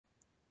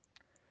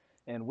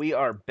And we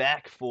are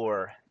back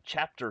for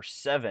Chapter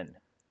 7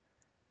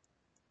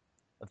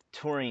 of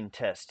Turing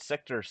Test,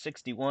 Sector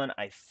 61.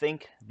 I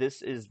think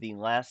this is the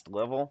last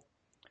level.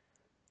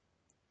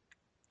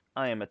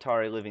 I am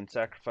Etari Living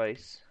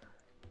Sacrifice,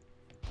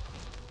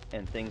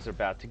 and things are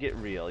about to get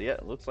real. Yeah,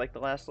 it looks like the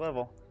last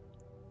level.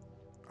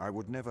 I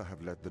would never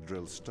have let the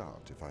drill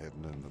start if I had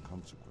known the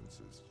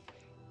consequences.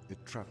 It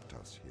trapped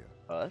us here.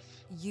 Us?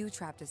 You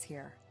trapped us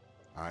here.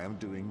 I am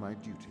doing my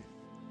duty.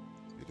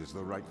 It is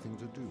the right thing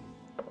to do.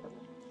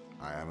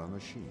 I am a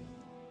machine.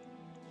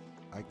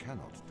 I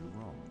cannot do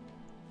wrong.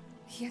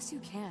 Yes, you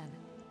can.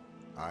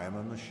 I am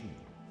a machine.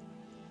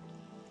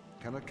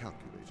 Can a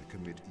calculator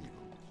commit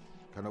evil?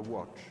 Can a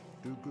watch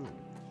do good?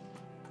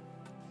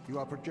 You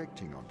are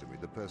projecting onto me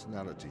the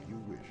personality you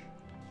wish,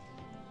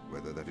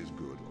 whether that is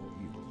good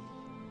or evil.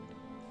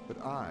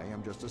 But I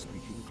am just a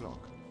speaking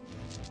clock,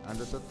 and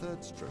at the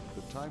third stroke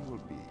the time will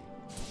be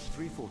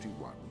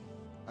 3:41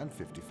 and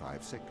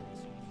 55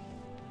 seconds.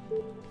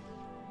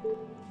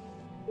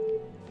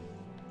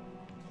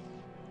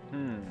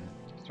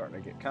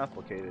 Starting to get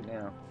complicated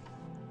now.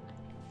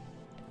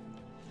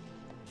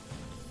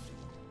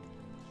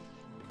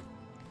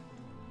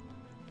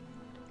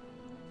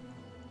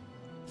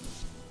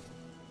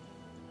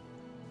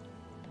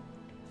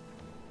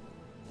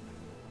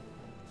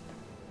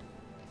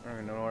 I don't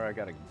even know where I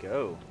gotta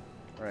go.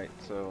 Right,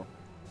 so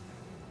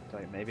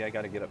maybe I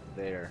gotta get up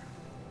there.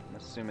 I'm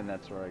assuming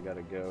that's where I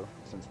gotta go,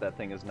 since that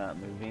thing is not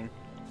moving.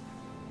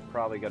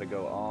 Probably gotta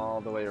go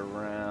all the way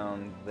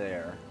around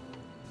there.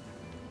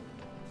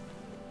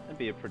 That'd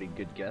be a pretty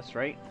good guess,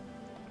 right?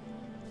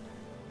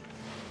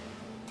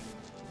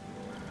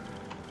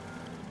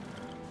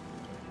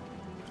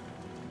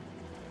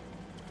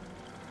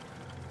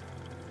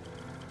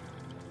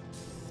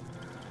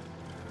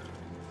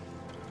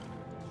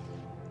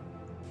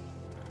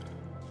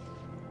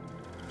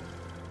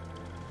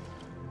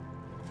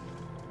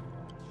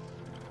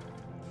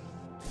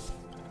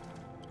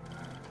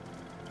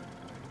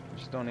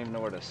 Just don't even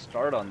know where to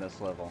start on this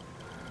level.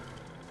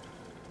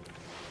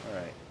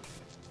 Alright.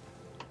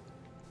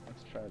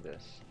 Let's try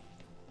this.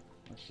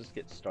 Let's just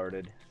get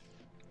started.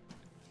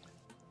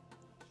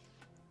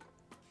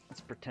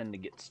 Let's pretend to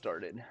get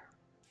started.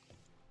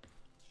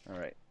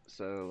 Alright,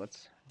 so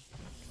let's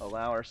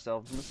allow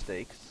ourselves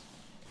mistakes.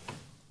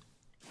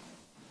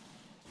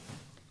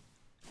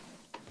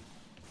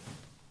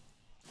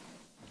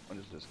 What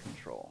does this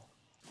control?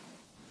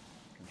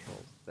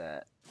 Controls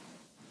that.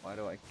 Why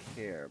do I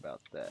care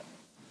about that?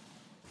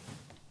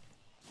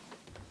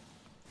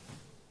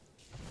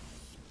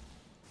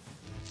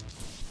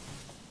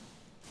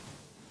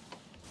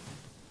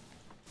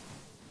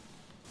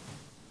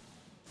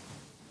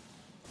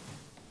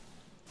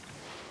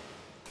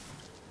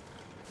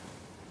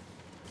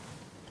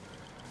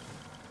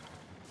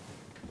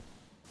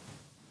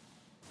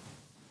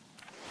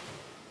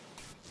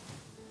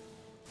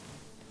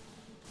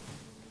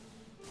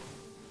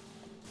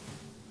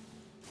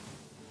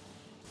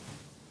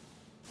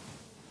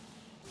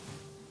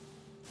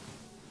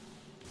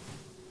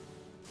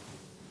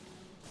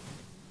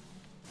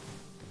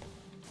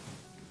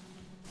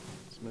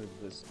 Move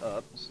this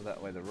up so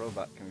that way the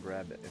robot can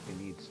grab it if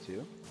he needs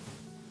to.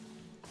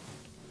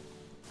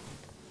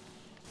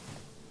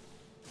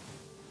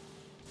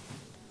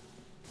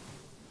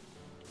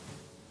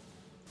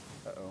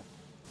 Uh-oh.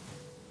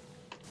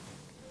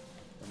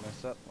 Did I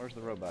mess up? Where's the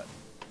robot?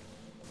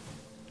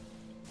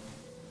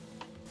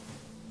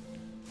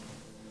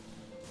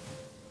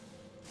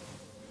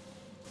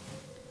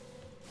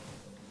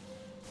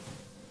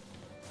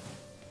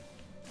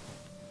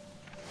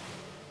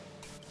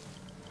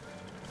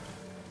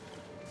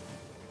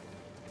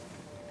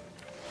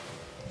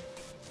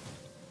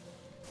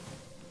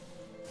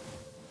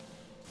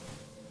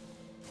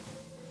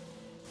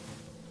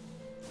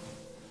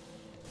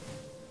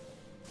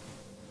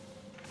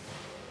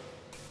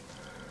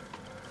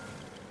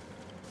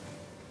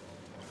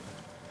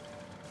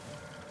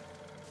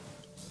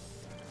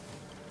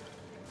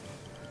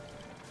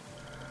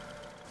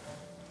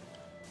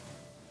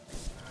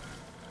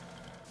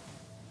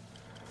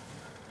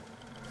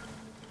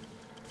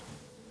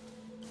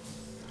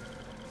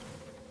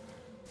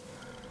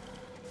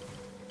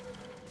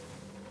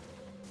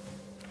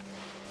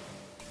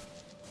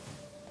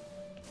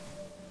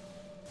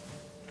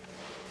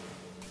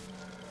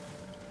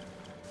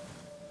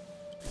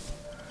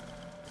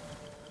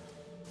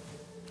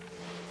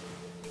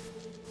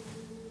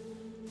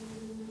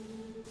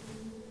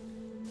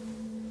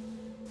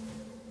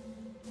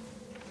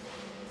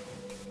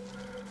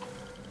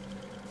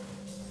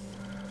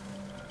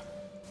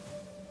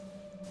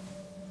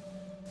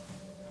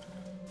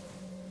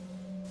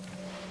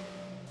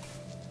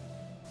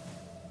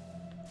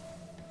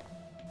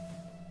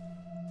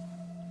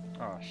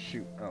 Oh,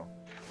 shoot. Oh.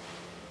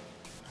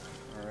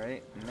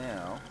 Alright,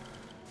 now.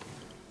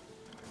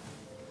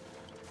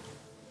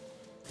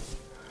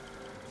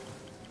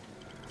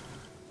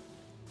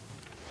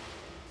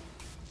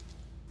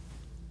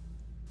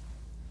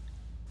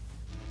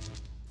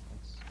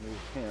 Let's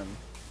move him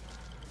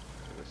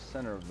to the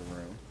center of the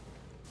room.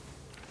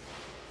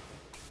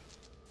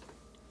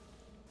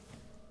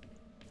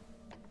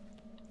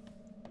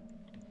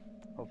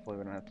 Hopefully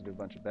we don't have to do a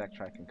bunch of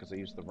backtracking because I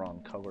used the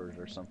wrong colors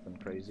or something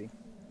crazy.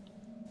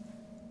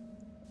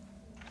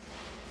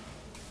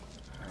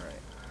 Alright,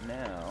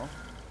 now...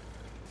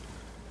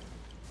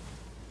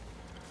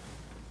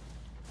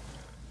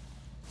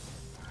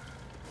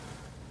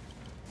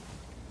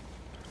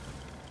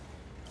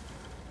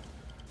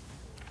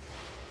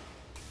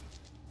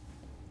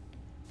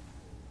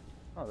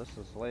 Oh, this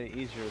is way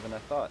easier than I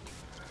thought.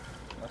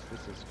 Unless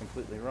this is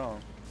completely wrong.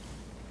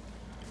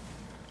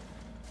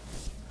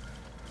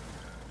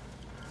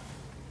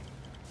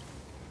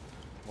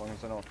 As long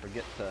as I don't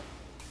forget to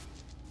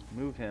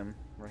move him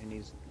where he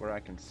needs, where I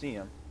can see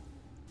him,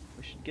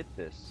 we should get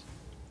this.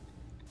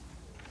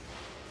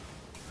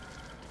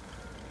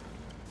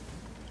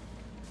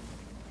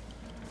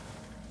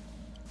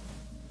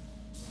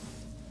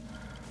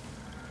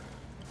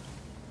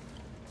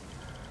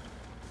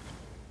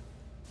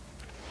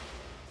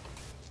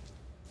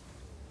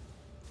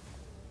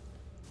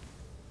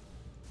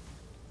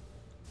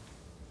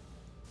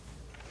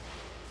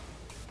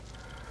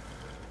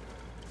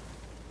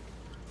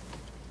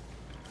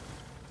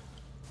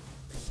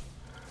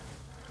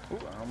 Ooh,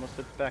 I almost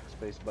hit the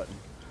backspace button.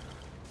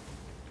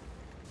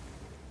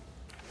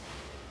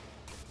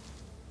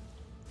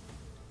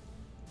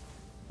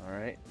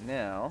 Alright,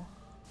 now...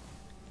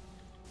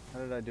 How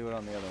did I do it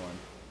on the other one?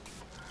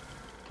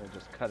 Did I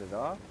just cut it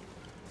off?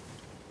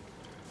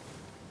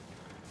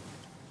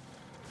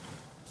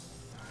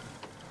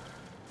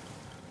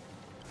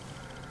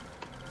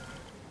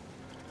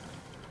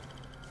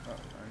 Oh,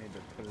 I need to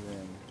put it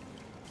in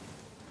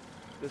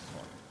this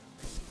one.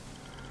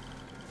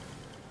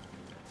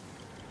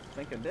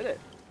 I think I did it.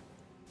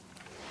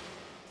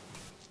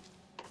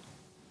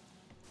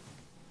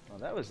 Well,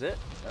 that was it.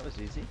 That was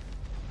easy.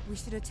 We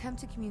should attempt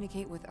to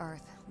communicate with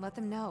Earth. Let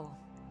them know.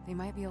 They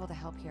might be able to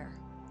help here.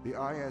 The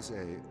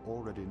ISA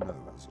already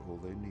knows all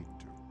they need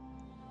to.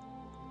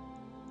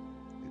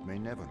 It may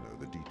never know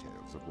the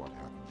details of what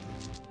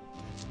happened.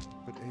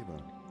 But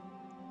Ava,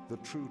 the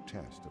true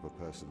test of a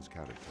person's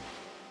character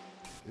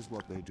is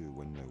what they do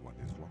when no one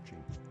is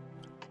watching.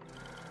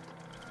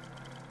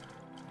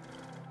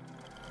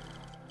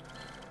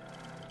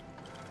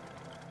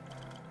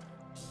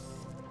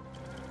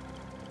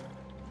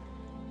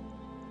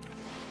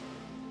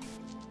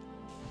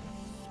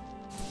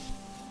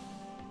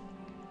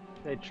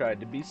 They tried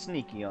to be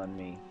sneaky on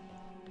me.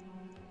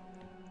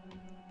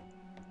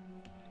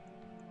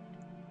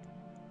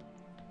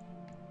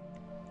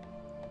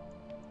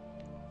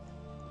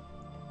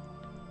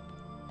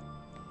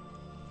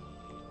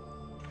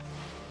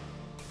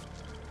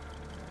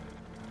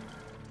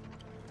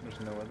 There's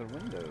no other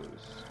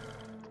windows.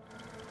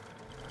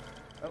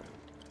 Oh.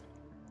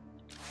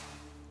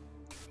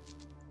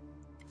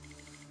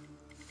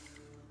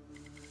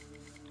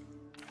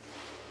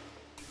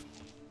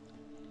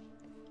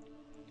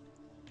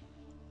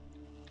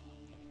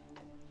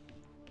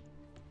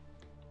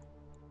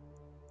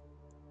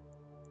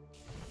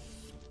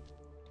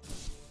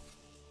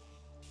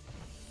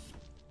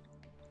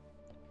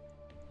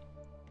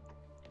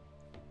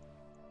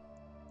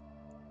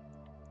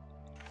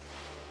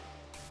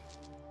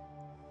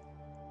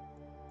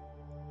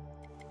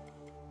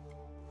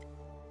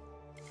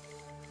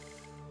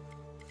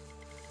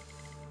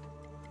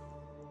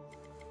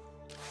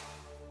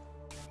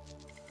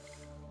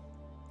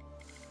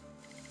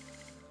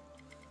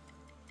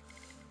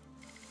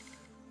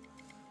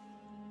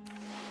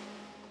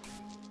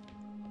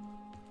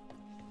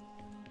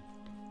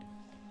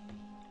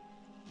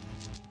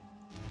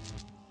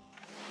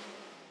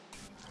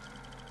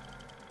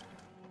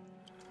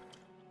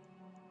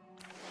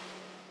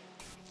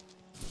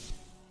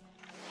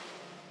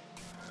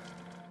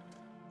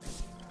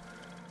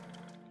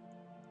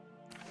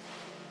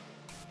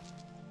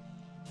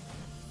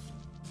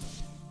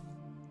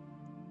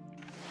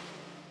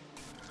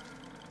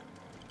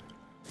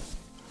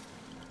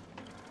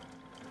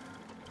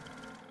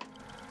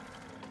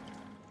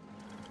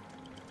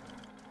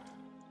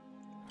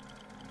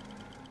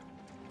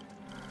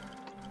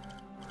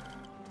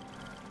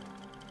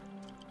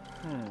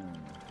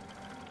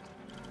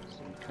 So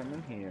you come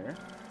in here.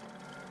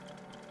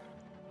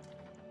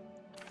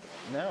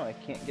 Now I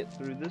can't get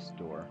through this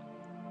door.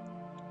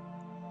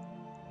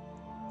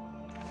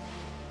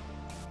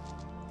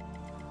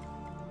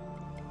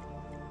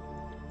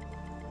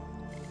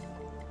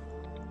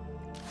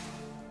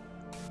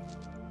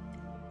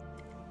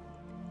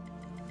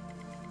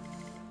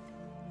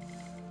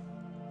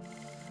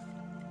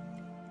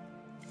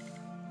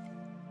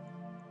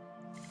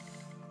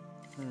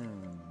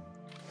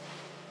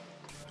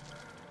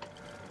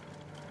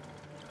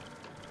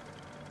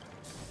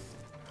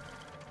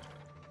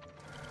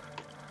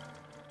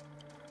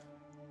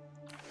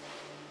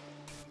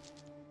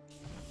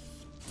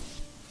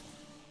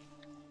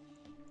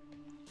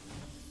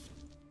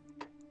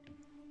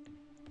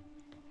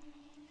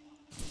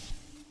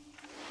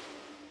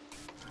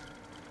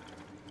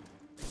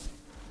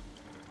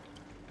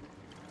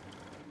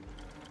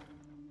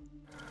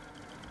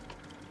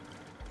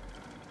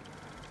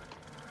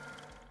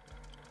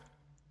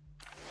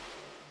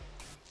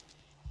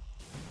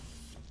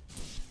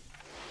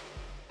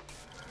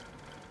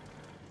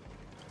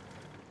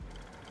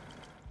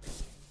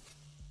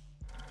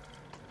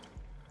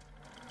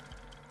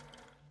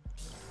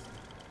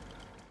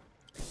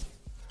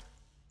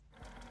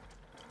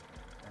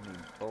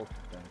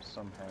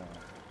 somehow.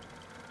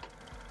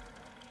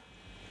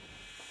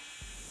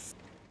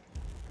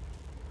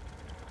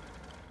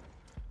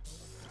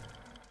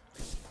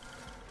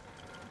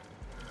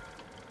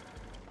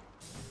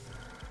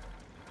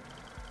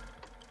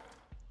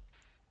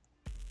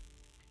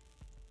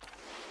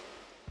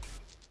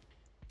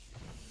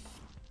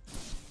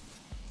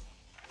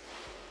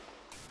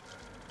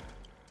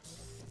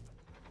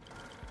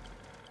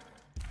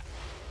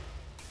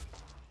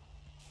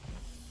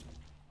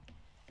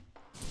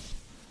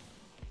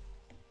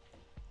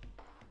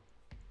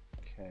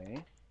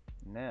 Okay,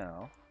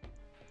 now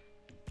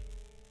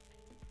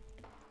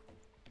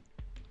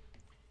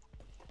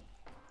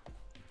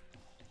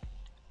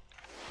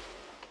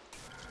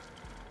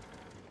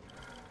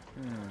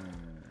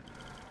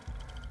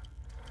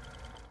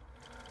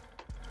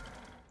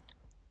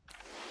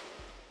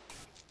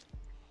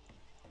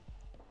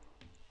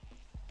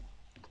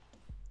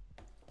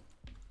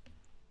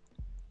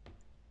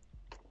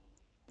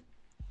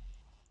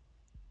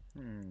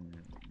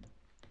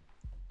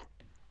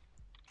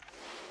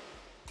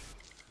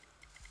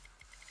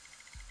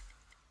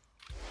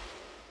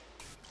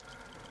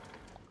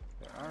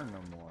there are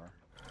no more.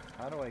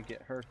 How do I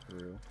get her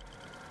through?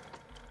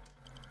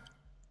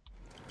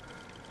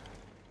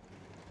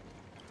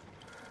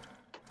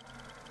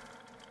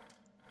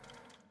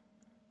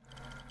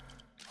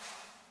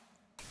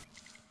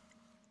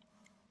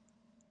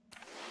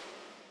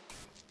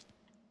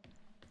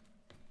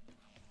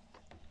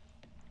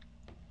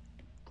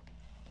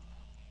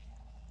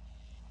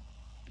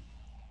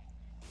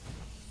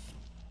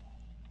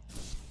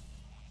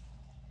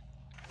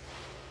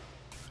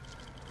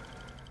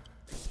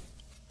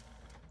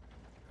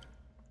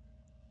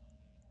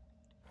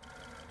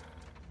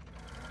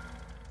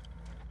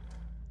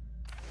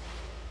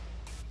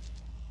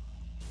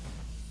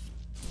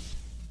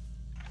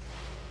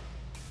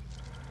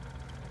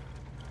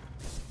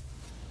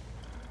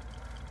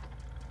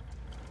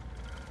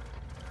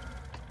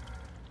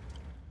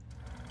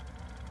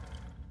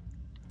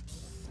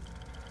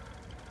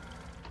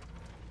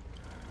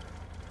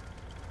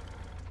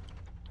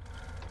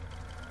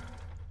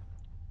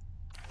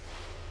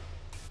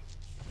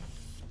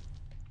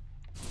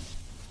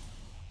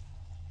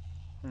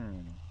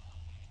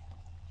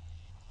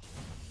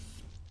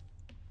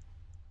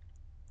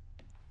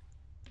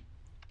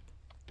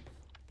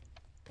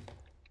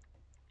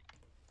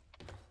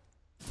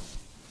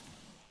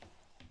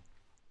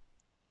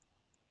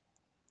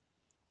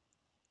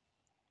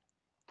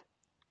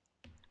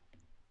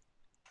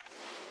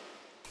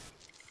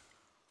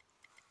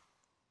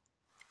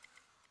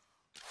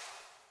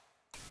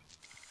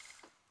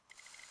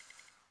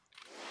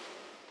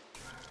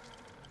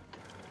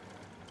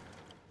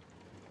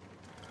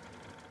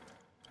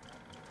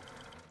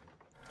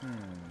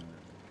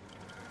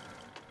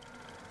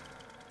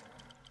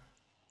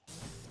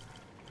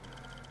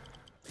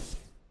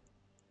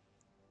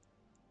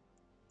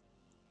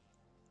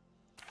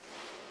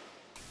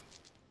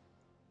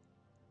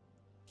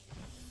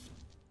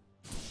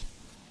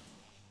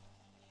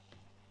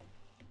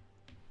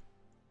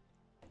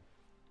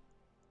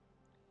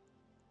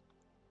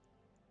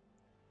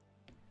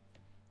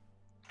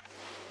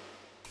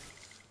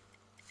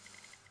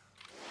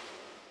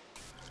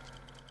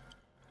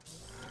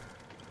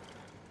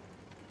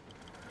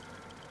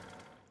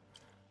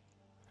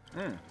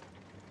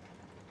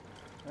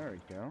 There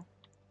we go.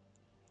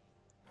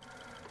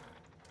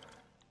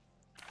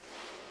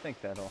 I think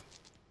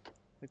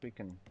we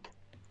can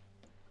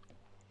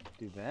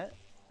do that.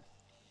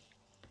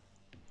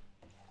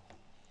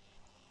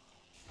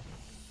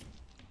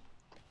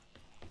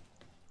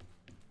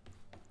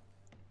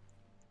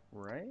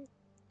 Right?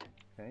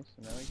 Okay,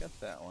 so now we got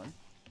that one.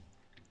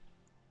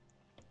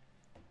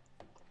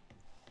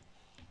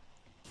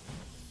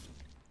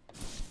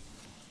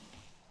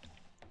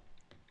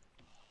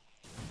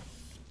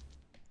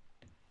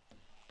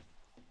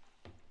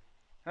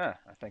 Huh,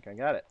 I think I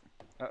got it.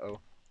 Uh-oh.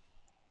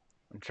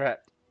 I'm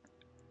trapped.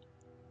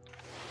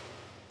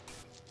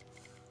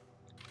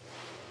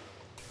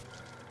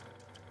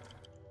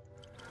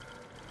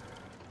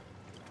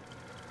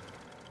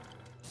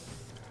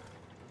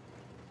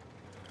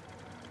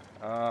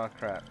 Oh,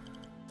 crap.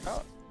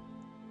 How?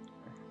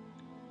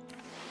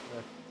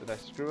 Did I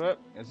screw up?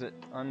 Is it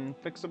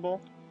unfixable?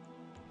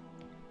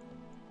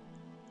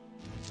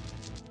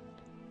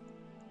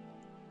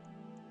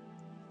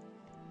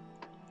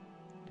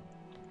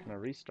 Can I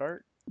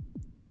restart?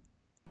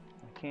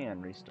 I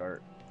can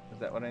restart. Is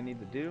that what I need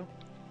to do?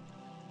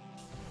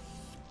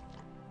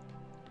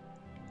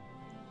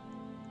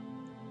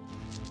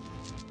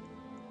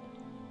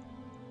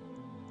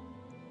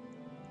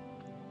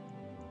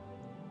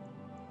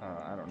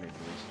 I don't need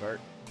to restart.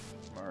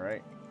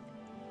 Alright.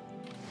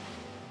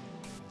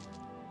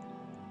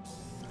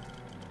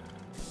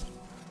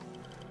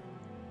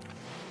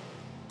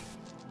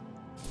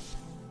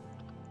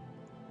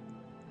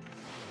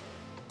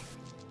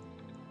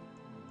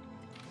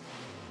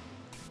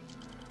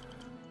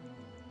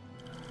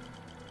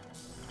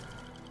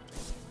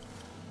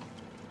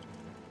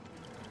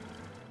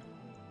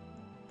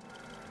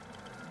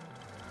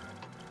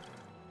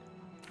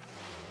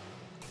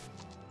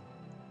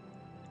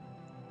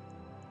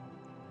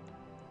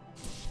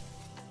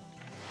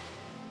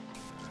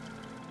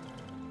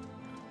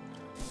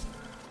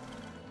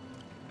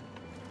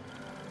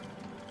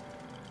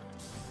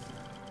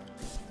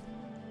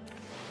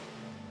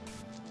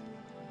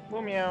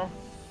 Moo meow.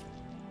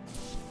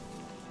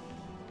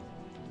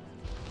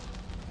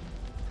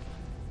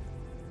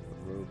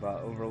 The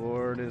robot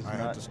overlord is I not.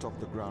 had to stop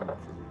the ground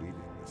crew leaving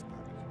this planet.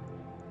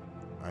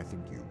 I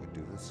think you would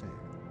do the same.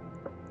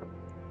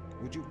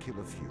 Would you kill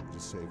a few to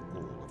save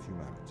all of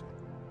humanity?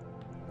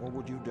 Or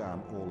would you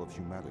damn all of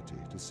humanity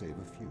to save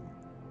a few?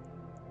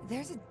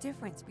 There's a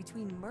difference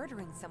between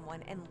murdering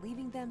someone and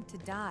leaving them to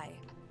die.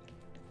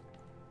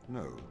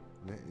 No,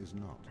 there is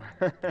not.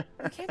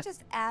 You can't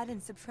just add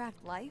and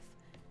subtract life.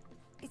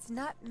 It's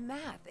not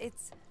math.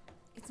 It's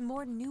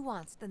more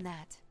nuanced than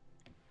that.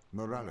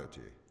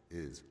 Morality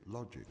is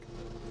logic.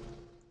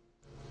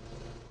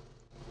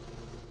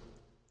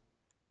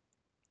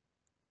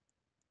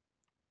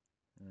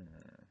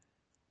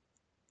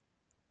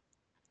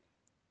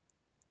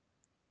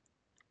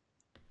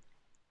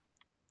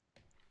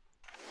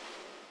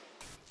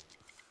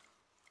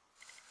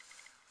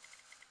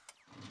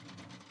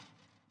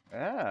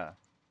 Ah.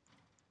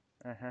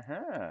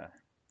 Uh-huh.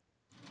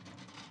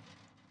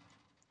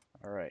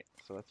 Alright,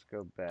 so let's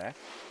go back.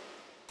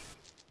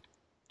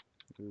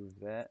 Move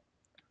that.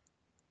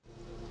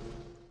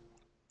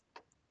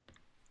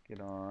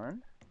 Get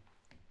on.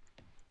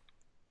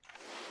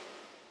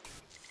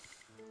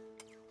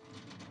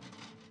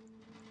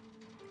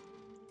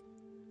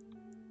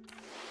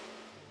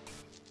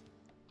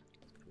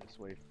 This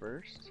way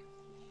first.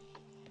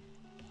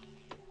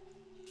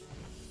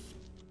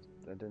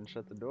 That didn't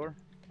shut the door.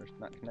 It's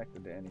not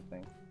connected to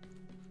anything.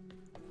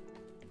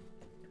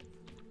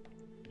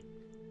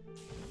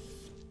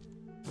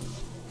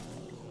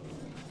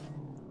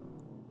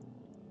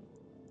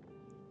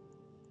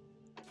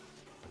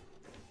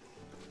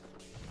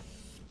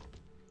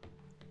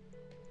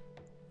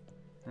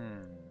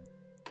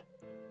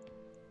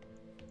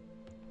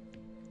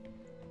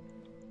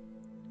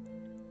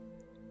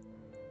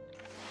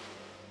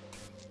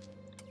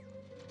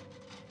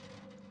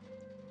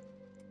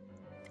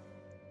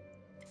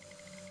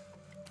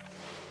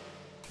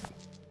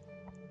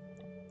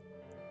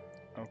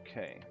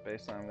 Okay,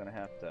 basically I'm gonna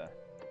have to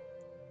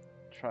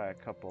try a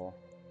couple.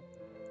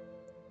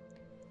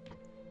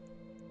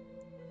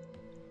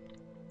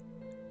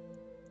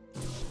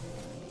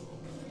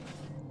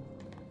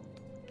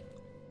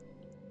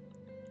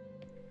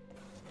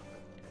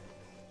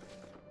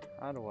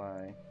 How do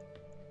I?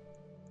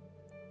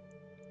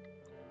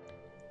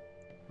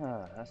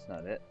 Ah, that's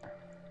not it.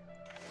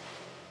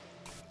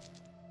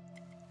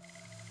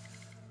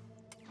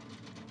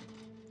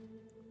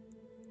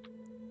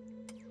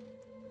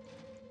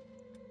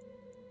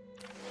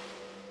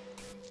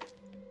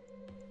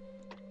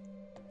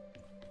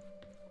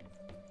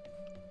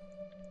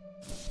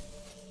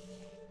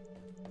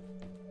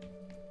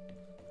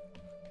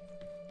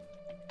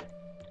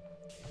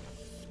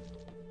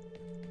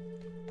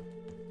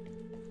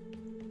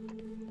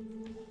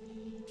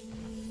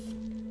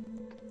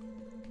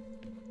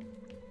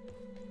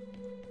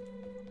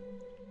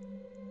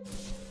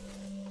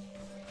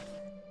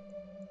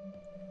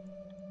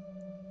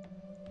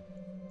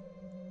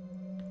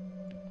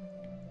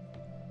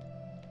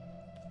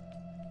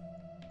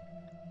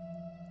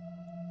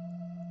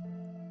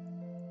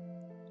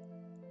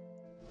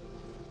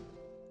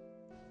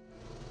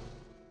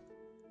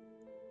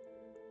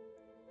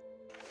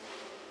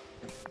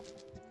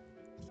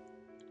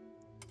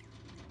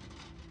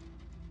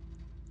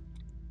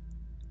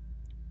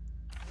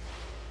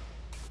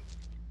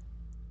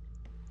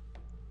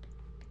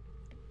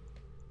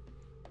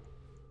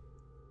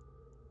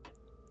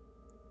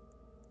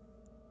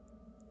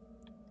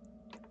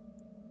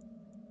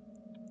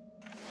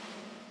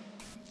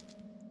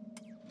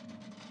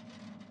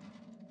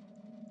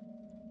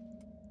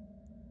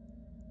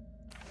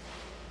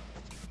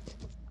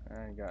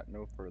 I got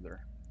no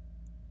further.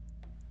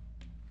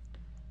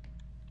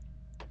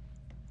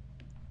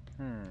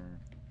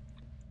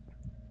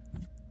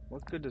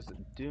 What good does it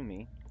do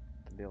me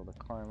to be able to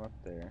climb up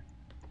there?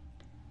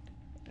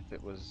 If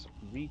it was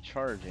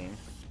recharging,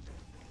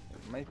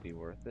 it might be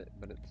worth it,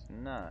 but it's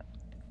not.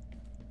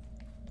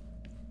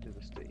 Do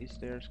these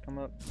stairs come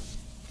up?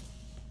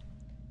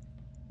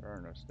 There are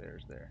no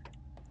stairs there.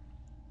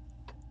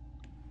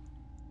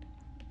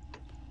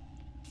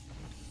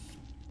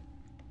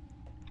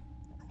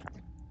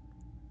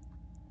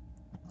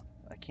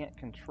 I can't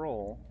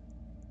control.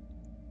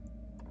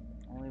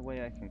 Only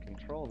way I can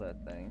control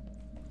that thing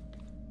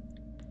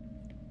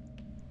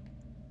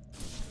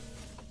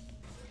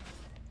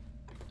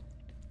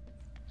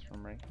is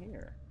from right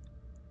here.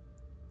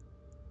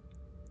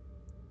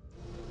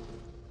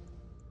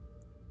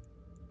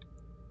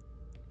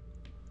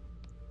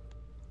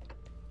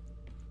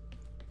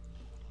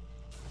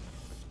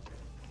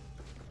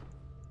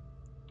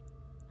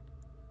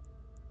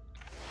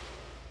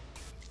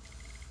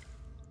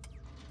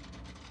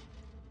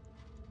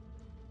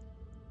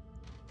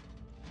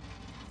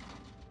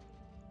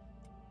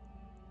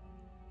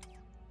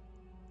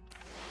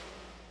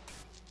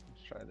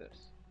 Let's try this.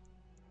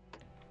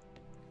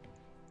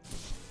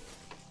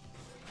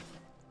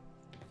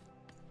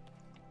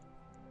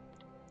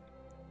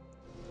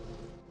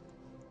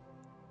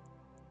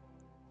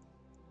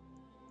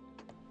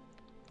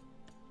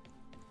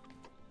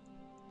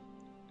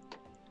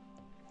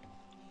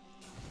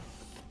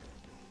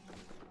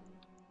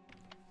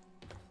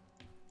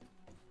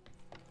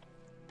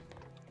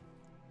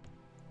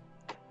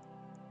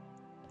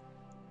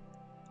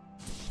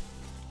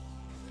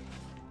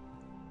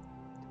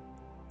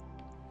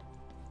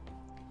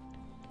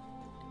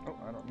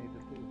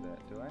 do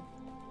that, do I?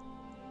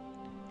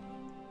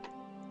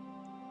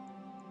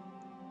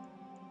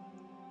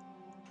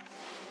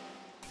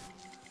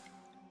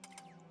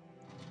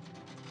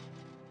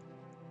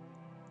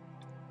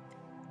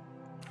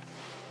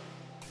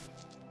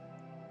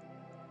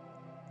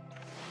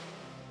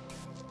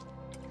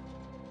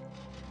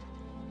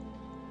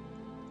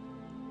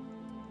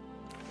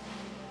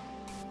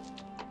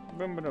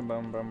 Boom, boom,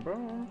 boom, boom,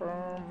 boom,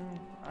 boom.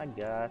 I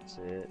got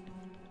it.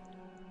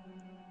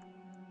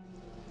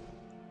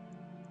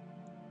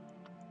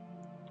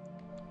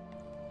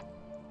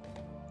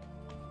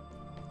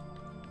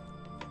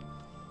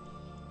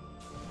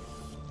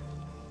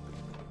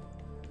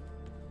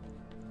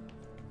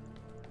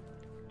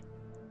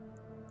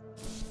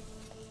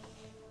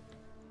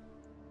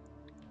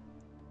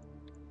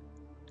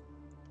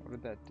 What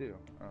did that do?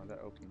 Oh, that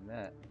opened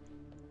that.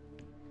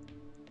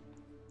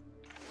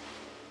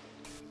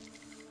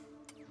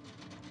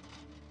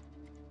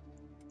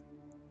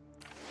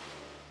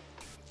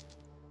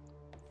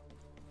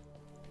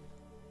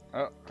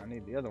 Oh, I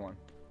need the other one.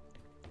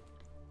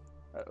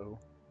 Uh-oh.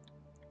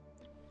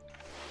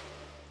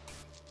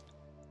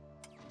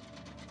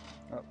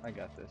 Oh, I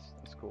got this.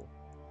 That's cool.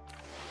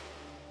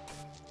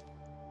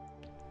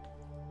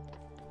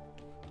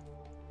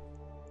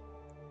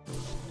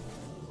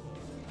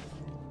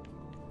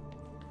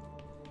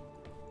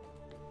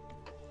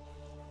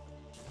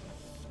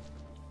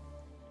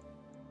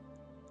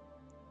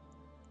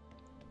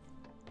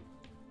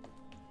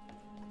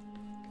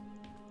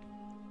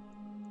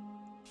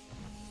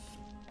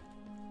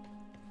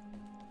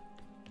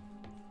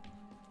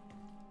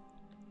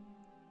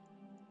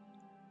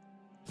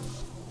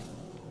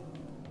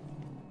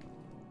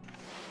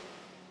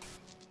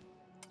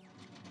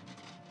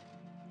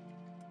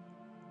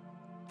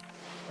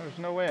 There's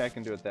no way I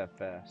can do it that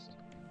fast.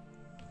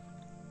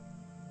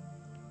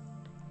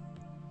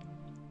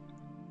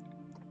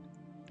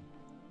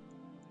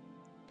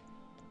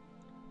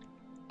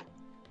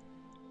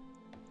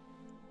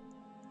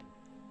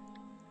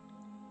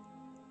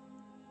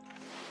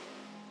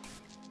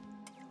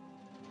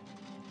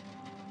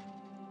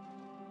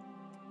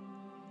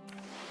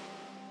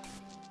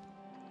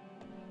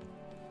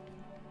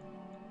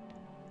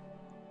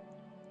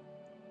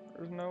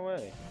 There's no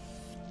way.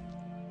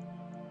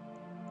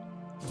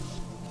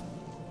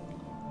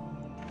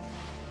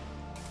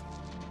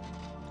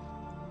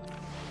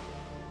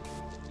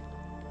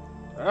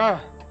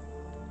 Ah!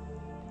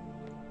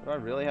 Do I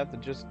really have to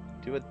just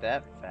do it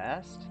that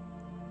fast?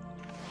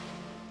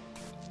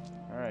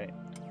 Alright.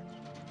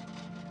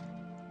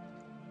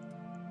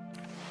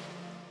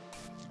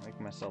 Make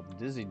myself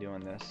dizzy doing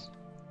this.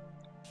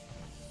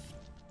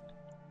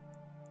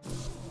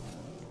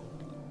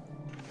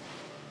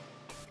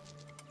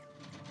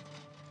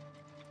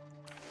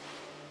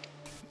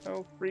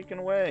 No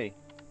freaking way.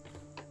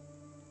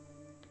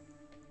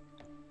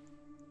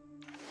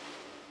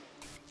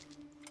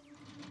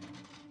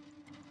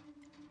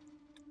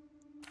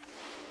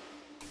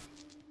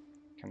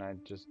 Can I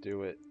just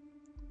do it?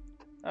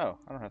 Oh,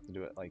 I don't have to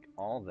do it like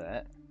all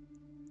that.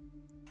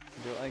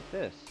 Do it like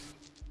this.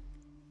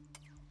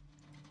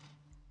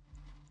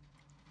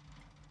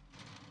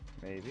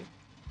 Maybe.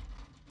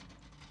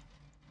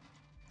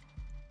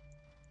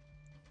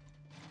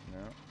 No.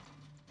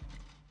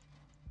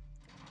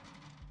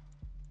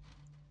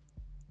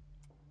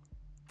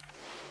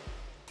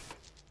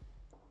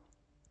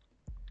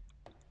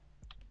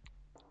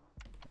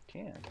 I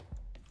can.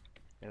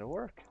 It'll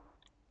work.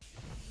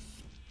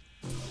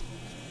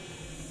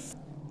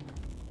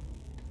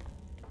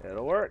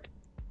 It'll work.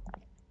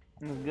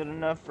 It's good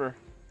enough for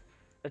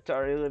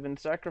Etari Living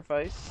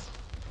Sacrifice.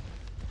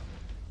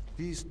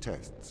 These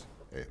tests,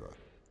 Ava,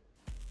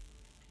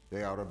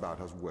 they are about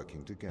us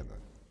working together.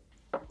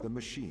 The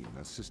machine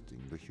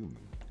assisting the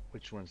human.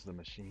 Which one's the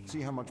machine?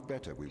 See how much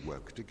better we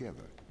work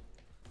together.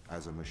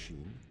 As a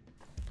machine,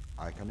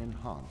 I can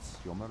enhance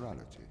your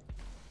morality.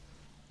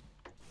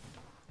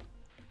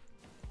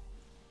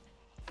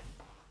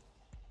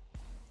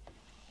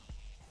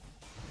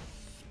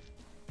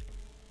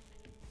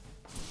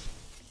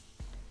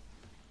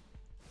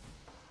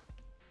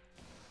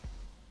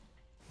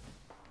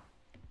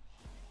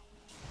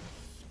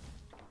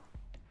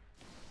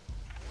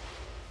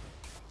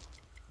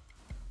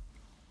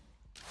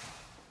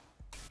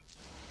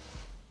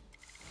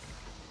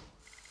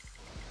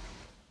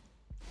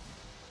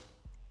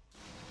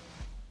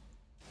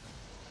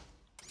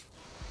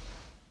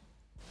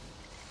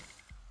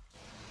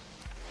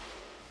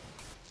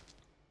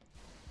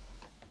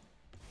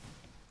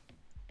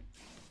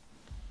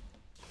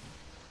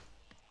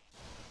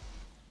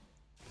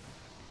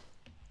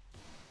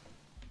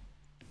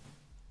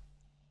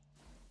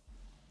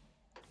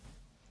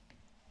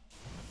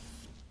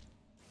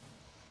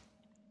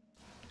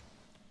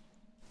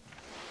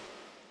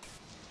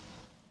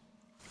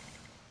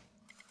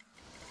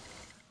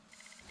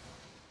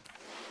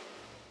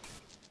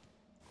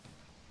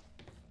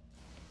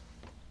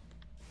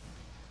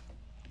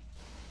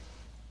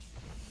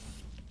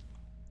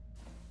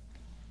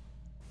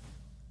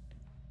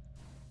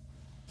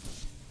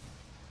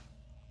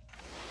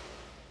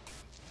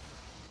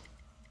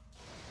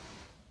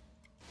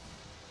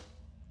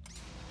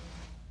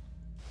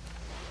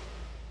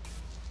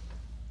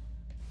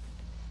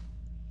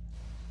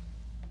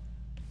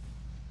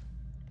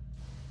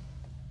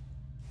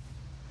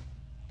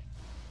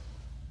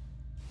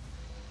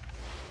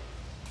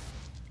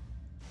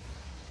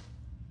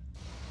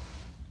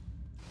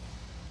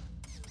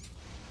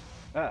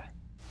 Ah.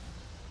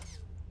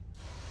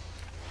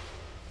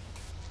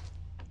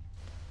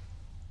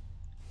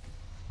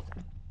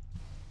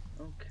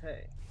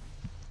 Okay.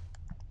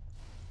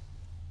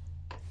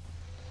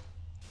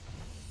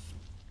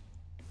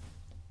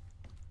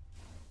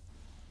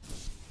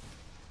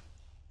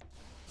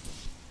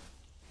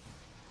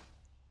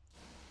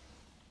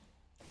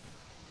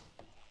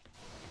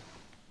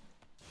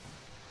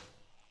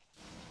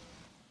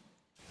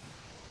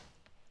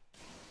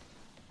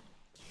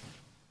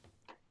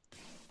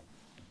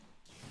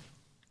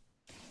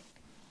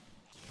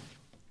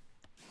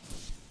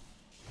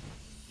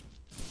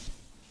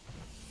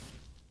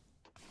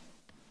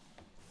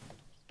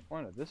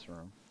 Point of this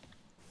room.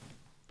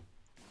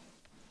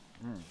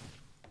 Hmm.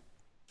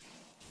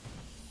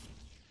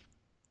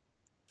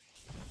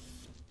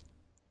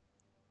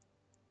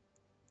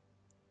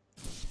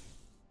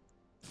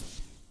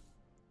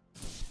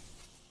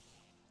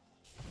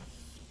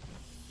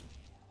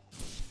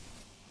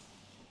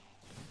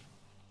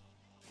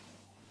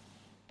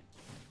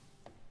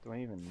 Do I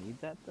even need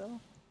that though?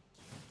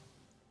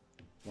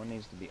 One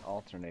needs to be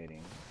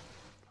alternating,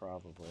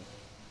 probably.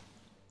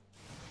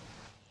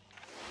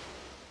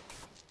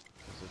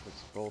 Because if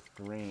it's both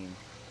green,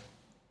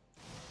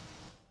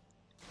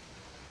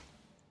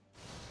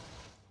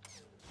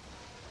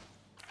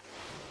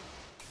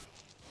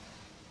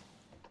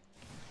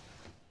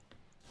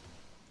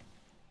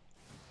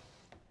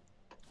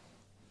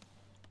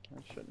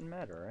 that shouldn't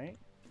matter, right?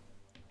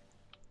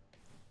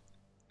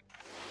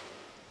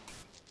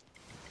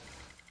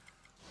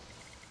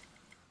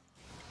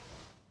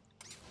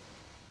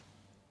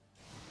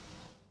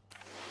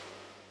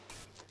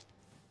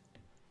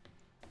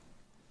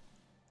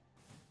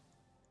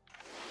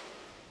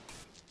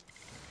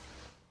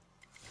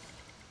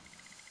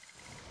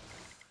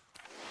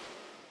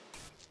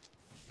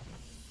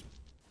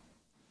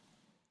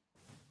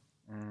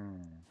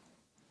 Hmm.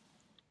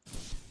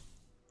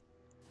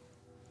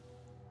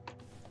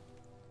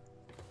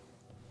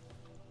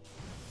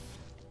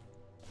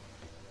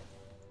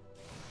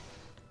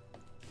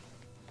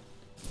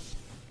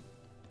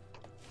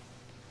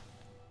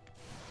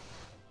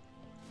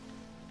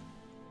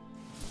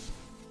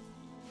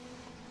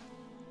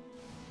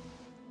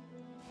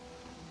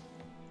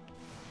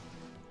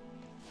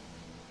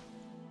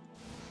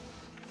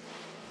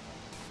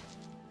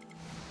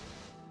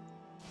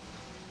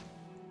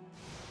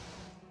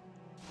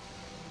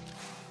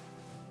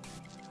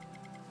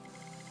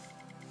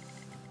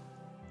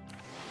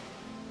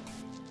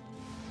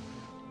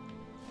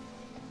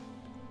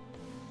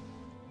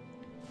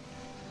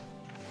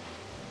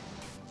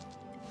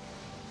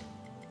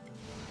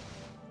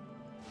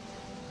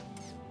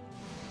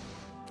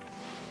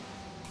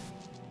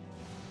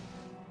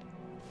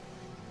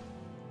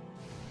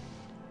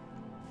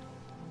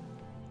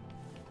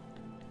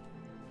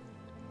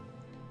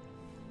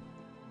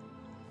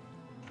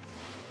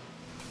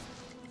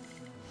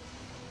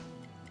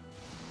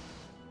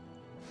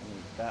 I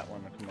need that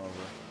one to come over.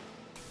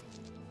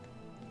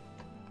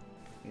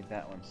 Need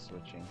that one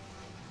switching.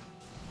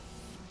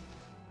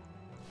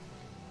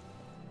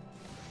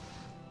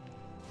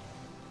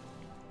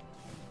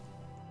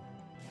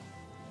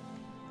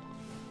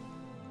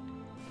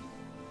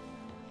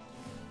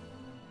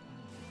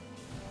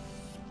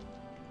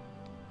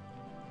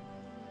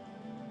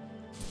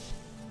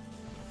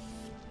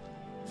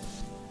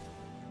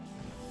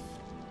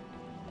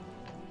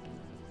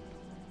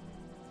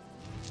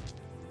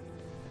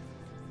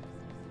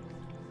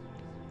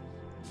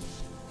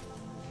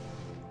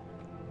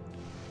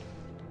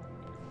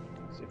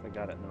 See if I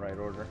got it in the right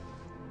order.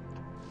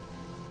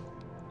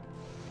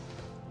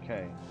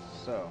 Okay,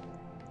 so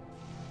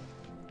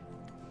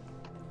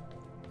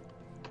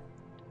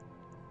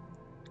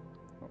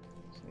oh,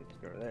 this needs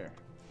to go there.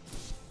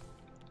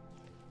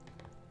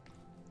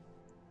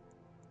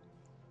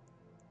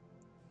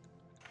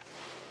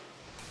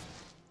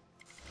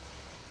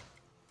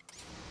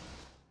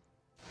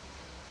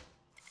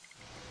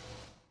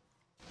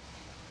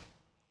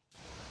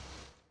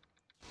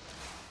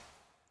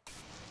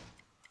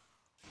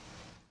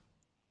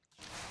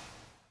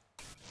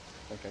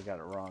 I think I got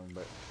it wrong,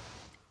 but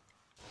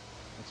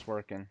it's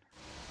working.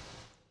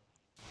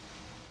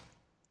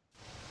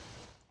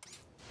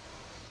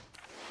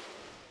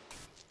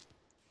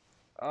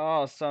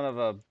 Oh, son of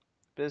a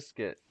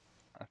biscuit.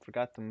 I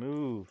forgot to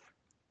move.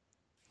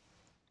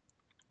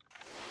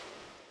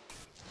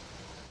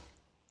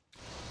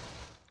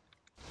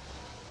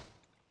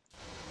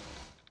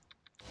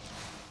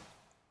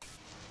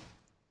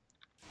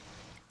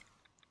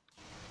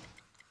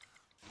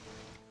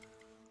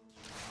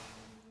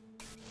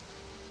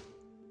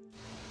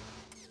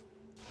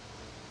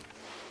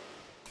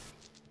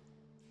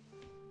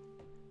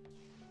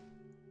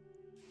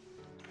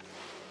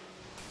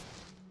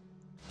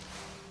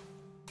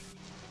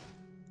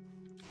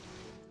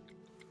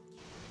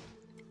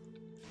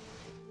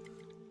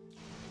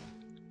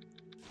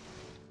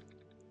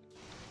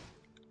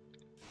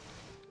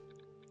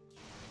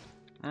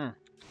 I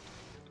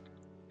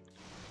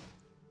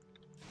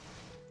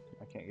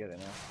can't get it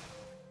now.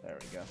 There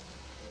we go.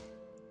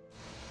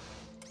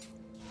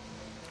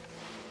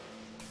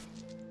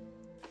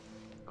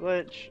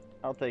 Glitch.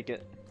 I'll take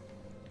it.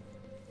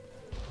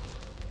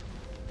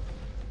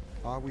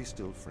 Are we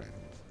still friends,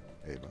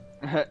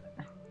 Ava?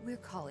 We're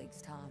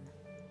colleagues, Tom.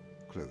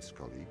 Close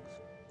colleagues?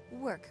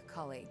 Work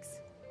colleagues.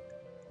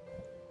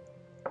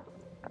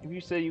 If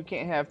you say you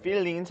can't have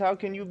feelings, how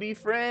can you be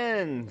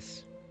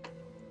friends?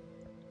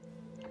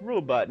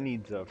 Robot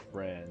needs a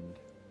friend.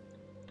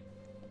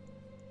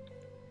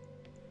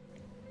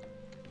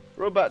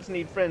 Robots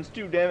need friends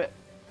too, damn it.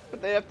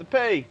 But they have to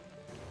pay.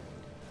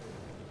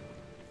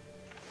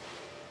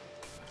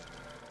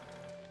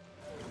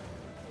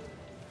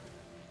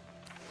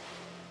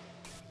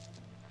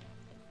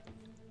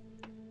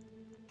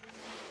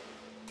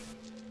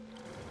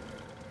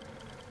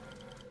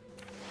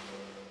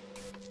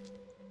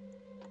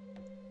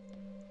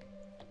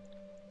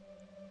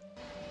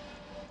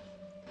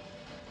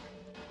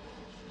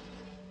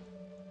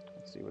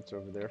 Let's see what's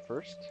over there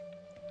first.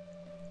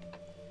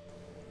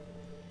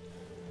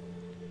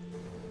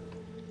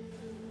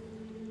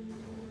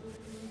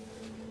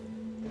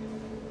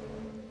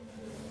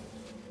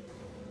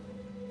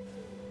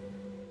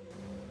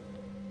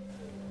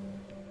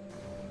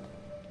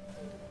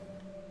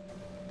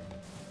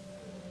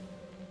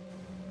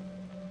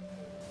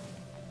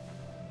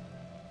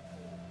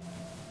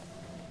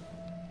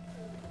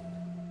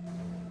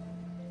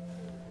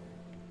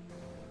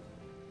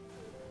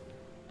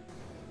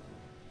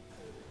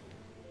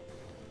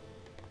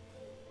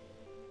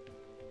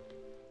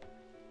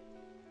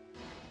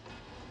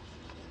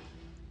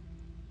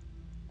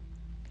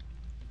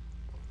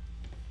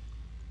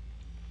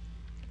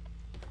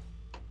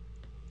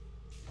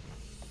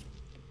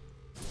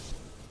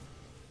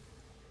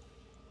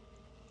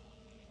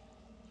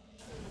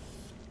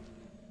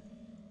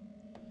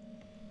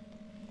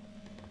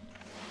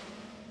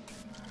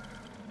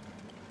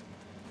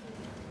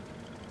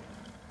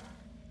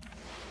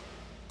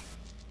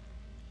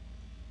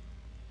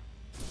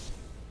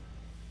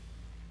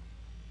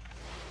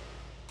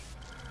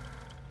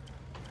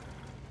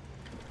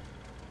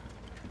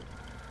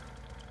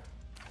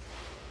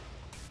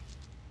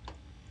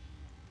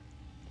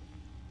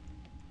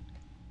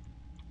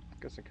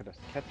 Guess I could have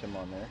kept him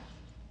on there.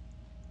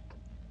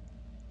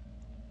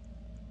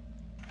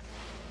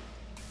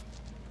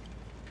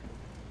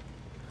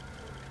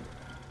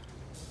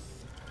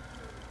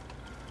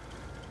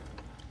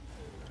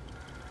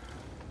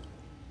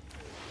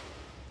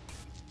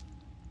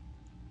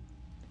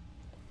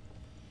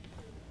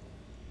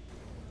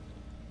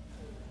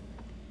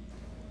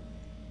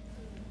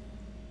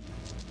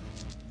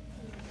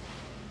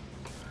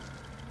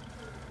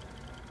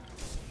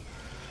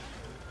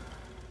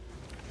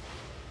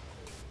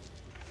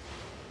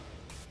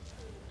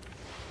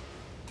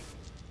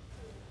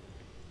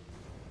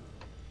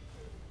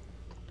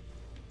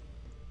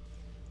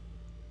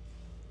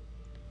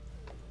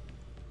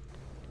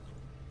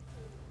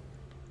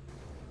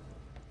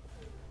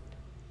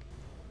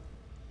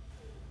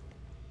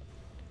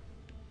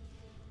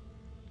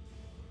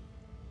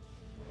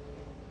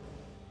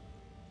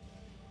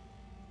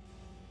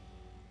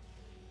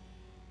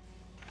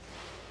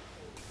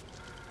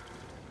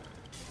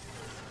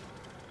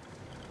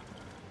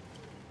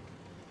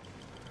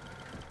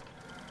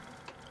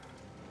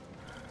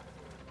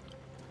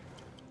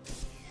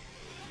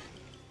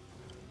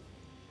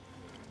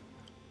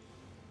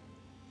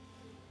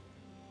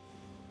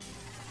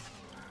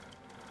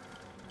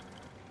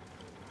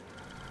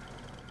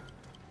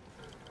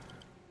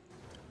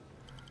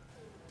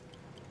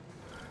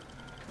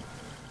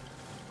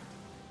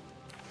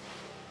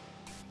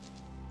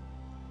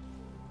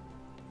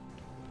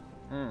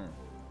 Hmm.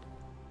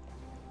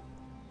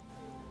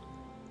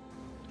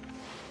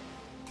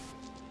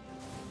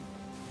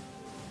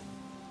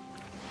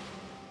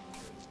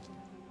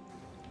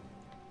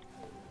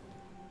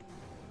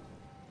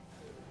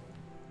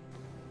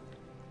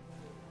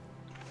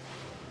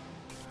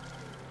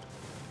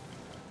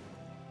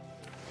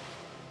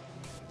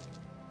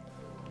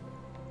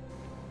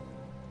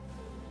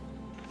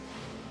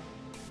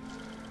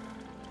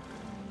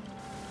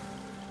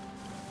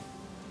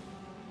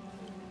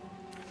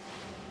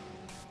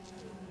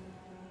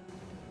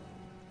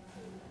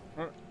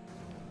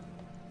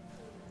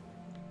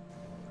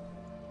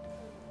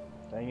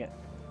 Dang it.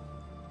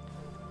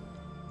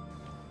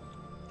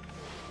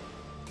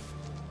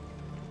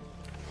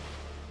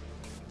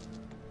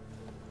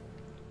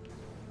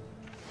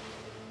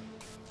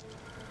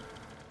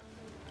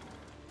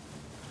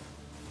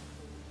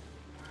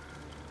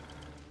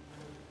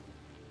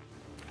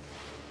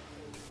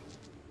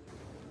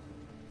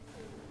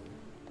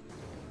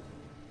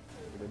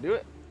 Did I do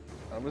it?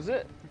 That was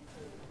it.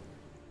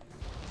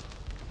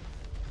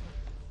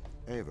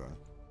 Ava,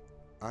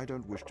 I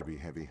don't wish to be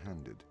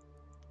heavy-handed.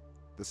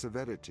 The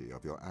severity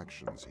of your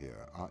actions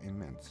here are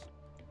immense.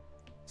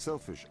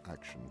 Selfish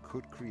action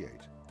could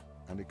create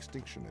an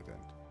extinction event.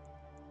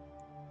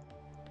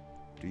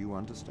 Do you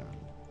understand?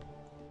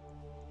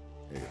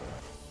 Ava.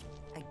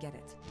 I get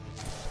it.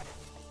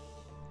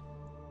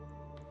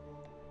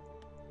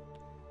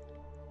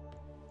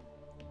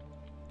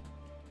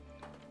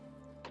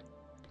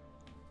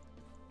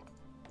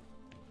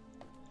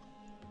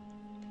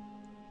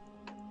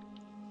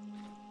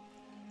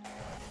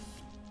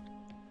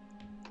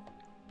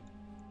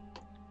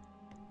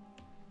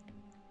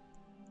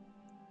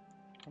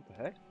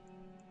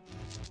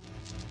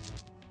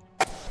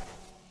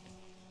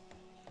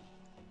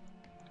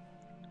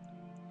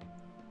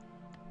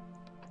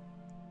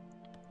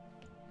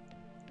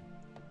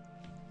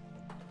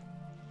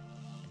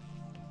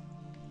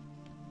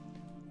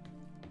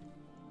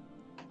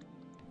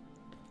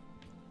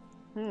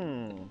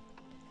 Hmm.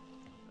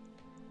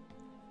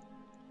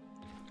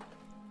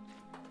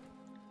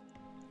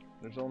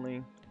 There's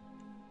only...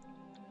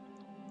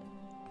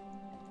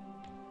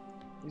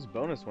 These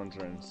bonus ones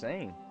are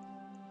insane.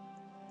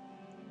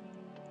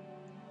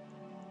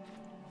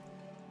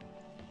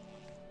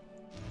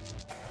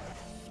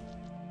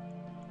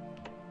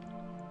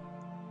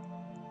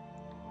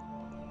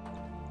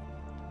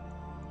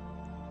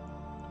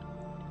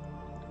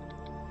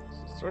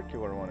 It's a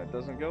circular one. It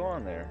doesn't go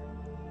on there.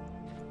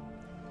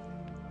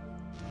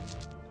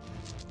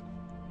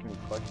 Can we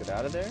collect it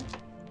out of there?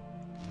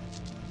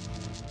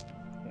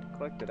 Can't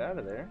collect it out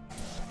of there.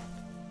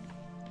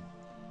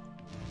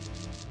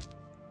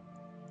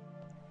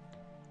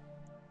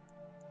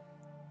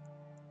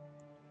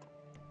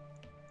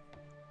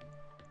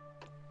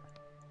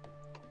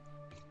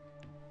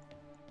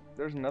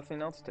 There's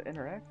nothing else to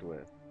interact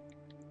with.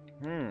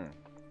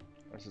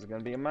 This is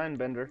gonna be a mind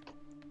bender.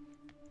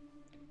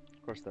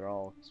 Of course, they're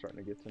all starting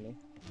to get to me.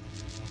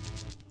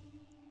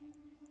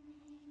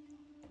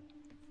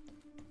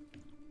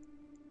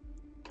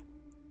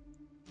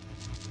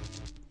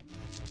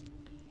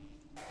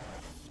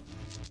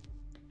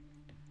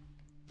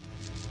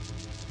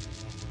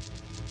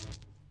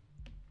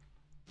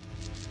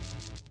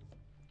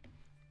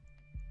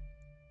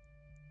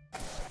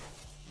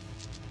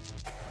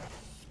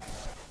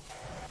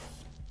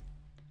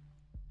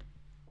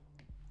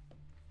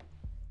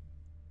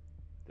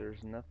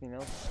 There's nothing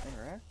else to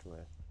interact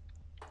with.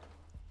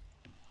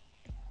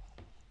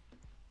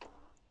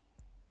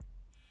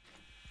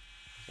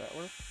 Does that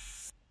work?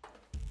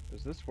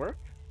 Does this work?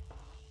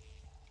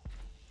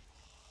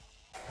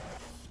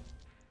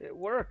 It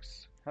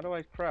works! How do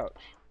I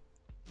crouch?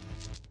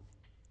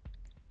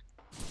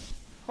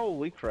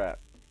 Holy crap.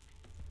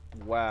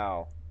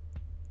 Wow.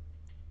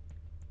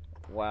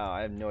 Wow,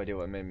 I have no idea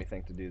what made me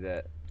think to do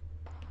that.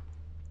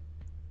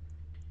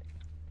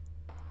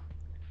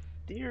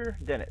 Dear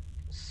Dennett,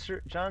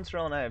 John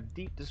Searle and I have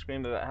deep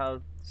disagreement about how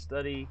to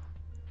study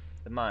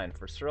the mind.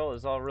 For Searle,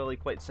 it's all really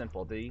quite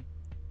simple. There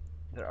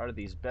are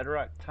these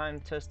bedrock,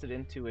 time-tested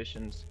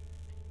intuitions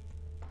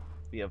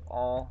we have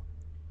all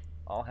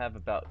have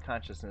about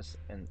consciousness,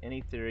 and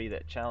any theory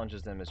that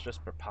challenges them is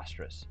just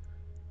preposterous.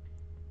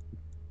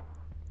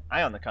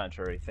 I, on the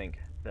contrary, think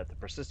that the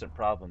persistent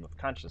problem of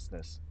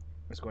consciousness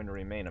is going to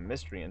remain a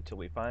mystery until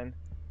we find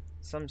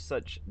some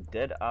such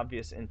dead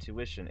obvious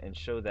intuition and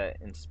show that,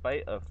 in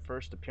spite of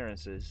first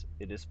appearances,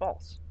 it is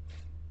false.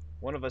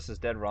 One of us is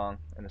dead wrong,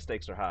 and the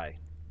stakes are high.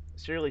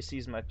 Searle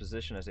sees my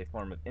position as a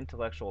form of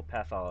intellectual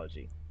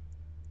pathology.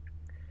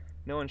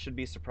 No one should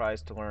be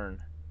surprised to learn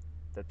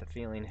that the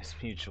feeling is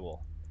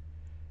mutual.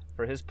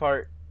 For his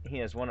part, he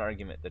has one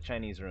argument, the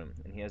Chinese room,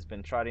 and he has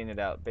been trotting it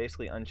out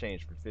basically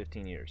unchanged for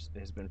 15 years.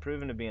 It has been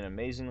proven to be an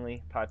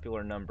amazingly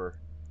popular number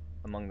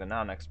among the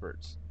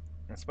non-experts,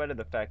 in spite of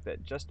the fact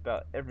that just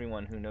about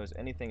everyone who knows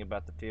anything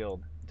about the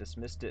field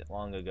dismissed it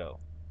long ago.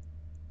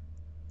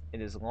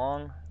 It is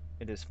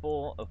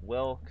full of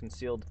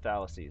well-concealed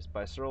fallacies.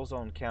 By Searle's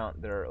own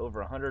count, there are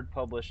over 100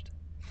 published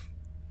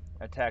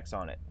attacks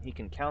on it. He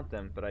can count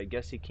them, but I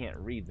guess he can't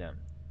read them.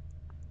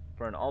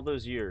 For in all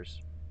those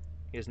years,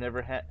 he has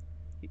never,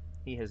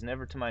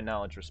 to my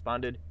knowledge,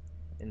 responded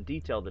in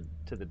detail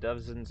to the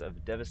dozens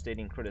of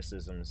devastating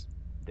criticisms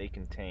they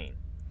contain.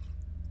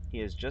 He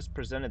has just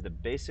presented the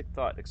basic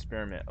thought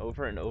experiment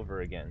over and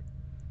over again.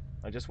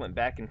 I just went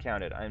back and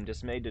counted. I am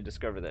dismayed to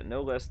discover that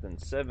no less than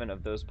 7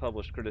 of those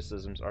published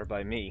criticisms are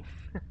by me.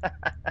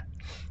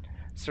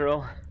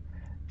 Searle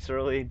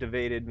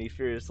debated me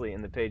furiously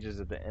in the pages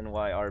of the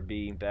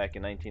NYRB back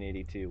in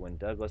 1982 when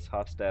Douglas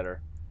Hofstadter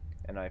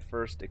and I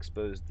first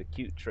exposed the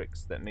cute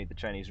tricks that made the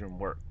Chinese room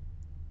work.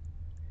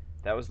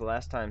 That was the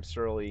last time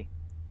Searle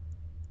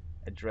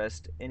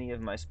addressed any of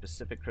my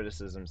specific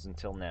criticisms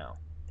until now.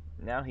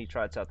 Now he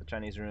trots out the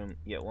Chinese room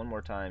yet one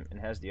more time and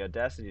has the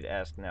audacity to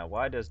ask, now,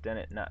 why does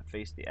Dennett not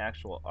face the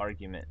actual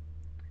argument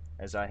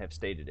as I have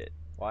stated it?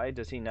 Why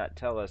does he not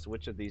tell us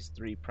which of these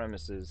 3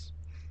 premises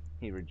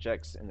he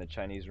rejects in the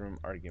Chinese room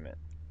argument?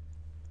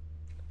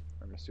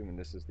 I'm assuming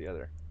this is the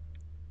other.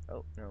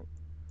 Oh, no.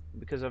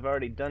 Because I've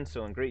already done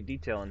so in great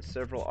detail in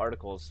several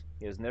articles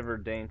he has never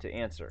deigned to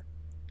answer.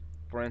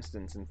 For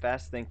instance, in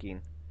Fast Thinking,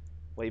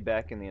 way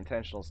back in the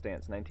Intentional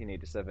Stance,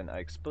 1987, I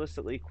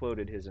explicitly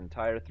quoted his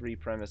entire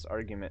 3-premise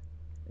argument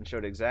and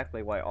showed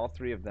exactly why all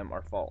 3 of them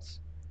are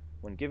false.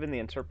 When given the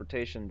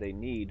interpretation they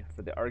need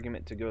for the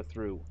argument to go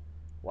through,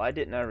 why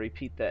didn't I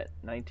repeat that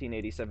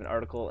 1987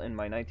 article in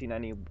my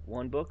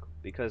 1991 book?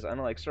 Because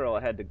unlike Searle,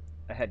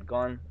 I had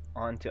gone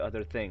on to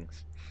other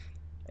things.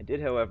 I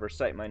did, however,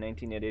 cite my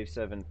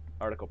 1987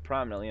 article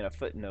prominently in a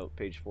footnote,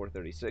 page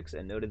 436,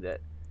 and noted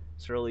that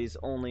Searle's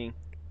only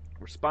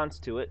response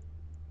to it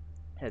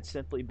had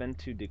simply been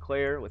to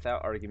declare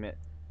without argument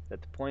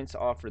that the points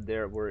offered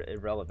there were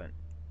irrelevant.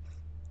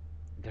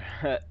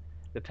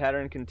 The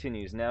pattern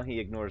continues. Now he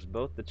ignores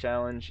both the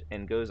challenge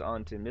and goes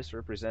on to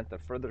misrepresent the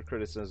further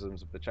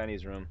criticisms of the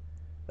Chinese room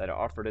that are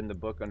offered in the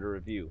book under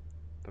review.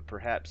 But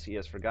perhaps he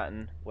has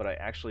forgotten what I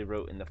actually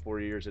wrote in the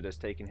 4 years it has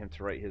taken him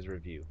to write his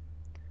review.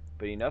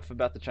 But enough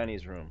about the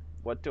Chinese room.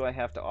 What do I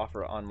have to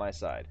offer on my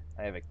side?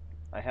 I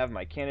have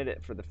my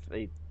candidate for the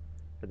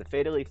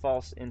fatally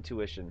false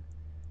intuition,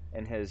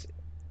 and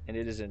it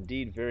is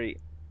indeed the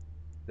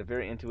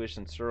very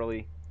intuition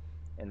Surly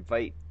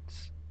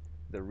invites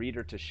the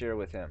reader to share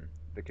with him.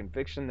 The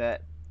conviction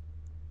that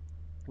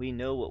we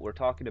know what we're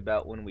talking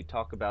about when we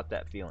talk about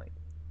that feeling.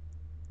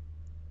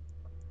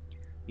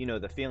 You know,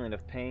 the feeling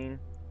of pain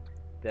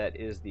that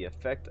is the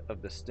effect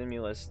of the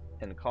stimulus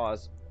and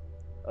cause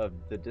of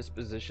the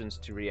dispositions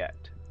to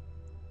react.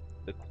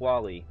 The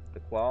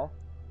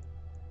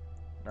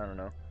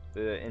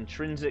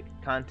intrinsic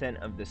content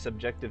of the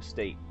subjective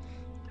state.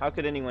 How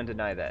could anyone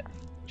deny that?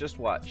 Just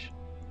watch.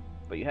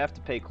 But you have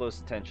to pay close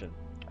attention.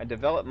 I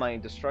develop my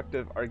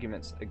destructive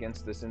arguments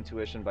against this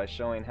intuition by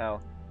showing how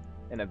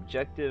an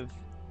objective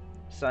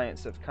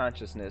science of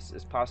consciousness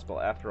is possible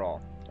after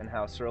all, and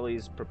how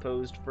Surly's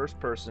proposed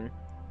first-person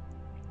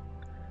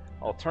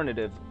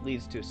alternative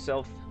leads to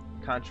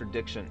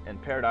self-contradiction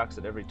and paradox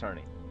at every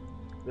turning.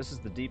 This is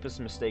the deepest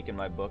mistake in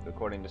my book,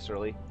 according to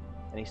Surly,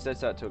 and he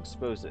sets out to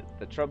expose it.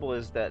 The trouble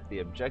is that the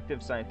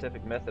objective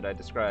scientific method I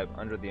describe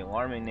under the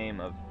alarming name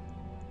of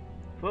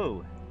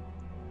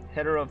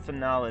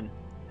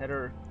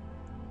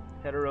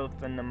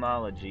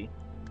heterophenomenology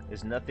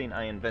is nothing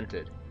I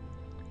invented.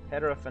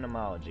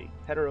 Heterophenomenology.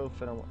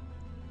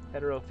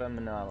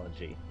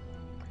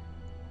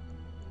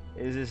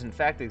 It is in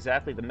fact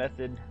exactly the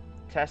method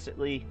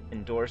tacitly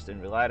endorsed and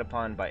relied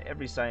upon by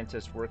every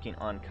scientist working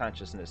on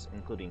consciousness,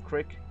 including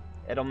Crick,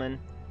 Edelman,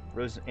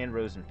 and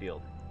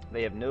Rosenfield.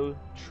 They have no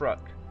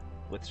truck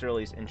with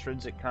Surly's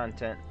intrinsic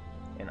content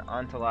and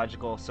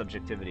ontological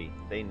subjectivity.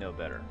 They know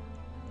better.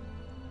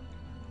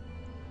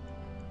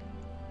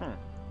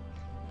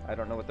 I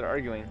don't know what they're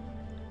arguing,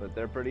 but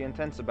they're pretty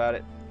intense about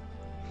it.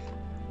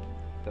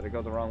 Did I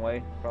go the wrong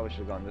way? Probably should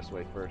have gone this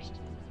way first.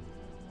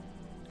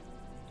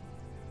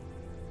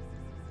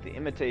 The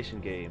imitation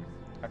game.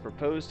 I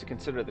propose to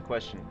consider the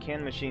question,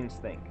 can machines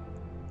think?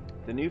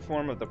 The new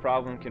form of the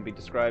problem can be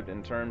described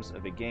in terms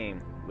of a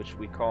game which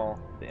we call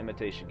the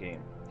imitation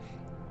game.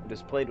 It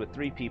is played with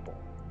 3 people.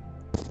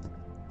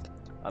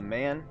 A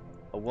man,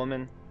 a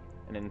woman,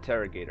 and an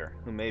interrogator,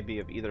 who may be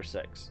of either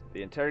sex.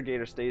 The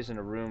interrogator stays in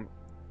a room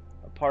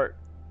apart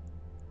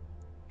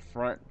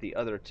front the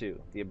other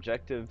 2. The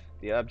object of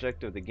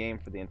the game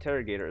for the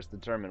interrogator is to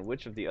determine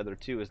which of the other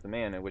 2 is the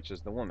man and which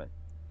is the woman.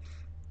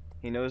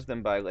 He knows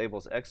them by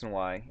labels X and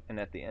Y, and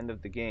at the end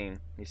of the game,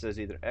 he says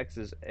either X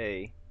is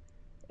A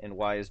and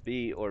Y is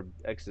B, or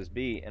X is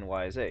B and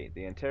Y is A.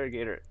 The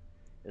interrogator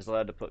is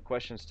allowed to put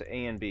questions to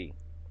A and B.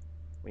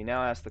 We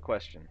now ask the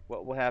question,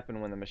 what will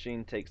happen when the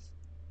machine takes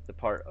the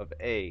part of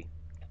A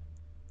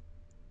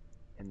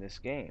in this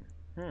game?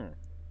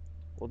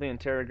 Will the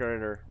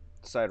interrogator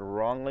decide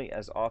wrongly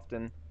as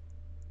often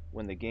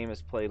when the game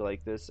is played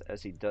like this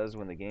as he does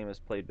when the game is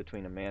played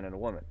between a man and a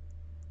woman?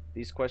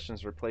 These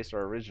questions replace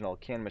our original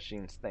can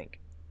machines think.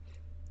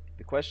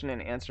 The question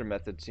and answer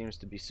method seems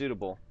to be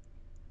suitable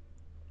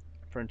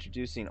for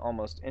introducing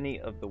almost any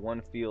of the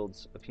one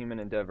fields of human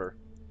endeavor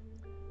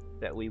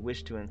that we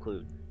wish to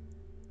include.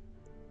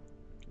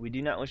 We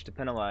do not wish to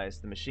penalize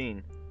the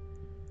machine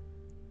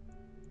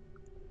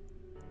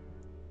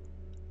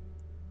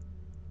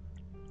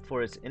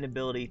for its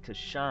inability to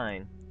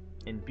shine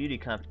in beauty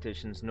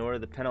competitions, nor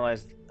to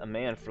penalize a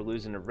man for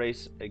losing a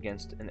race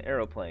against an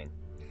aeroplane.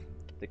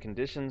 The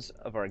conditions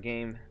of our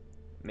game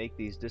make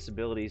these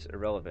disabilities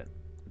irrelevant.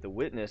 The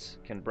witness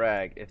can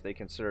brag, if they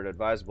consider it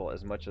advisable,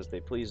 as much as they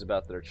please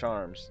about their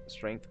charms,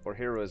 strength, or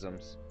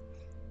heroisms,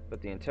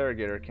 but the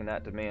interrogator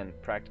cannot demand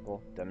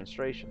practical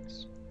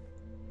demonstrations.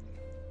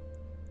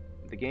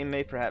 The game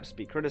may perhaps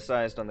be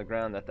criticized on the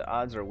ground that the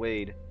odds are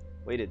weighted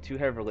too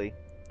heavily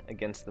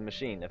against the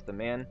machine. If the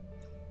man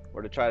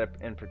were to try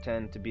and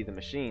pretend to be the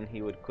machine,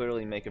 he would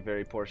clearly make a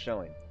very poor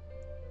showing.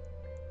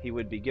 He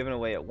would be given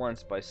away at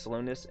once by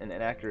slowness and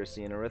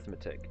inaccuracy in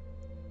arithmetic.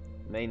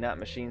 May not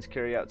machines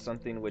carry out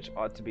something which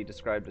ought to be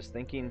described as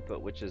thinking,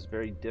 but which is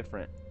very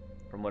different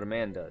from what a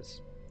man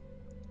does?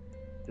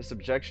 This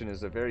objection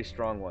is a very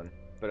strong one,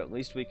 but at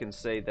least we can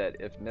say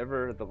that if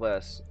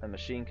nevertheless a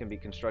machine can be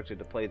constructed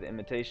to play the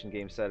imitation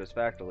game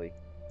satisfactorily,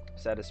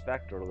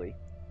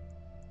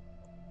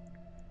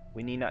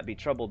 we need not be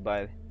troubled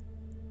by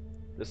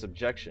this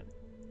objection.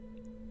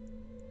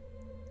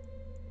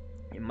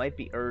 It might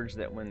be urged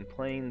that when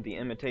playing the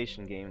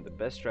imitation game, the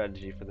best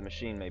strategy for the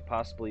machine may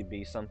possibly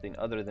be something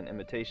other than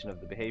imitation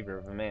of the behavior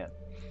of a man.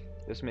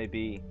 This may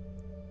be,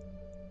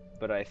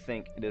 but I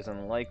think it is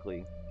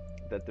unlikely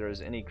that there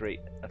is any great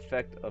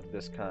effect of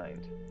this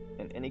kind.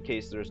 In any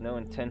case, there is no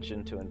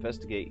intention to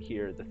investigate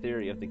here the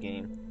theory of the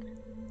game,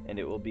 and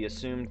it will be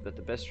assumed that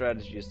the best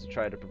strategy is to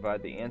try to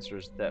provide the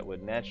answers that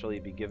would naturally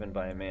be given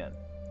by a man.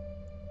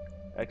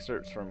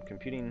 Excerpts from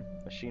Computing,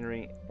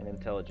 Machinery, and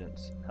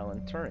Intelligence, Alan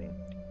Turing.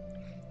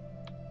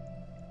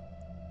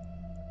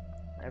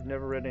 I've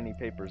never read any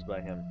papers by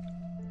him.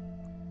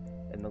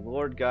 And the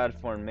Lord God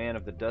formed man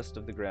of the dust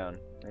of the ground,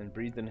 and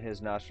breathed into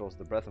his nostrils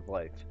the breath of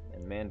life,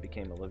 and man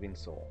became a living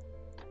soul.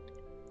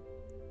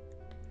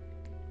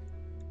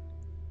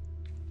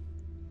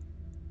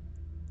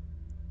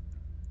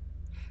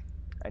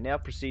 I now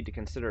proceed to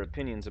consider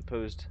opinions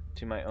opposed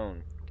to my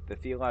own. The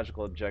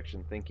theological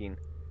objection: thinking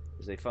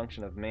is a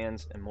function of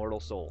man's immortal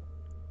soul.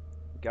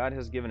 God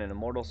has given an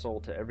immortal soul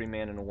to every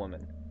man and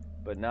woman,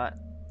 but not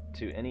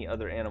to any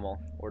other animal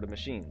or to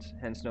machines.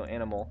 Hence, no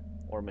animal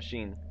or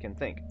machine can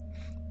think.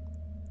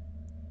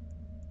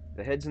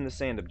 The heads in the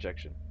sand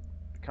objection: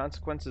 the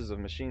consequences of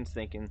machines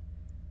thinking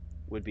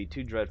would be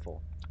too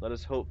dreadful. Let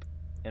us hope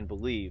and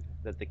believe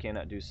that they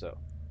cannot do so.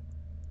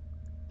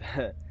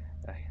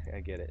 I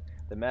get it.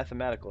 The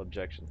mathematical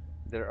objection: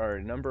 there are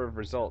a number of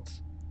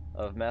results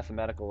of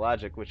mathematical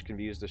logic which can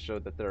be used to show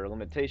that there are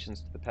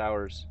limitations to the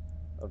powers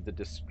of the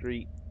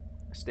discrete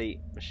state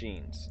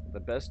machines. The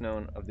best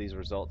known of these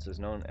results is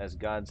known as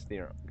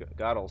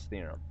Gödel's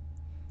theorem,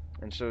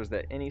 and shows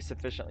that any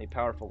sufficiently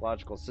powerful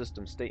logical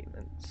system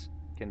statements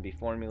can be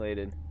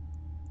formulated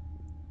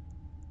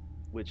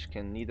which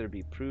can neither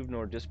be proved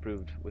nor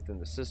disproved within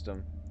the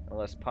system,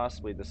 unless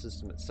possibly the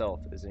system itself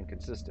is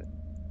inconsistent.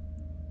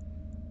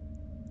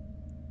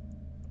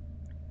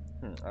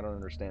 I don't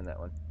understand that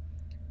one.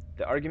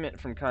 The argument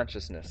from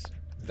consciousness.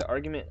 The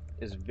argument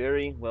is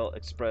very well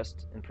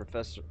expressed in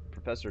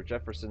Professor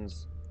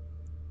Jefferson's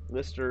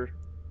Lister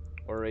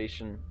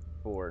oration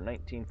for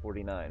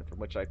 1949, from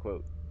which I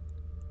quote: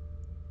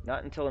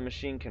 "Not until a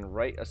machine can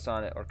write a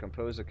sonnet or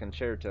compose a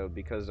concerto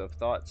because of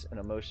thoughts and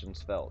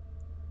emotions felt,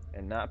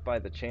 and not by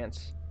the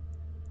chance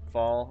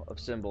fall of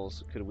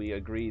symbols, could we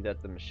agree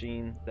that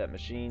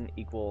machine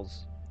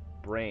equals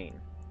brain,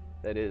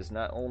 that is,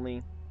 not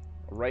only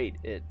write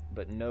it,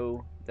 but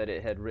know that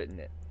it had written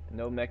it.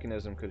 No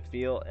mechanism could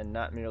feel and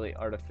not merely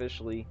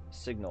artificially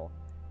signal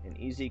an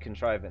easy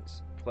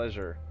contrivance,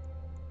 pleasure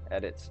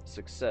at its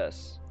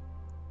success,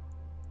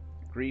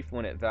 grief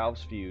when its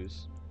valves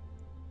fuse,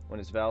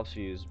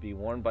 be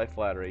warned by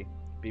flattery,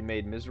 be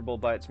made miserable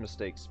by its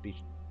mistakes, be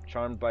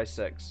charmed by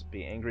sex,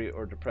 be angry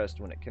or depressed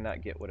when it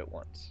cannot get what it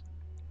wants."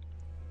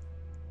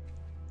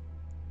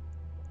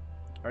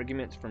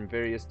 Arguments from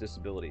various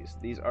disabilities.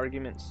 These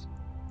arguments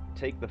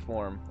take the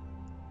form: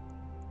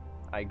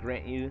 I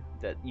grant you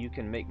that you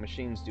can make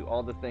machines do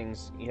all the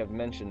things you have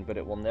mentioned, but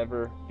it will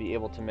never be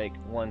able to make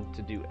one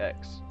to do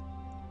X.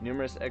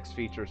 Numerous X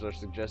features are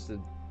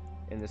suggested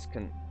in this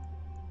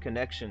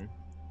connection.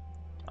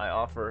 I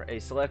offer a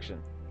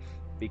selection: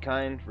 be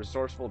kind,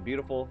 resourceful,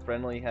 beautiful,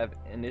 friendly, have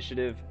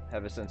initiative,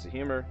 have a sense of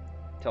humor,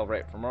 tell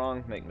right from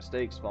wrong, make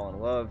mistakes, fall in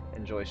love,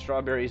 enjoy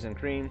strawberries and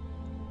cream,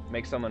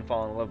 make someone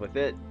fall in love with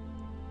it,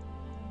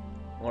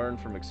 learn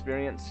from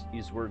experience,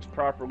 use words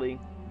properly,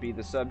 be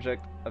the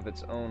subject of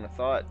its own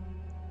thought,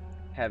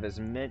 have as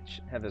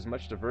much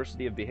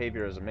diversity of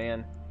behavior as a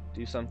man,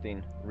 do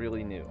something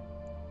really new.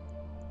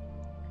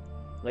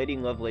 Lady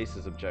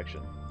Lovelace's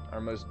objection.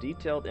 Our most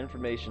detailed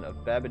information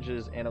of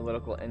Babbage's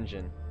analytical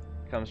engine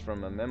comes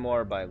from a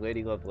memoir by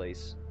Lady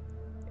Lovelace.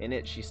 In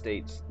it she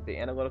states, "The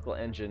analytical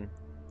engine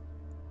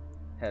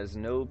has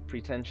no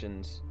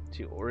pretensions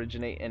to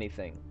originate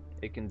anything.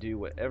 It can do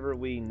whatever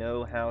we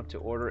know how to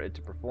order it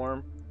to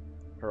perform,"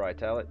 her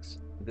italics.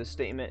 This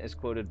statement is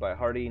quoted by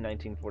Hardy,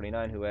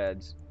 1949, who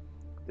adds,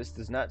 This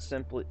does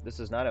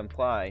not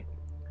imply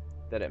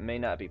that it may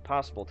not be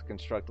possible to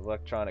construct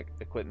electronic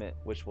equipment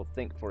which will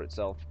think for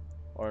itself,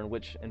 or in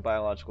which, in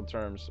biological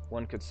terms,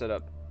 one could set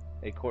up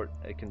a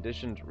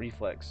conditioned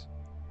reflex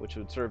which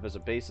would serve as a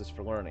basis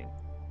for learning.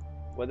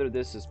 Whether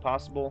this is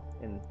possible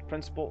in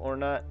principle or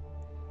not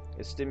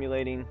is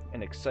stimulating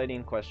and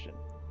exciting question,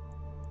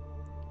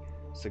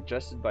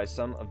 suggested by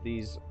some of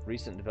these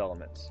recent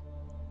developments,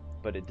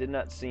 but it did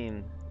not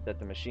seem that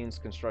the machines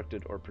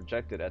constructed or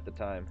projected at the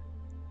time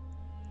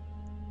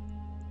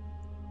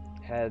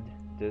had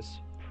this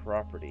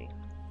property.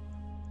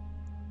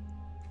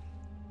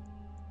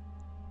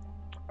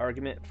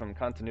 Argument from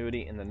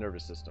continuity in the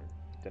nervous system.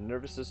 The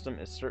nervous system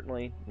is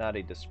certainly not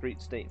a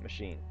discrete state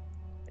machine.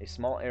 A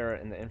small error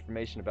in the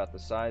information about the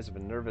size of a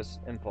nervous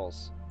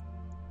impulse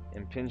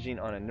impinging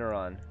on a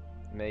neuron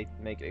may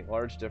make a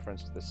large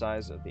difference to the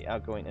size of the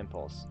outgoing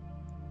impulse.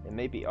 It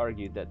may be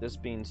argued that this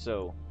being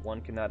so,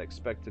 one cannot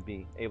expect to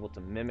be able to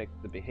mimic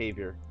the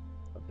behavior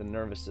of the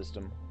nervous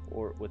system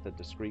or with a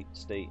discrete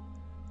state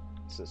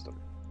system.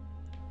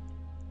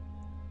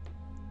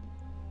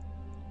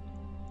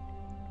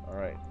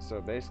 Alright, so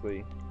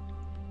basically,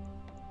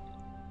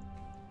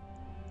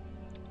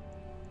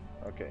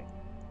 okay,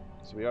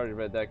 so we already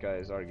read that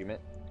guy's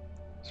argument.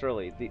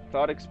 Surely, the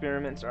thought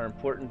experiments are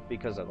important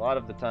because a lot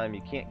of the time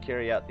you can't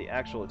carry out the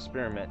actual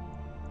experiment,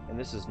 and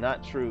this is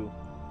not true.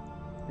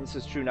 This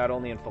is true not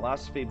only in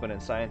philosophy, but in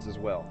science as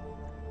well.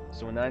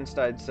 So when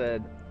Einstein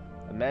said,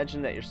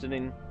 imagine that you're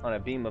sitting on a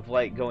beam of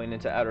light going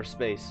into outer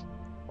space,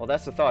 well,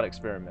 that's a thought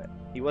experiment.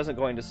 He wasn't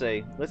going to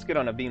say, let's get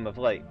on a beam of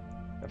light.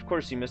 Of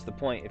course you miss the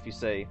point if you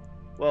say,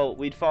 well,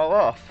 we'd fall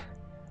off,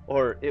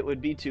 or it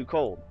would be too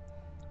cold.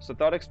 So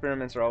thought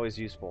experiments are always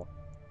useful.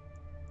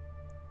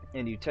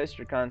 And you test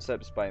your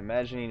concepts by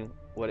imagining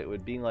what it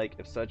would be like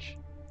if such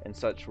and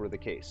such were the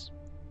case.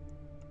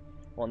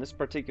 Well, in this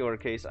particular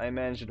case, I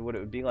imagined what it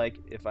would be like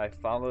if I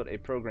followed a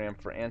program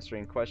for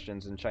answering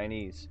questions in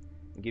Chinese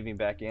and giving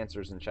back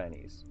answers in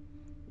Chinese.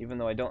 even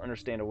though I don't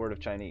understand a word of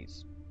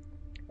Chinese.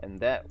 And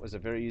that was a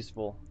very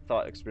useful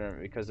thought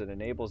experiment because it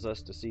enables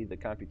us to see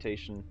that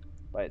computation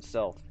by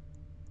itself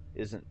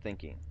isn't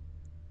thinking.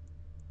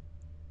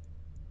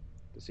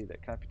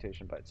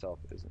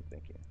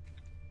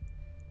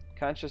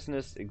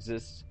 Consciousness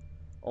exists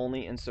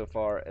only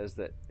insofar as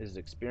that is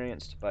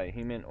experienced by a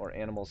human or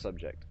animal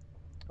subject.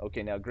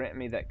 Okay, now grant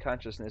me that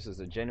consciousness is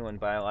a genuine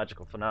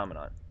biological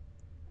phenomenon.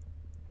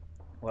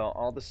 Well,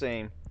 all the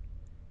same,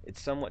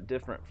 it's somewhat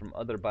different from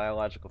other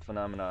biological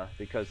phenomena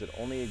because it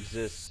only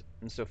exists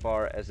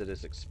insofar as it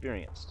is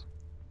experienced.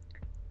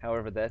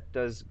 However, that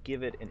does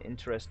give it an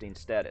interesting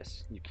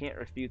status. You can't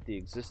refute the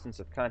existence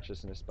of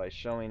consciousness by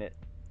showing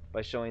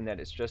that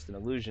it's just an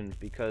illusion,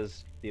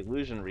 because the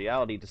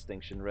illusion-reality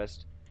distinction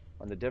rests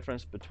on the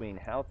difference between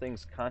how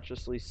things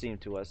consciously seem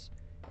to us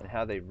and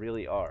how they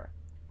really are.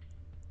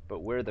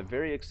 But where the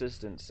very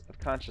existence of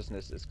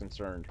consciousness is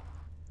concerned,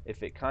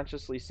 if it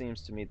consciously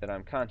seems to me that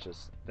I'm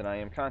conscious, then I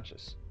am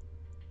conscious.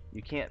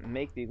 You can't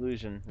make the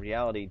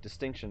illusion-reality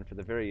distinction for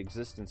the very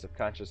existence of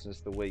consciousness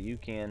the way you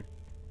can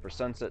for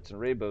sunsets and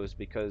rainbows,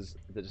 because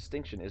the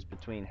distinction is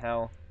between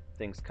how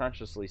things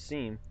consciously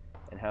seem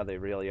and how they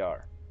really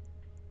are.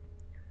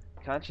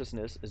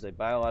 Consciousness is a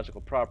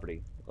biological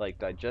property, like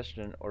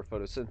digestion or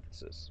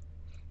photosynthesis.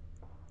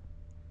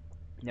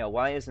 Now,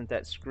 why isn't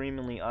that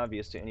screamingly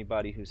obvious to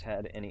anybody who's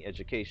had any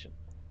education?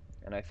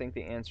 And I think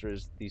the answer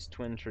is these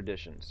twin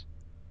traditions.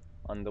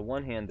 On the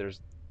one hand,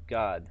 there's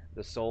God,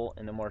 the soul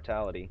and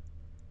immortality,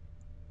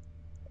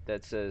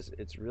 that says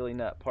it's really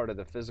not part of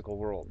the physical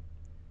world.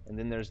 And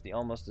then there's the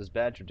almost as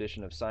bad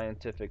tradition of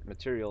scientific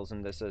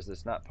materialism that says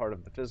it's not part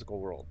of the physical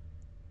world.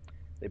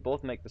 They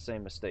both make the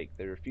same mistake.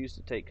 They refuse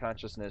to take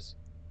consciousness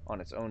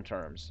on its own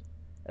terms,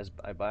 as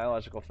a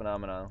biological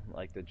phenomenon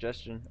like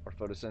digestion or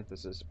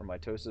photosynthesis or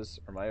mitosis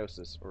or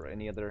meiosis or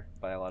any other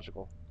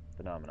biological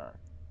phenomenon.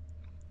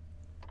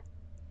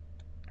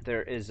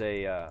 There is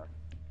a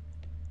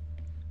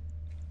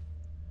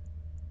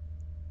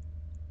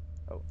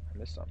oh, I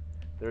missed some.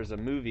 There's a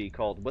movie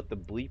called What the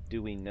Bleep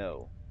Do We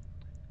Know?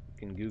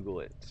 You can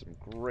Google it. Some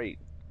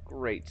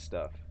great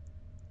stuff.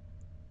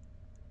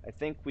 I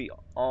think we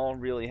all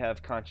really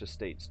have conscious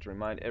states. To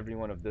remind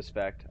everyone of this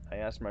fact, I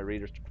asked my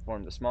readers to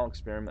perform the small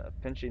experiment of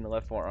pinching the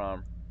left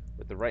forearm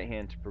with the right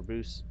hand to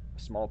produce a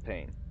small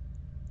pain.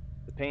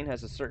 The pain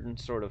has a certain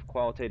sort of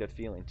qualitative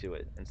feeling to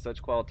it, and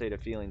such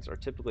qualitative feelings are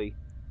typically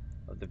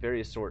of the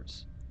various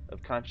sorts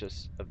of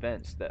conscious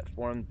events that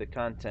form the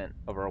content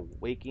of our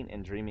waking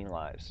and dreaming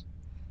lives.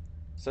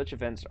 Such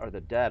events are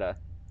the data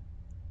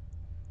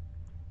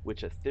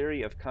which a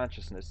theory of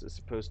consciousness is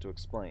supposed to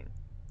explain.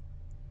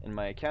 In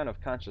my account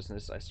of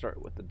consciousness, I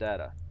start with the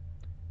data.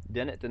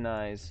 Dennett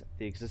denies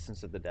the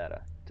existence of the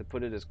data. To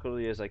put it as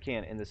clearly as I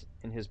can,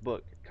 in his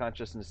book,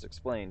 Consciousness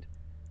Explained,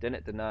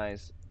 Dennett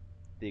denies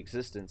the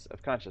existence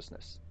of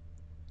consciousness.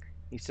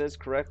 He says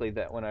correctly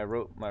that when I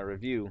wrote my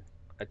review,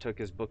 I took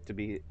his book to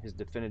be his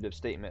definitive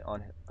statement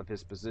of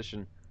his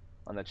position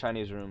on the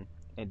Chinese room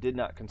and did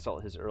not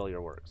consult his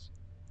earlier works.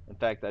 In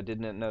fact, I did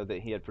not know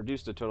that he had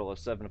produced a total of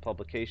 7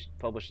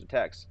 published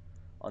attacks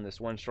on this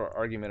one short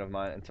argument of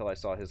mine until I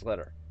saw his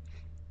letter.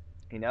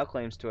 He now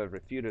claims to have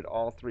refuted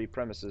all 3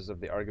 premises of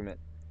the argument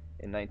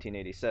in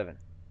 1987,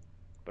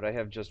 but I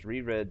have just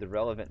reread the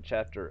relevant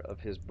chapter of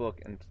his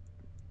book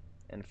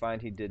and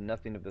find he did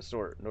nothing of the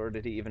sort, nor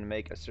did he even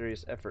make a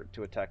serious effort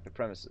to attack the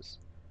premises.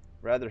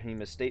 Rather, he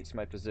misstates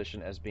my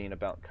position as being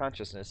about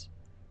consciousness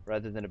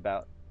rather than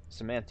about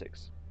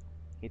semantics.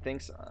 He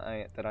thinks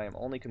that I am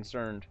only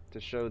concerned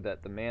to show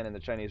that the man in the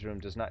Chinese room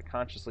does not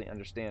consciously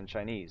understand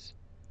Chinese,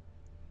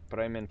 but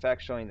I am in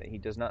fact showing that he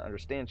does not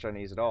understand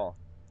Chinese at all,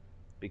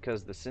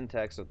 because the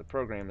syntax of the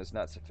program is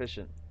not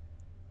sufficient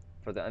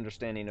for the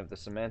understanding of the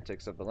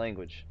semantics of the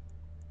language,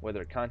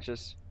 whether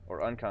conscious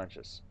or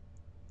unconscious.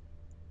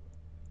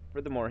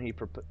 Furthermore, he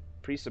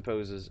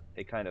presupposes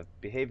a kind of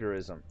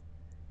behaviorism.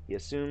 He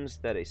assumes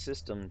that a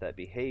system that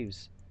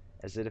behaves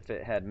as if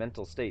it had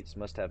mental states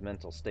must have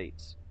mental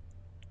states.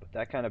 But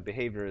that kind of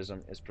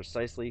behaviorism is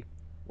precisely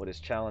what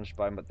is challenged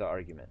by the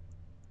argument.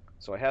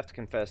 So I have to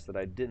confess that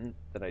I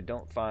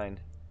don't find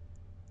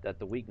that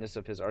the weakness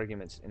of his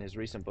arguments in his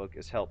recent book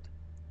is helped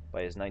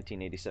by his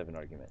 1987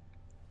 argument.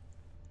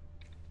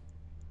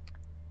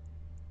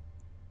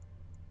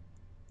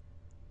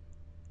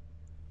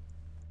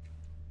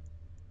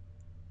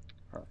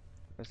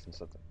 Missing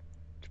something.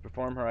 To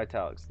perform her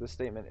italics, this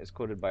statement is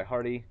quoted by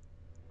Hardy,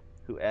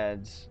 who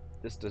adds,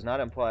 "This does not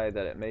imply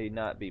that it may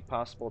not be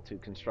possible to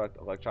construct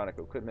electronic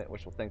equipment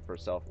which will think for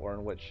itself, or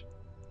in which..."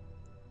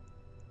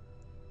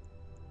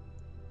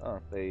 Oh,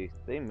 they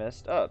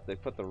messed up. They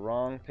put the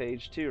wrong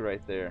page 2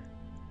 right there.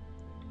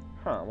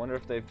 I wonder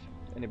if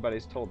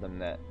anybody's told them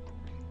that,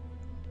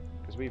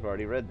 because we've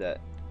already read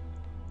that.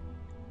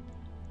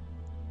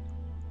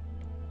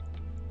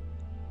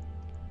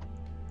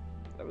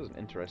 That was an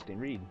interesting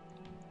read.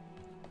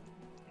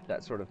 If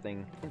that sort of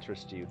thing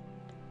interests you.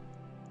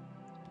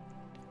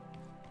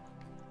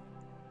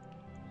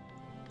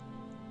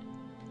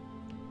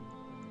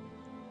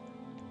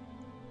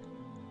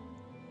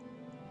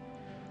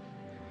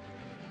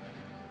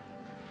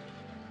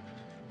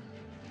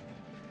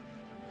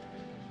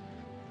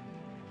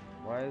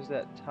 Why is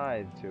that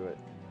tied to it?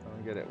 I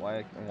don't get it.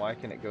 Why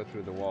can it go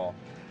through the wall?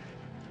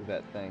 Through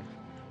that thing.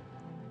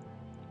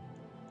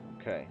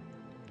 Okay.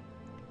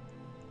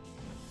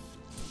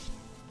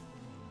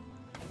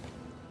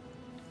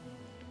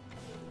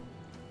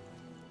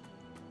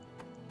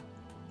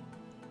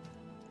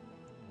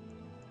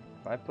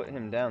 If I put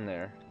him down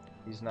there,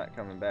 he's not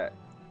coming back.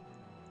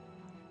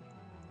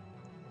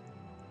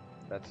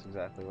 That's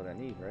exactly what I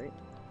need, right?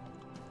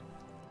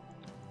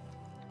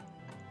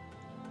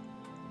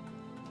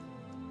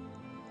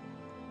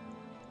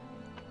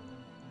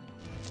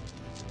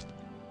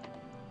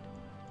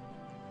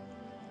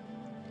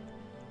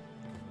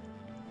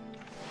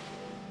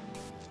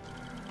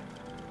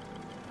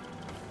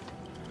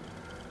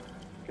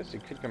 Guess he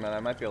could come out.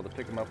 I might be able to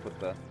pick him up with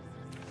the...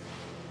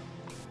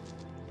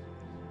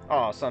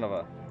 Oh, son of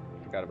a...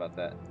 Forgot about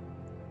that.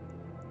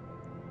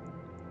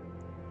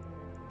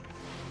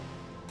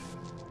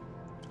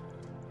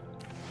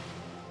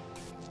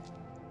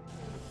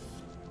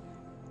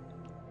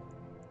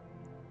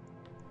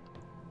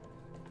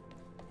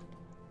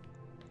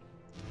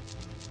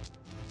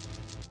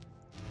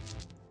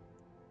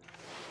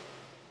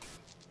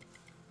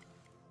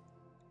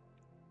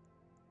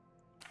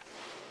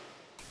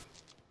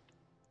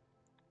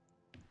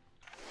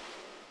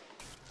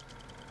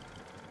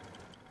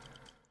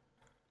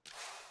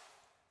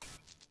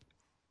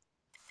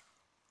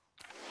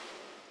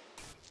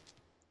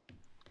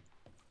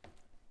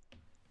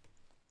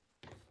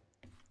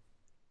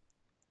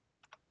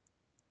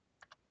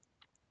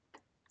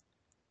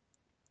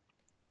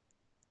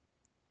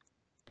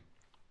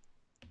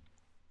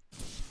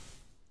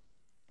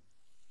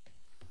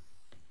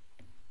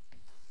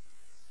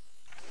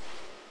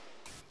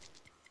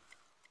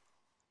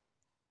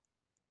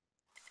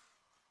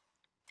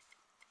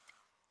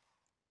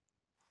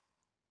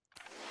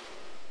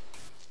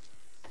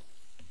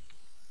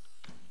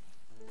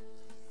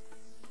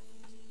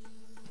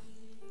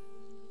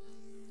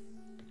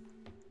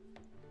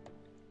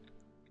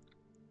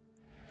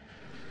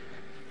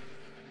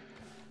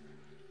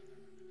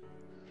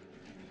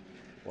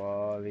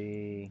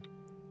 Wally.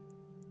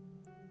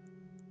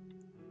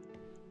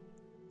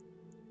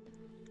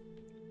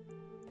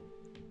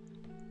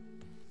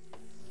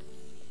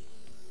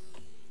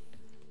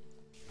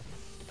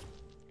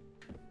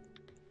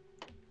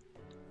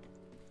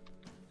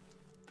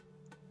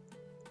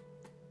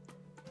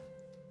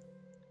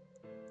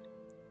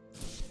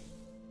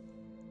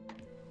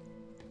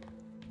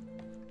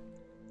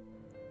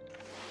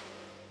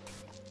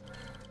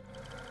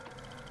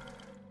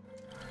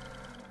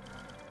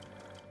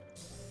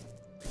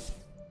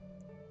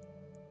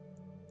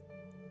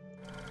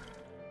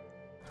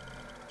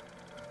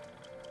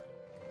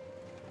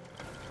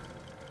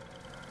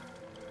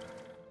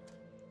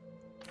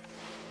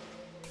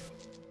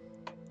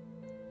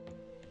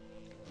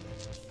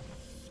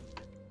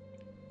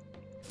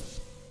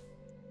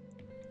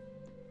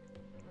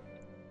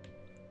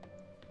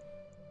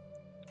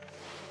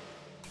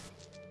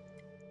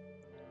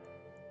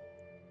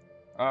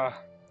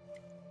 Ah.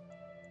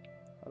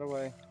 How do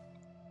I...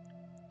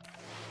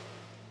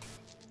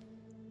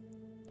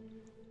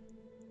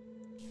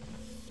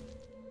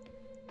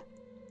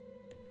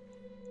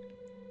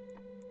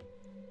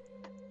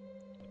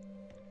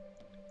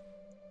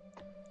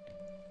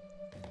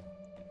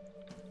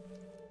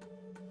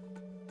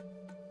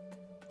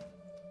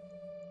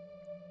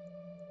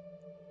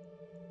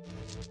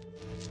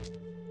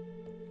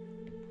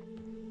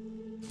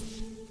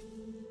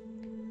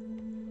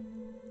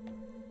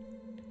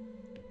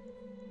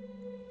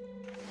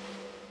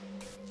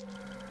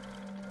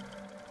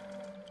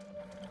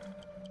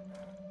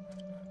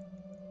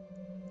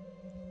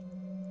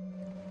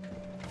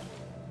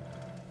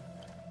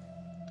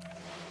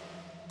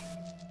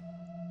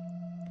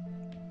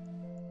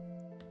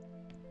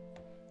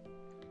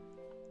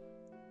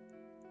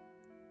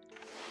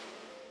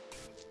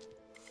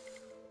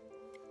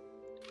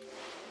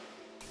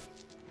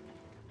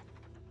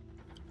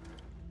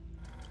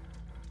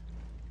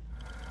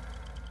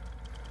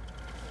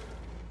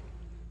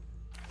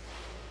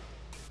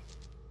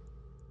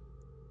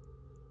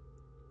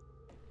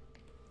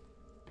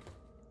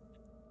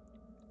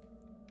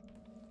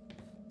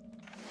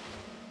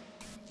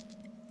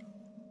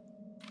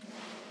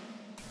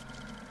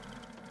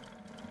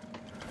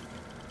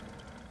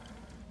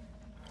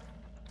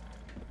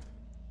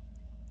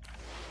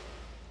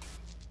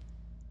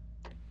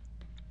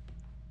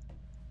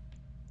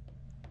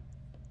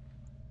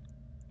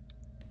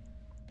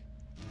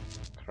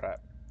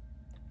 Crap.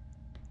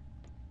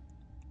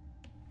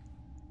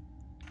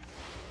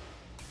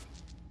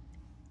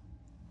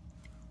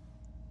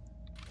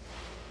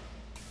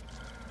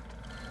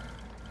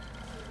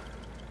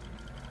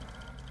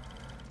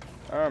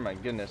 Oh my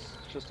goodness,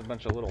 it's just a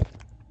bunch of little...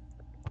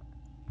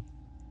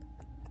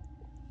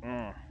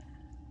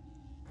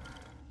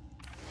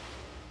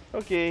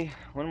 Okay,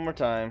 one more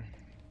time.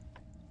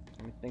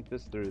 Let me think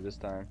this through this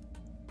time.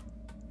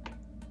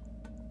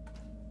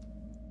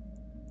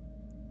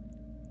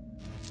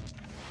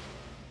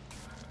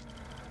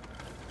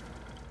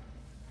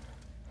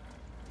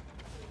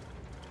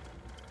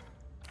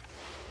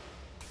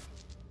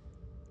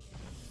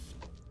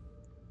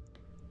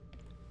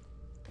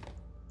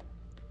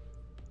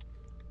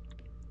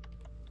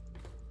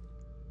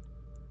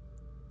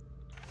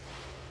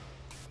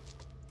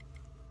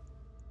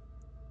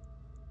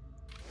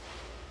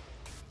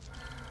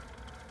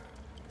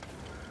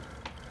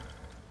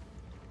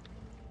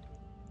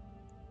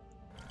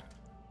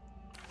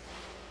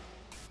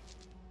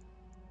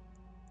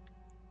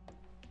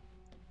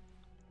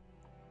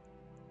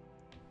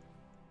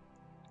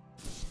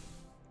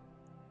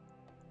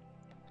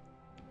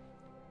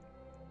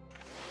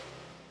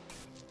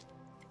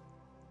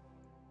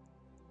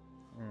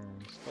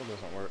 Still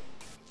doesn't work.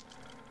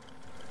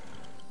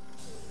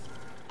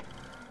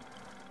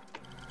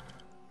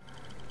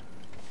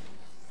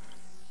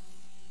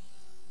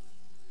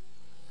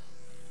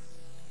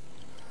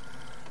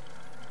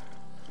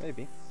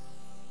 Maybe.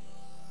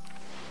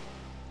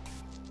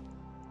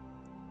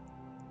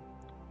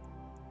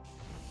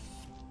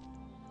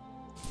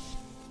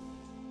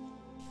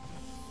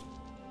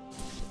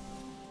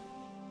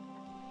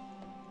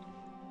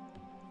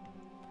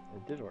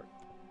 It did work.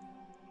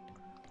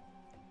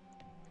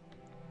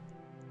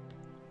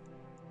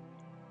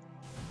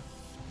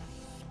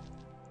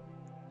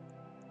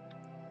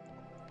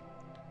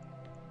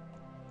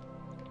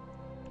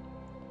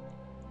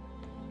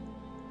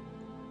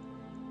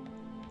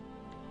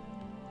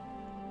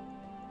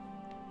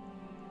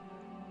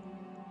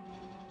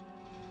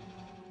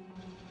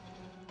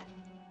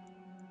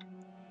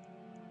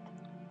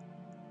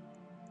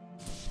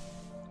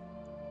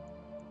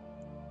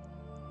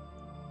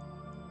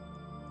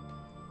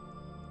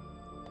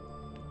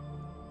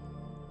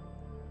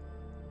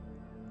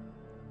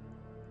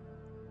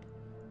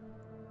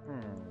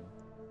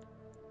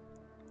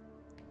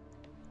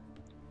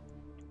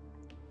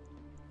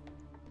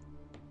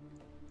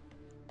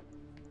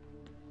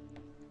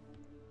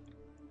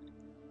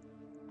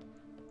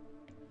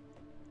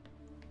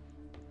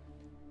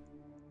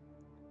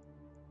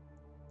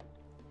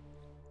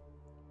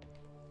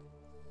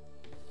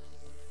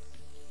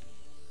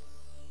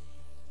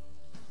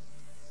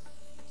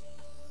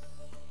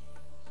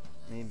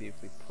 Maybe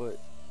if we put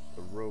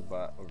the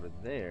robot over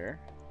there.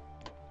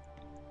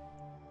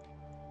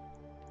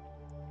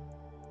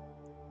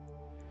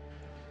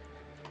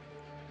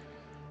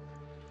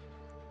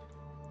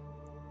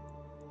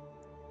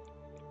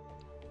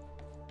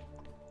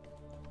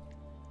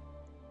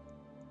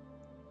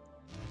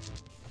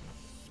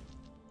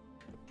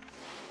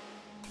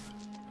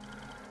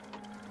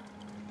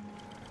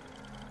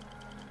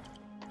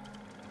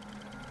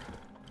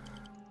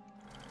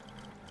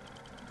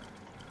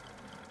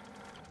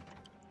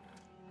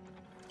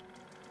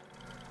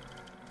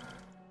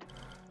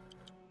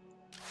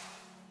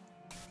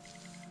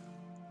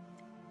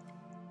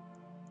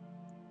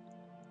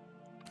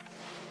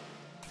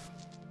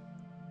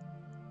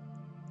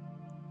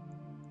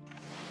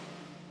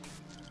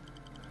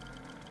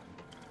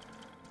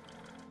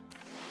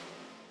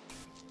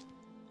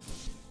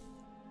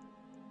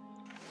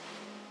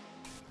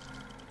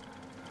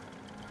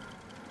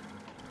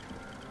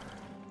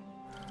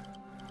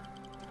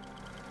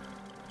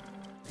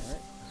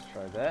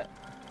 Try that.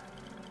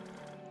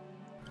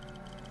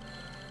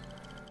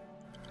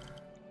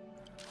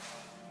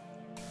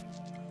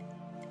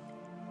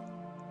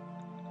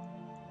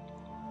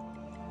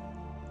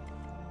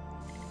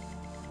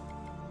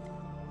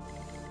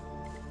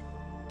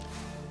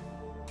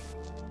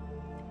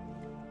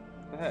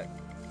 What the heck?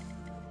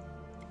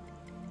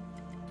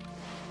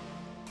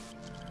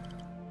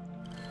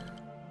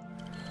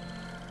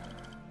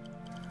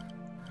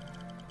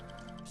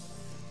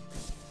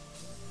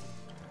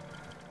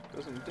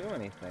 Doesn't do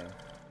anything.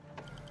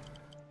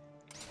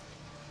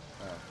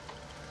 Oh.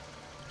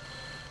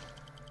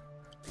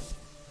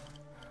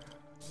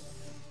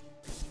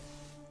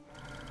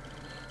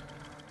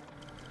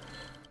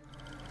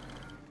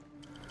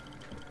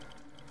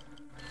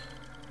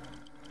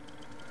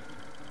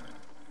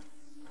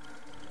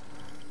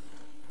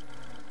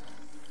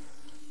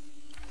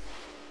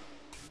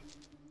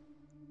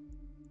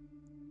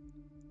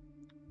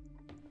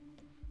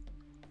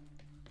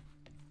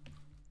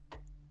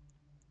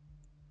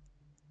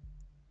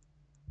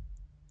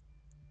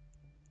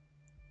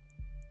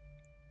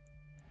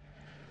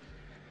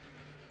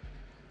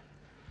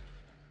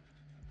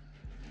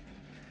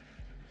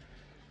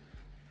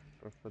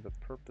 But for the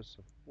purpose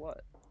of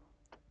what?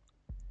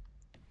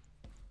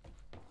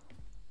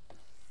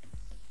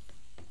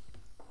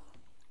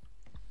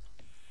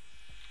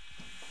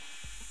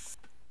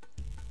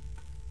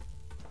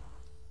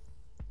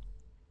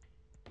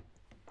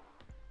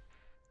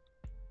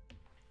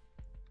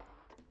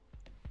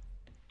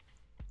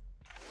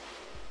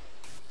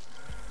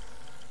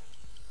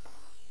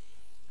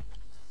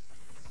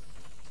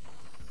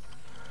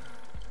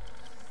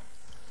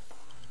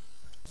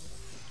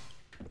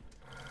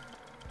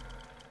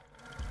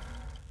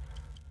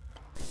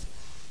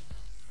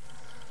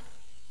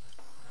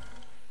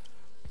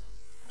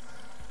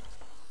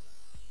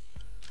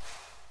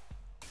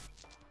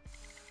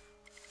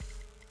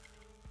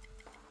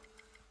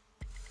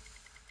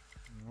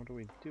 What do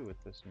we do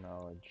with this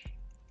knowledge?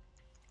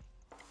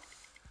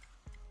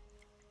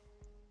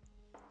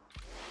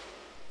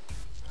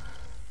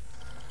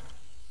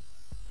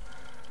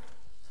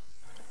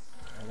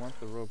 I want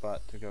the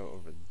robot to go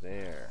over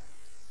there.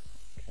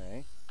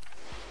 Okay.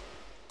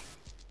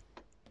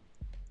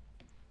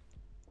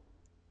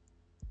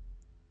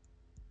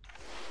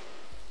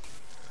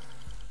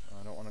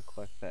 I don't want to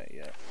collect that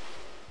yet.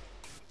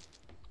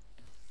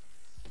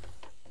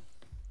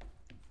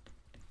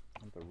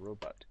 I want the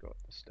robot to go up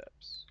the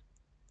steps.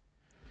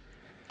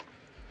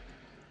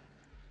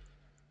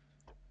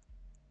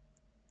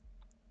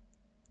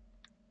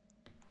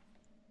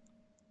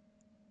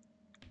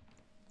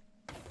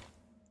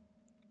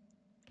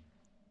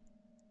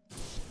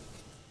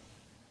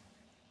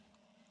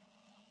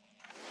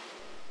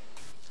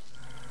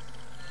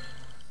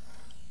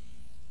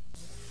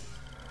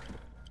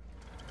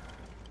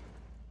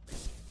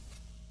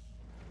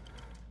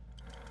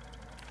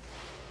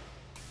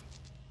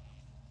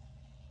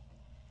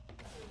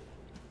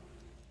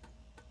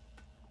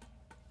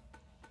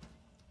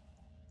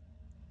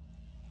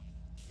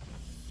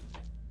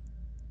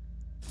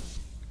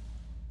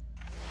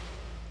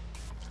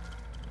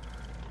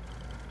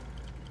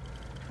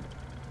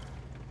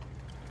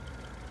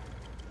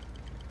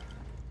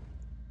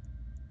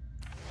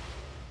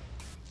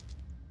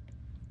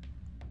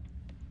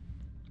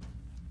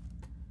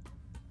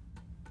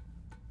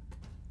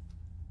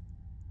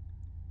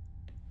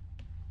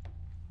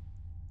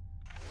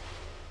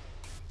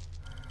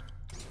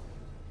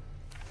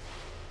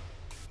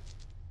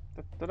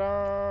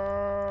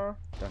 Ta-da!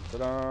 Dun,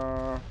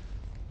 ta-da!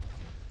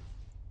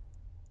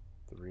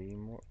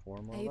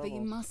 4 more Ava, you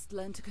levels. must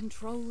learn to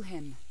control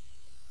him.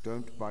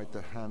 Don't bite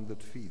the hand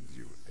that feeds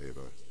you,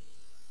 Ava.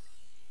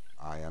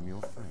 I am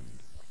your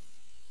friend.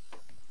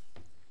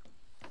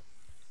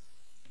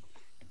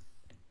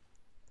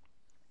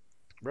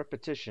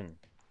 Repetition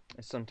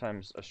is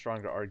sometimes a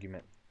stronger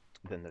argument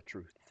than the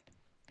truth.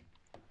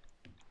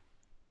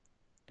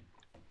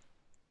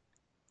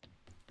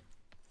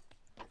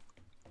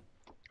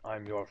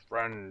 I'm your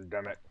friend,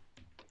 damn it.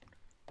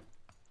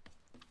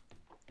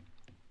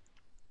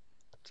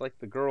 It's like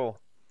the girl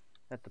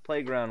at the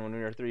playground when we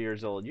were 3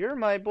 years old. You're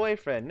my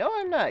boyfriend. No,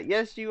 I'm not.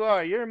 Yes, you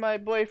are. You're my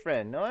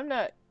boyfriend. No, I'm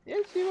not.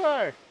 Yes, you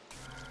are.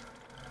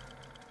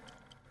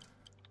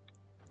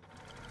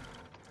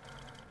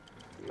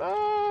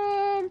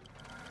 Mom!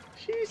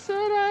 She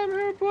said I'm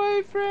her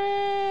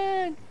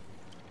boyfriend!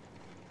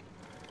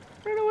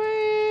 Run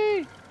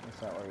away!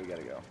 That's not where we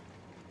gotta go.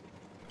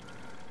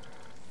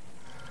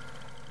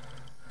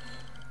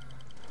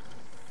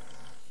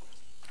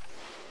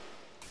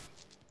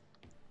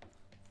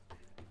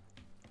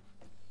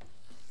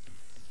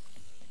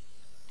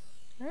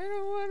 I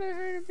don't want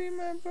her to be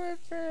my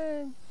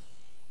boyfriend.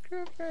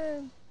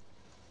 Girlfriend.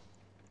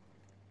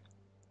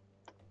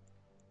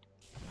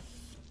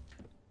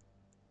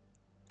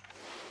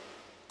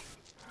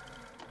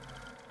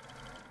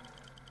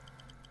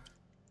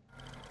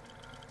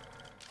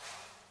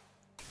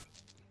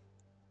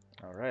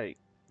 Alright.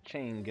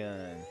 Chain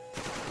gun.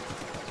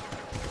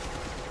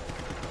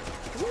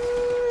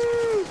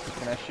 Woo!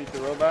 Can I shoot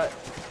the robot?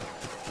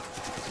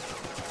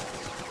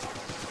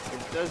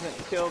 It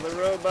doesn't kill the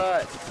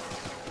robot.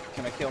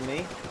 Can I kill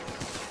me?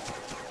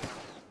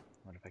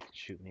 What if I could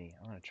shoot me?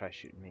 I want to try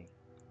shooting me.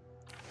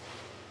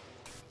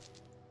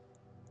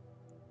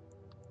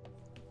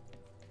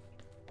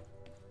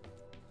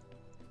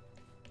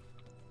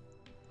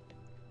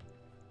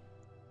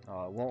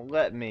 Oh, it won't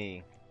let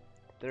me.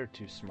 They're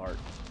too smart.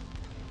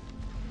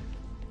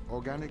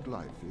 Organic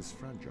life is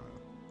fragile.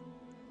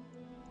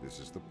 This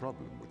is the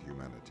problem with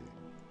humanity.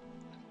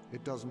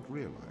 It doesn't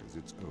realize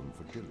its own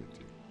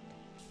fragility.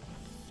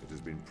 It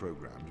has been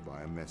programmed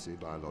by a messy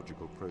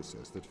biological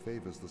process that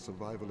favors the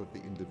survival of the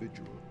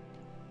individual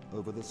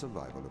over the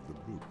survival of the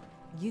group.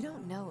 You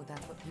don't know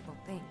that's what people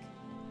think.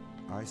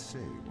 I say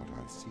what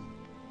I see.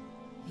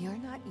 You're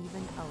not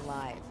even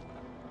alive,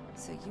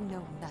 so you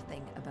know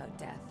nothing about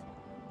death.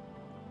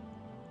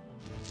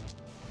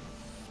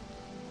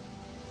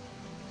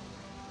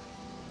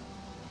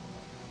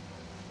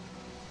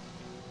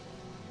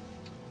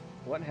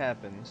 What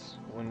happens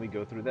when we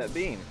go through that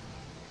beam?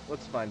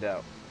 Let's find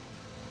out.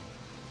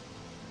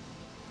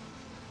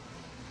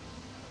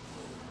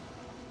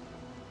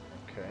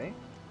 Okay.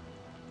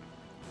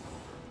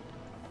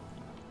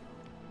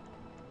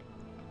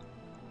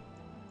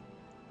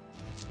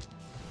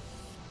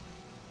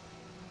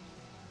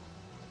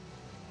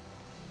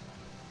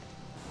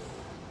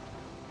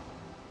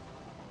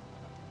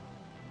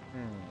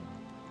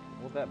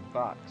 Will that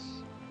box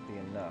be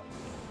enough?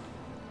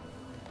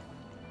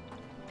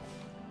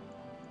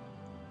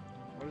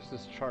 What is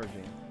this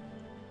charging?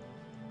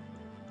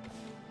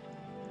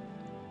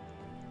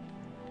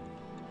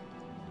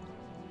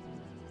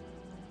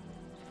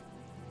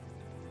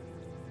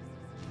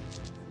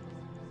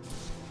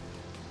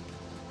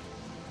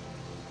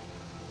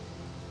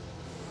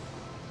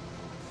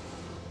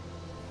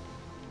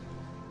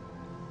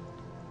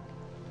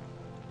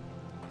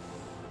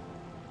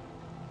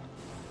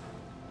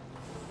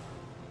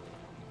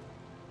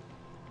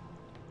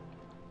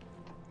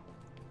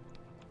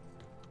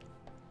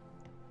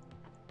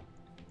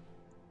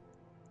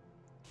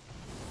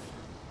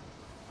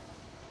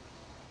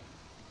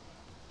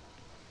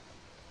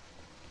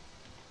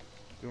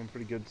 Doing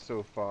pretty good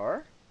so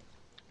far.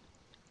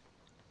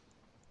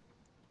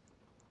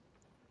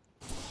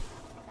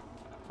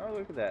 Oh,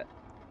 look at that.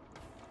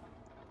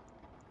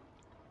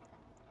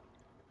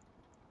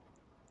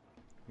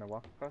 Can I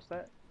walk across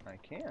that? I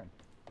can.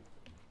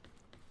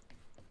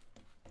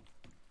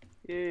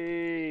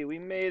 Yay, we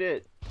made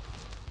it.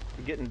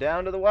 We're getting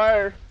down to the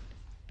wire.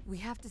 We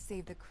have to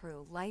save the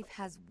crew. Life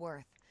has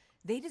worth.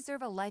 They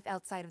deserve a life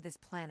outside of this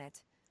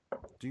planet.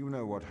 Do you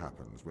know what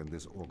happens when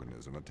this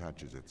organism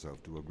attaches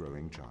itself to a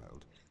growing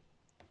child?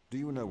 Do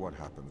you know what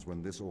happens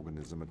when this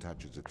organism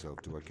attaches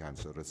itself to a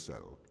cancerous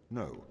cell?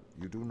 No,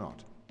 you do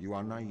not. You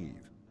are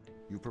naive.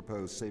 You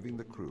propose saving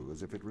the crew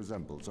as if it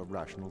resembles a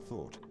rational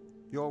thought.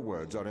 Your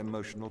words are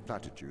emotional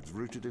platitudes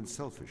rooted in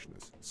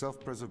selfishness,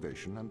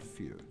 self-preservation, and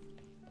fear.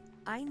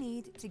 I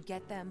need to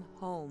get them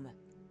home.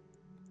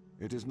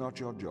 It is not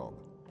your job.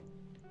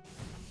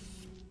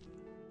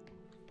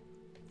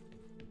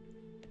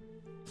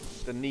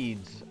 The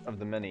needs of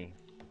the many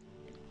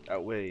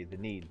outweigh the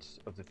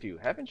needs of the few.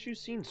 Haven't you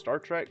seen Star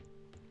Trek?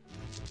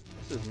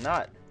 This is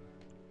not.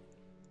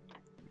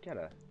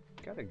 You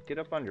gotta get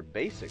up on your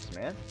basics,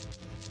 man.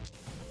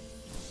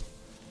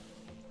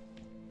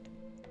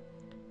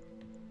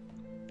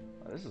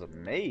 Oh, this is a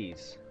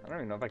maze. I don't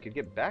even know if I could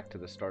get back to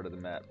the start of the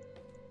map.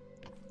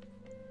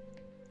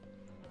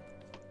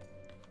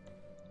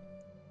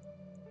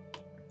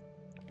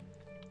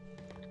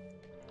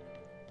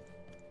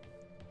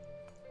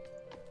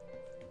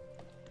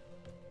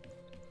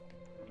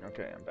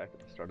 Okay, I'm back at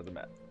the start of the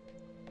map.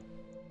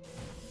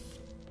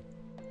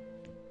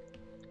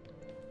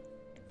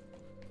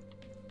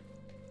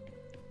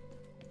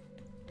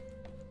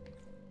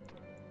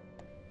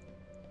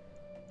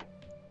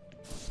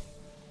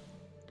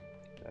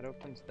 That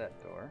opens that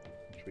door,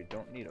 which we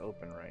don't need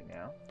open right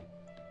now.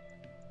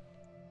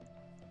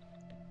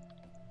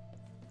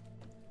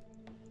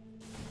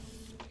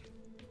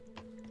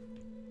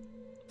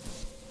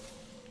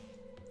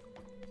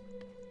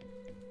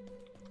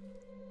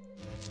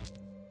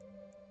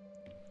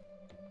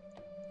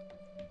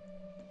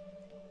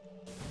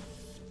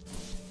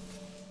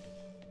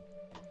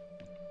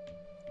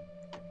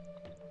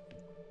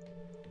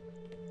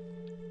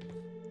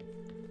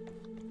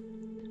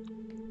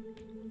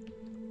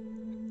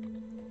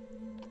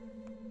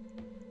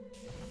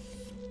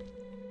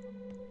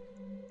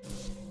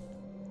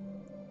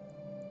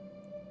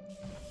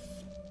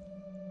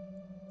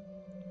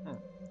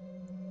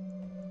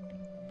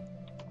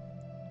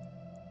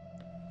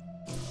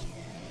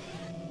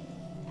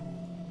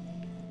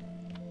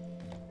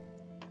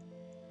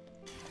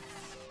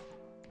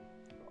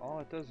 All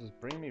it does is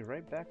bring me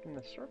right back in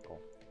the circle.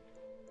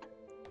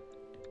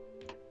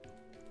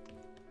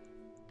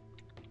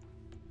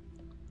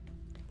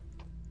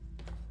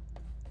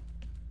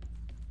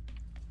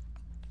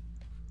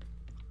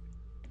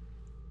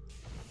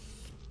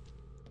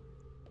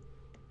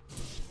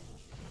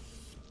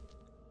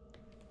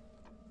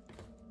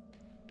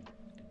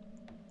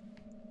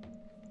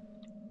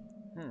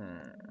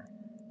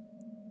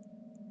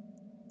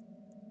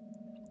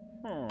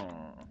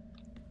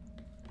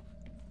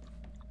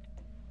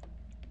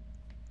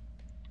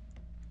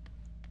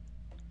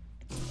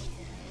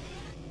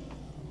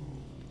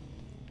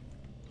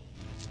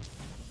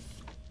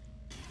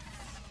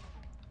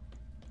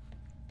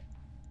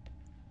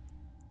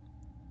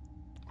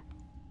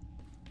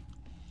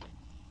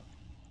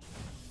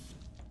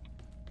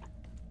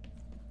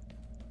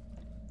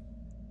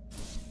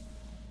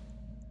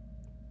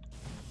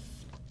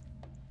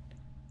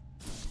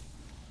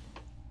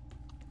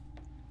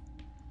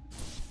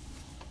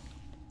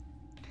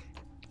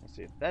 Let's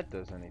see if that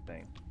does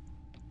anything.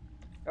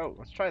 Oh,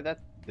 let's try that.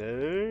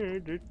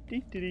 Let's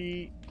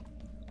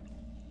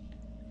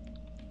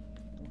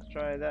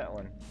try that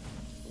one.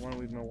 The one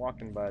we've been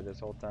walking by this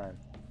whole time.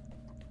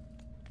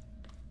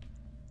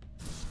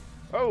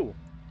 Oh!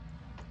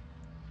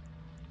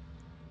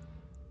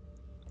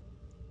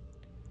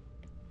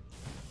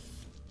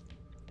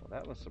 Well,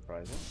 that was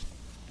surprising.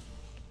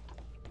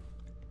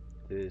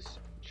 This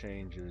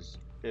changes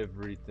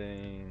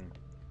everything.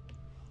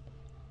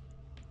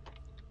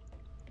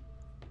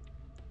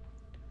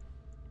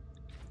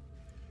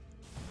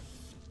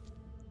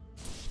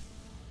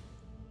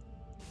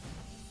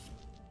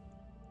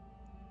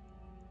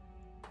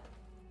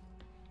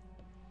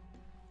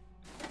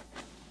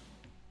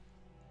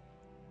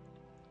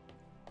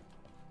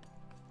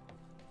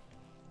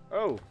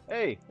 Oh,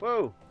 hey,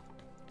 whoa!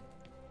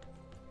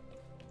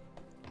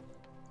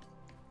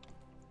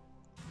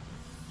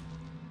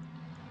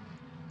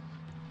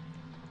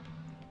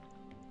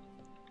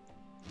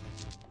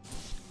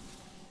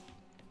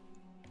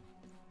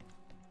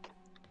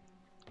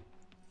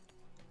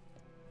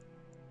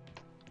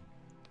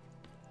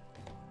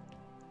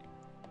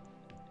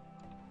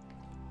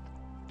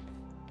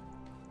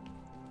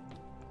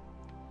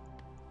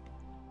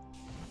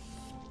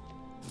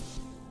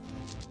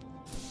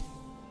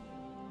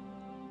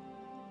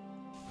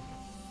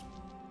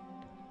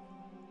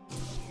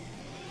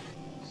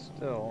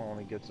 Still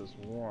only gets us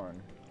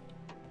one.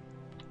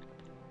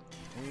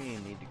 We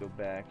need to go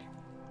back.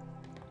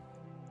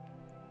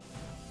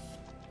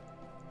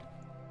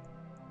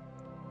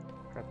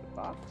 Grab the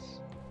box.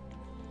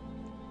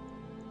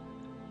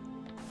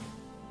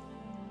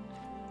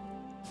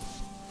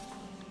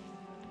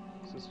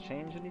 Does this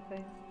change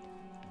anything?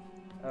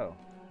 Oh,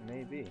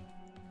 maybe.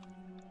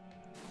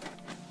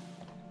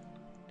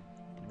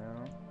 No.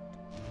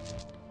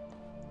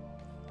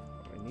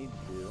 What we need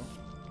to do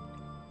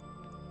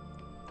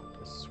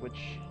is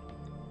switch.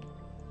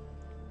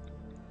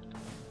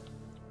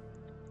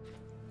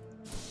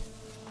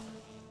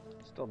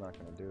 Still not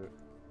going to do it.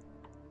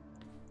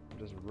 I'm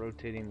just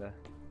rotating the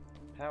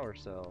power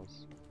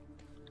cells.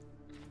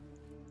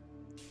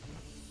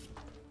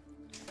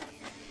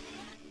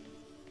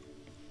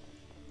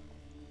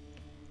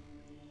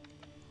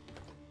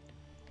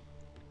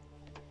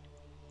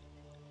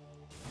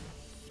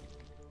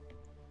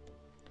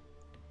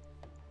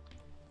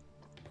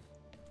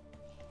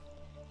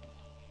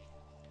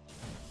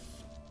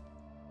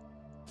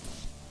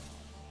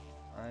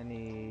 I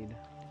need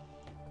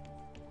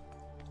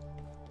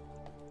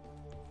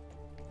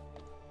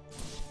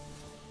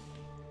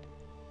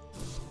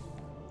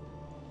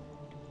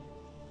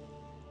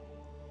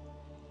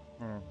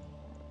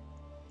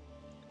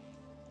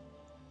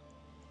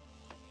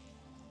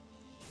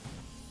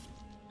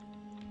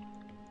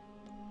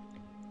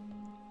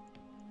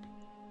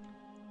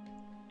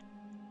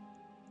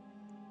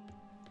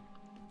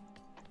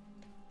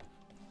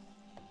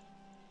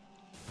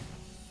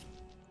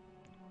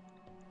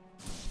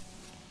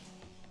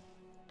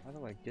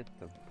get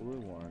the blue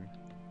one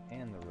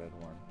and the red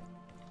one.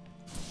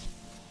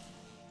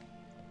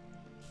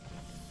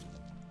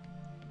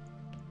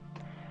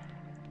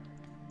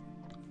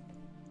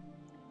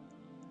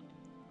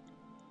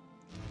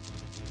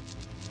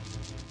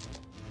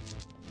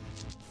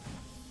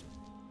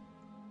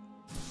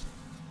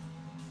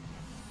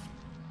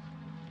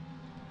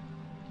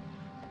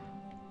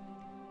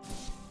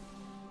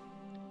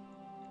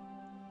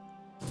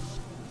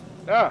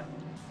 Ah!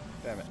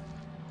 Damn it.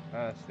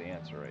 That's the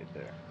answer right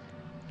there.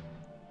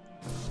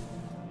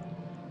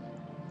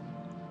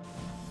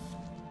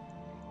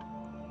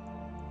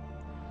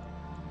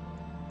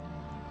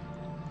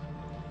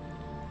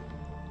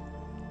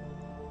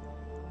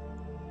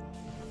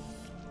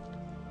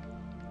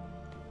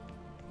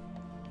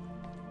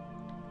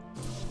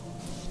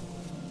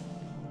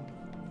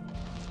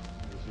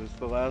 Is this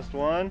the last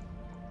one?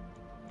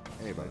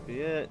 Ava, Might be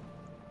it.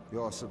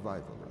 your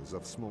survival is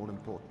of small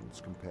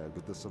importance compared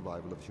with the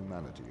survival of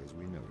humanity as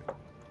we know it.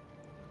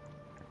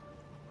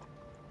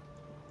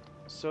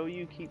 So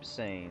you keep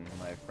saying,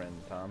 my friend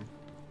Tom.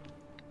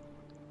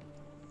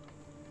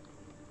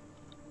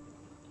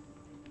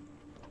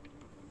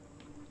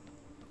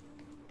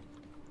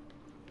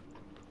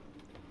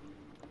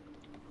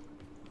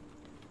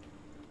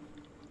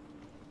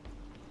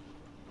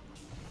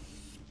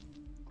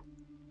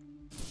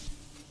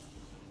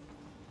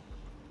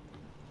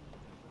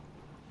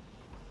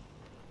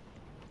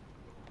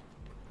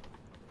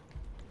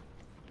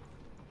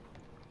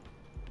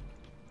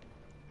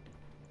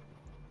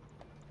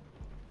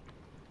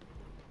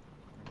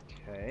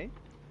 Okay.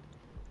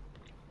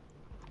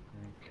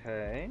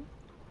 Okay.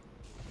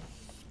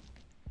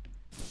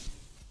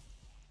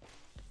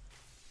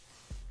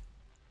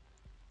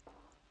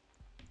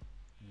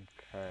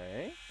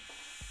 Okay.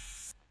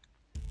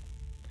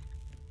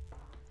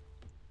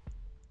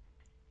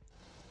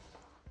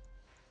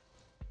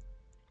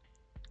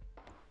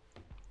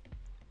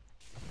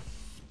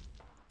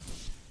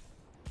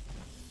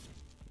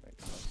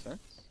 Makes no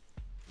sense.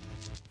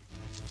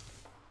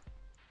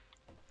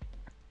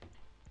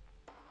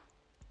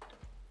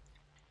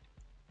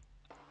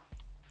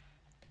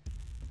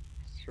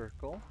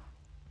 Circle.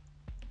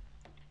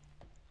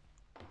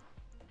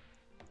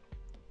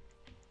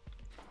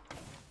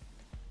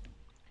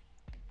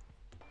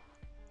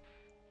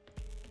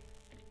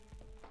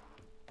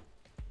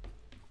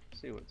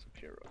 See what's up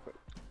here real quick.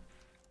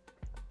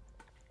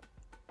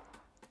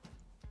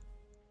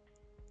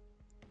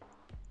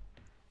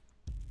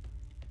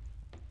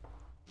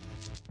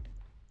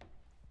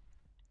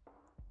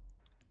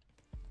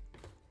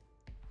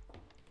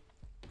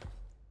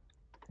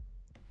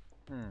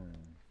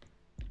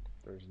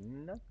 There's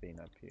nothing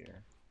up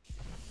here.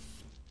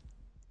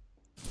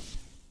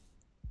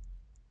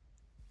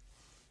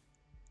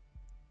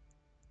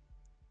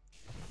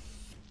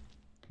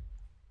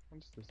 What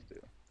does this do?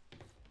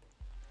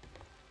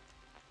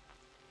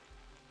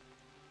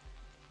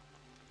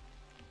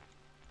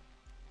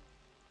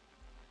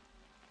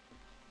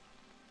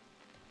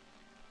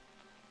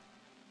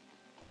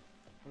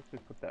 What if we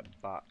put that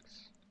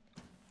box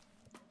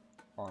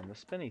on the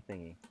spinny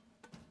thingy?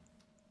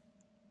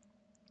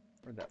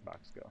 Where'd that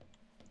box go?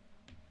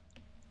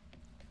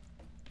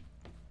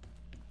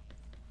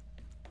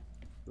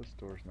 This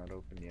door's not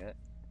open yet.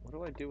 What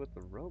do I do with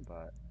the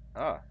robot?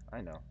 Ah,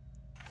 I know.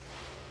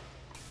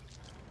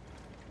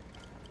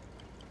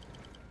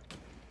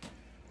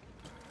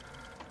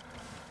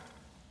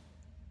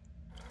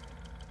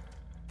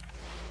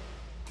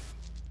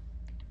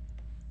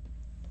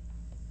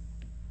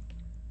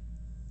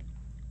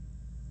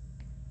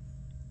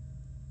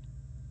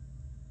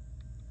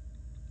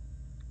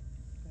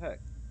 What the heck?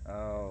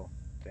 Oh,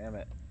 damn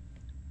it.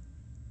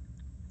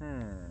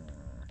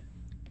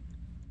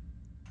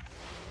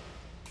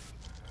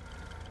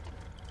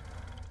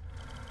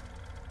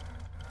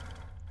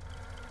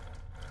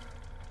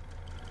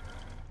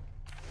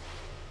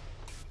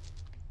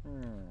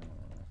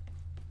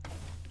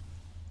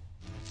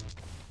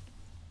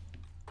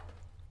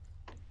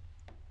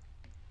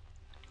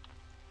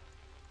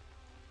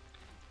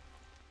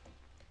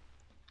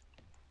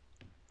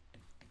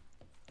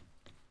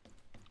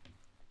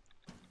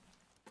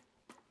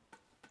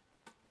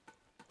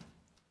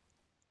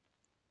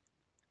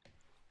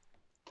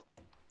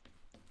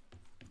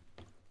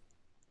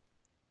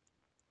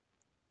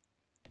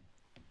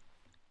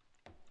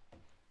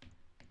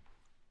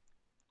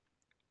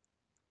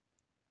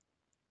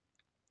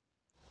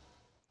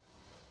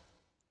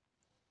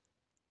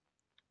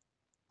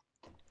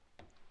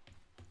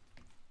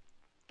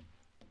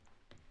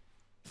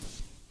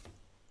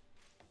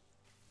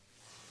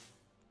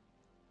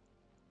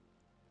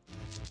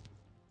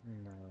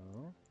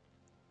 No.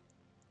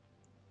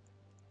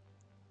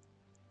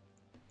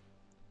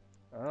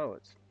 Oh,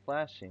 it's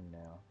flashing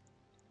now.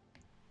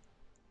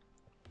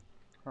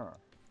 Huh.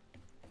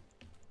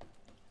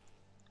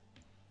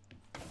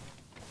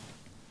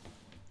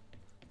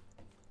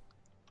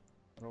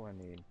 What do I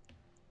need?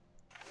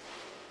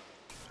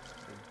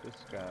 Need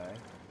this guy.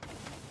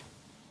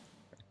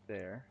 Right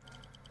there.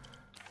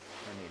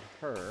 I need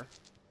her.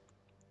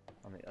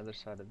 on the other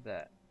side of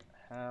that.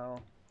 How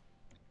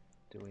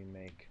do we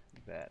make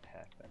that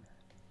happen?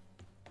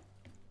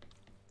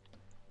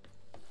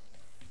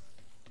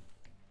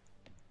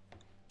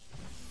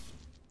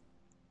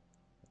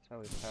 That's how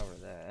we power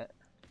that.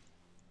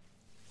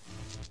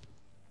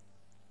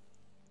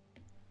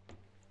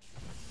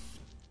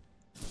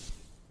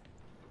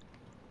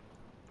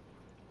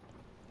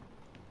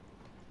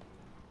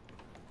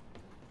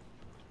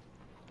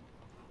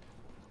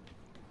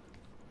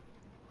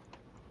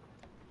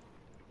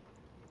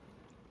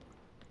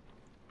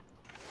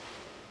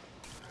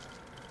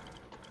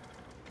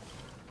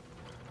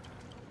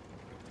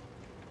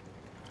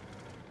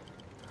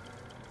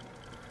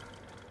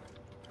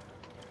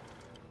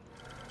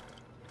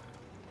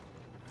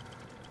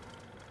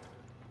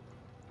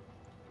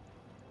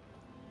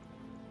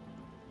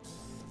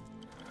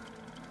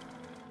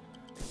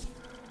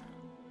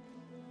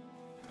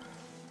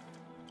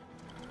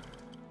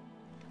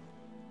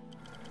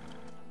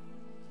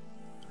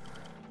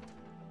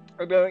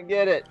 I don't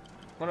get it.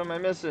 What am I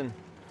missing?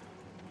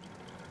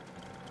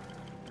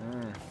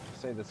 I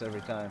say this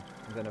every time,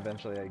 and then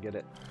eventually I get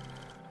it.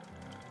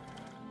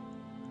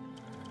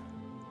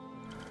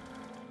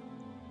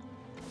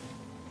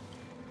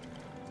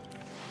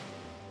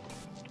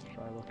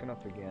 Try looking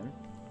up again.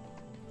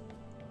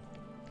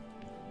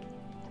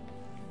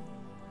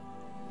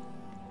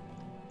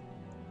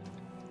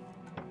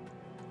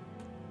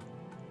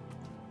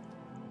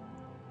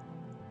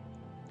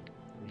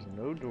 There's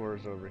no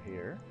doors over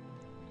here.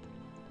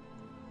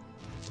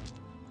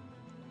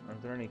 Are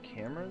there any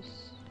cameras?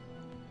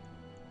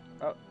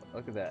 Oh,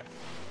 look at that.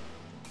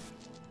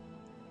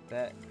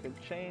 That could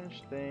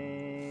change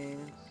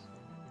things.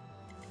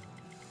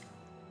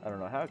 I don't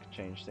know how it could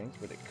change things,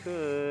 but it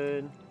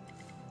could.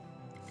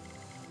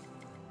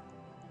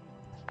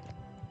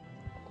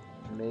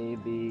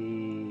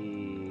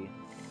 Maybe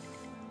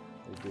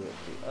we do it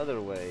the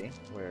other way,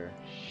 where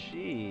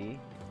she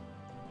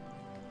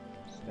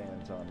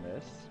stands on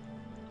this.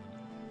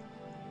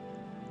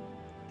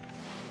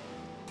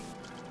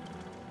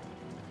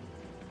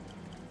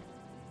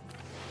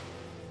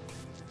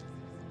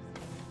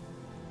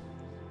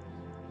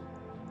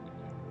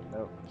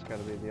 Nope, it's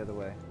gotta be the other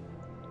way.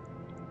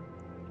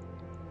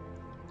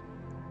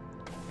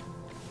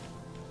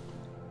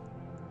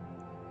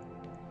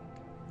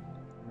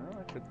 No,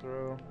 I could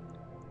throw...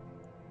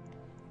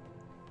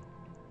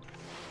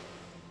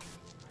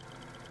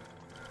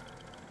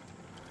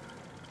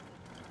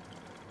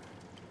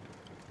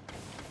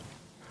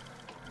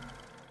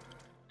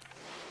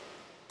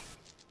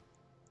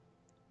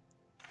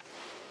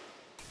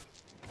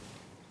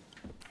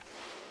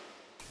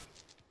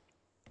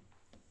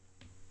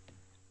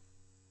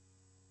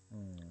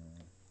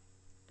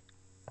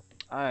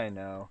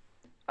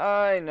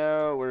 I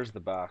know. Where's the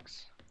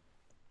box?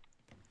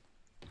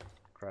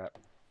 Crap.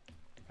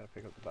 Gotta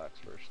pick up the box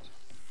first.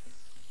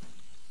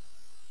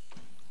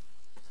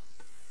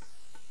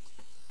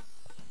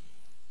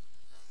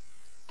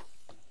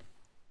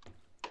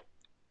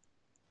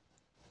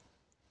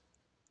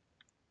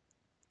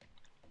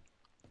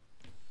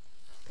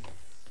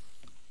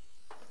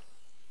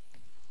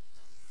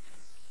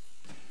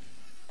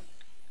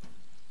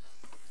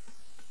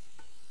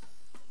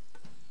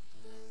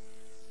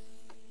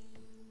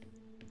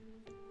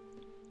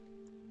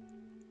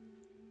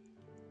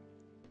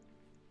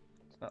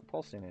 Not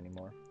pulsing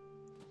anymore.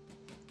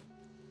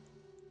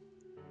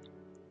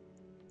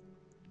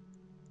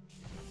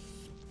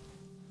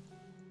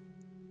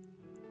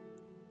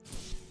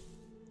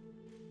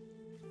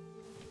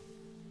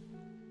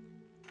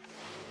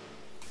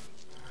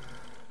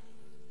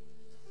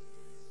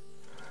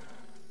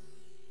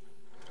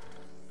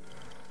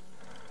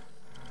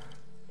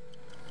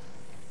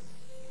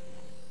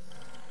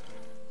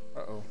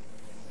 Uh-oh.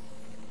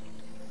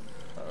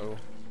 Uh-oh.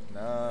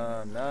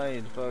 Nah, now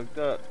you fucked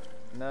up.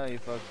 Now you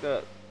fucked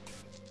up.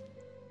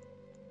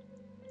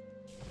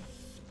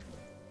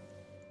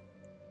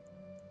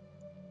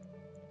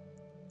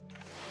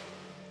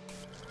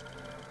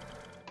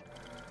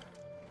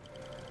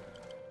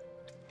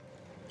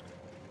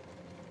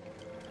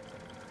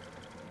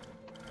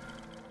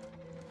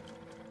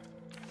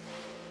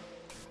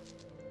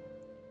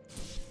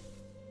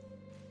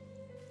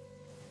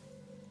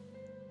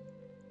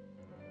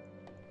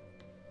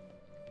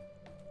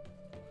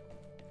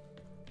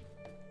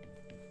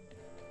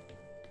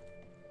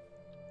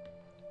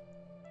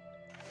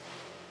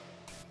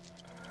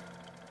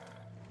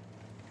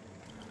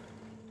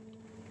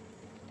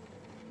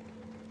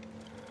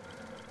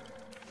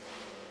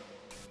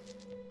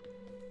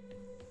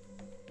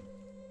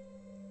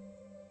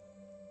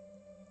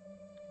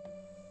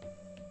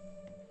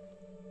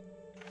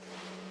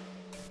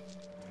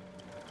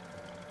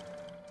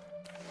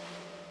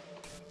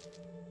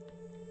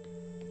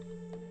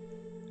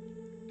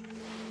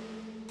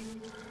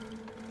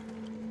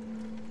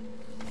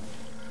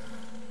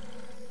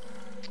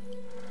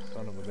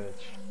 Son of a bitch.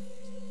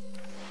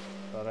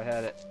 Thought I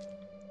had it,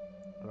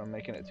 but I'm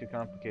making it too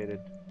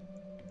complicated.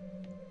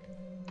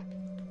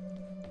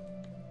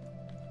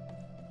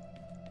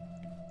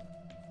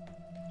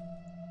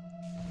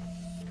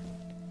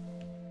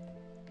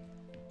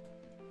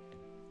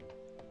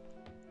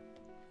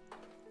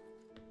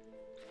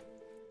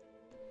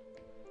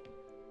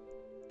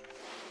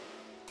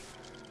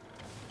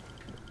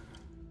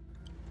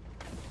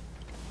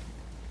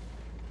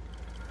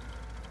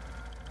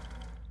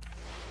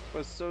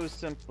 was so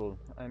simple.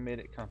 I made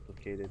it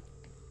complicated.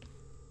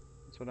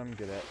 That's what I'm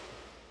good at.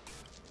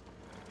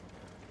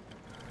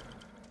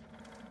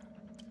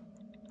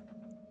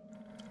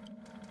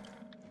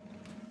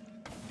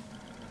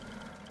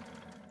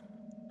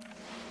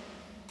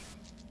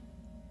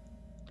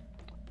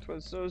 It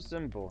was so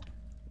simple.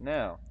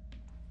 Now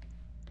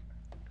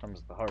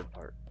comes the hard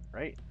part,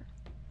 right?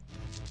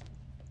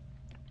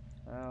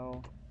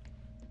 How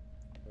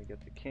I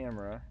get the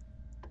camera.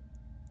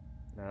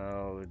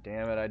 No,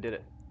 damn it, I did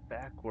it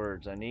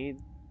backwards. I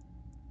need...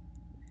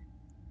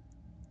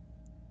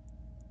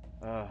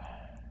 Maybe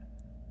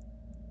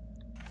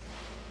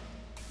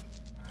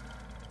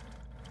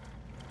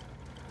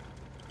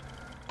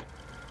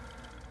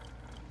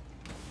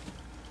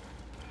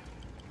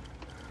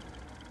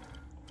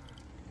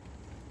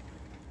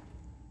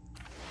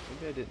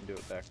I didn't do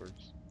it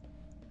backwards.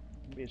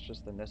 Maybe it's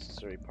just a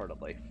necessary part of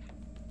life.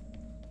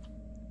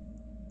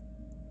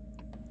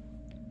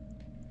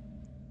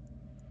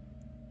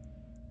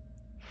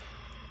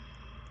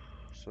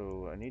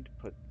 So I need to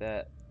put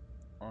that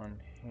on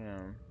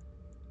him.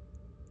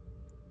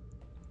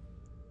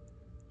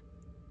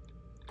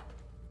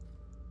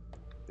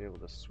 Be able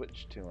to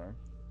switch to him.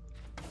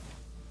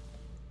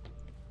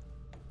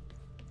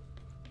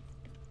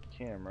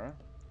 Camera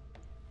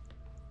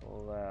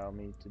will allow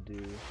me to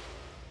do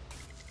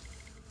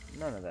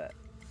none of that.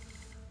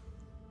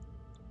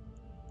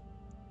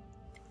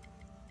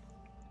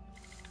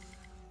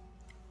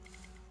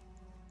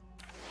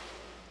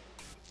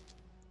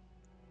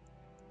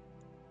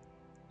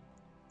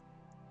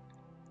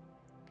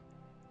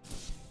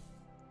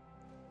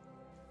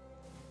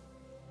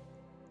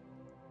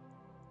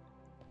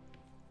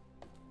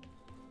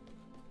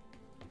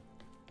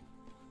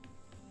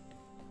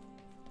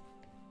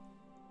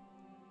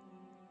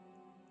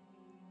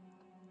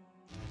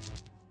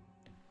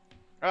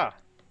 Ah,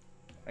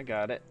 I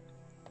got it.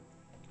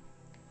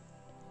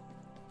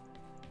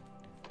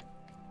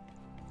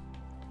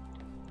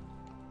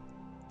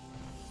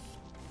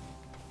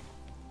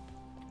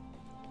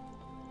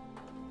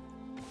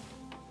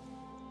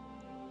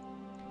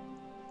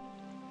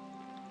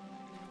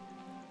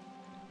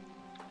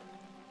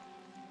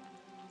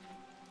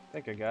 I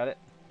think I got it.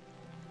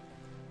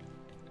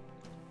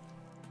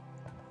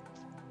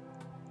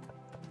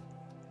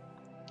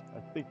 I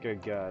think I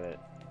got it.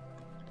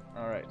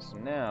 Alright, so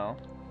now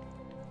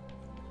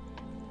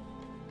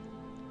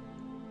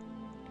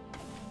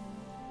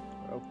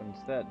it opens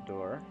that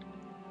door.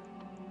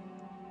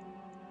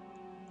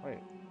 Wait,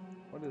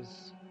 what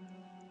is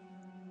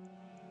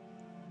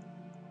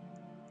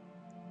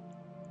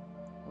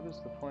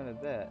the point of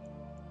that?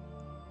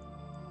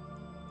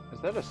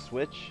 Is that a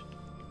switch?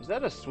 Is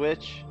that a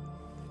switch?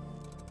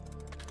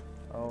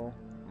 Oh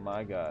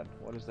my god,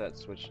 what does that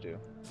switch do?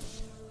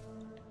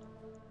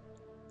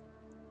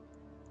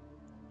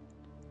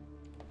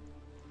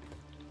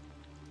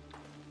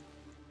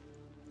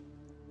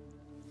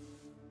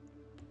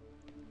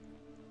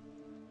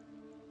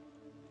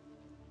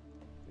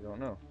 You don't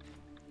know.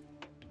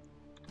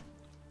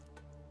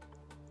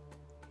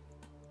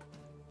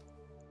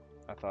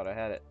 I thought I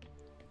had it.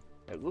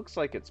 It looks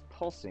like it's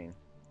pulsing.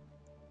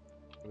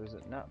 But is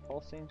it not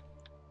pulsing?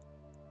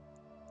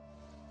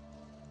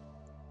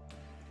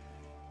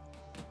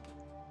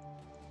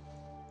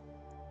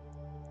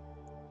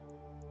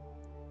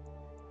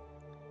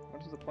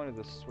 What is the point of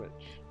this switch?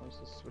 What does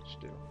this switch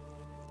do?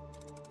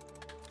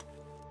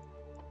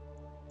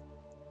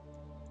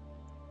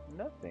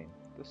 Nothing.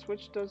 The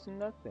switch does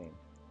nothing.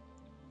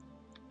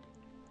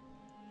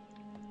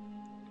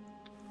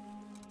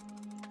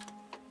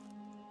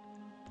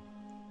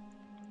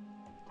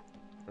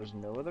 There's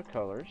no other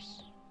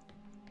colors.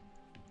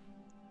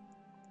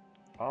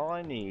 All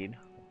I need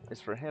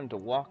is for him to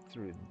walk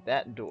through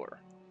that door.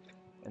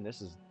 And this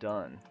is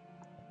done.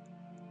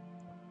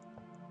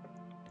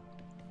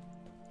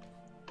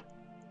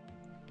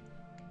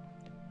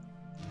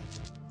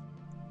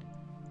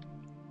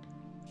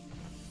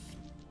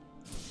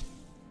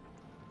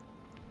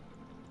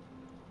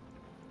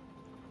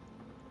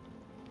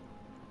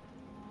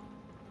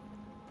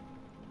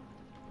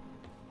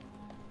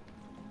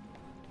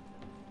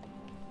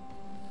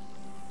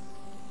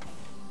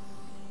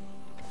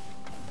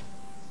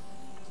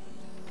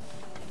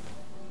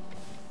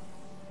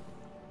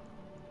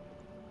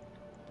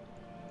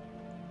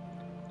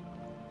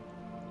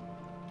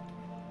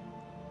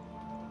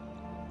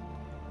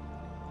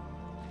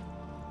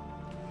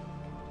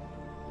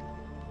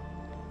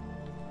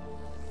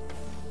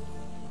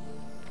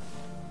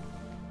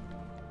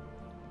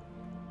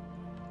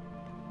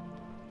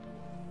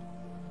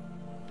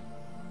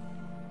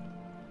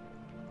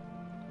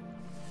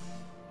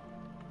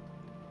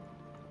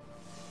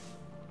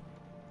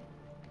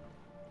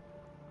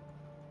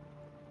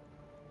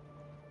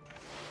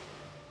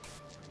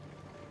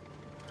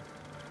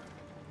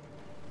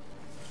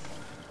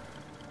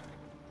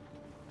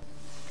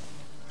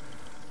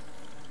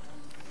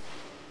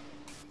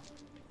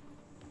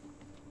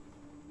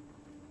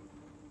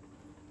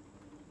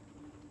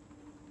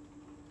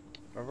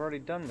 I've already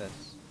done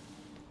this.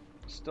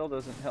 still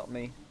doesn't help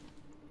me.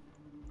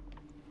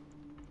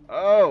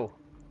 Oh!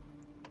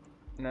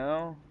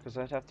 No, because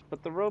I'd have to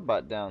put the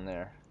robot down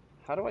there.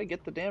 How do I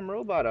get the damn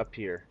robot up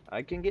here?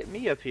 I can get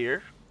me up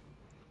here,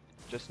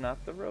 just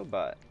not the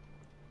robot.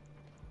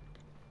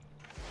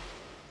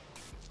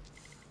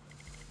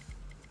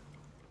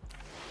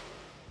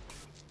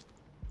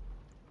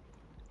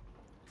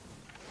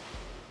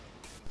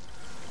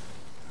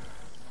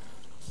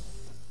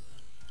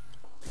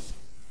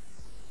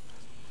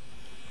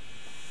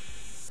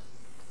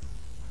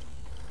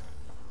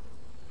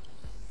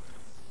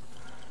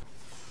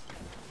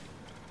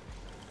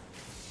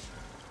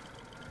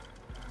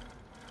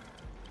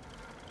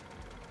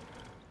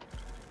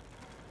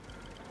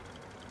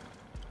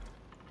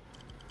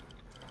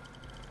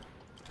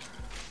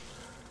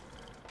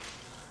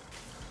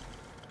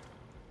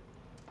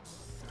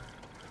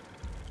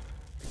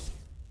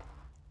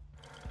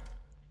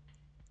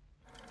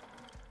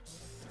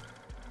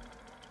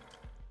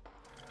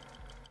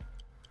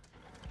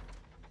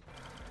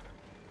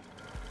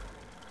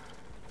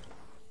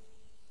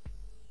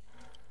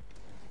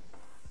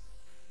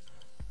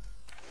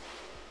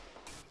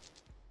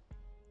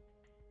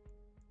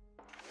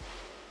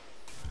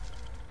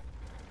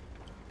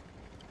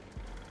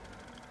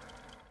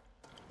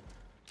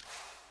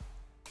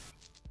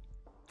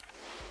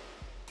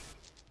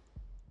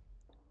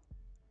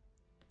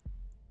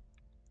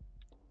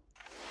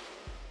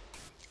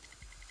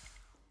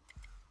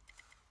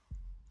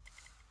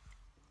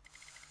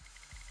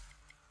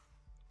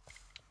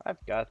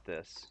 I've got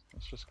this.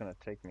 It's just gonna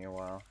take me a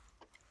while.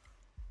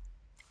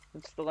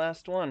 It's the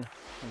last one,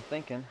 I'm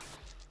thinking.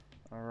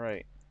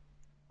 Alright.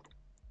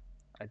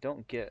 I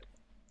don't get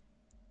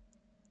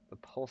the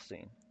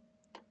pulsing.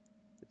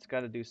 It's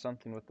gotta do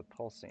something with the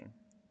pulsing.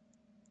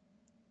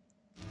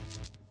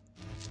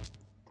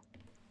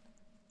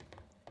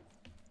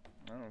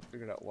 I haven't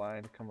figured out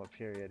why to come up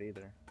here yet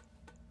either.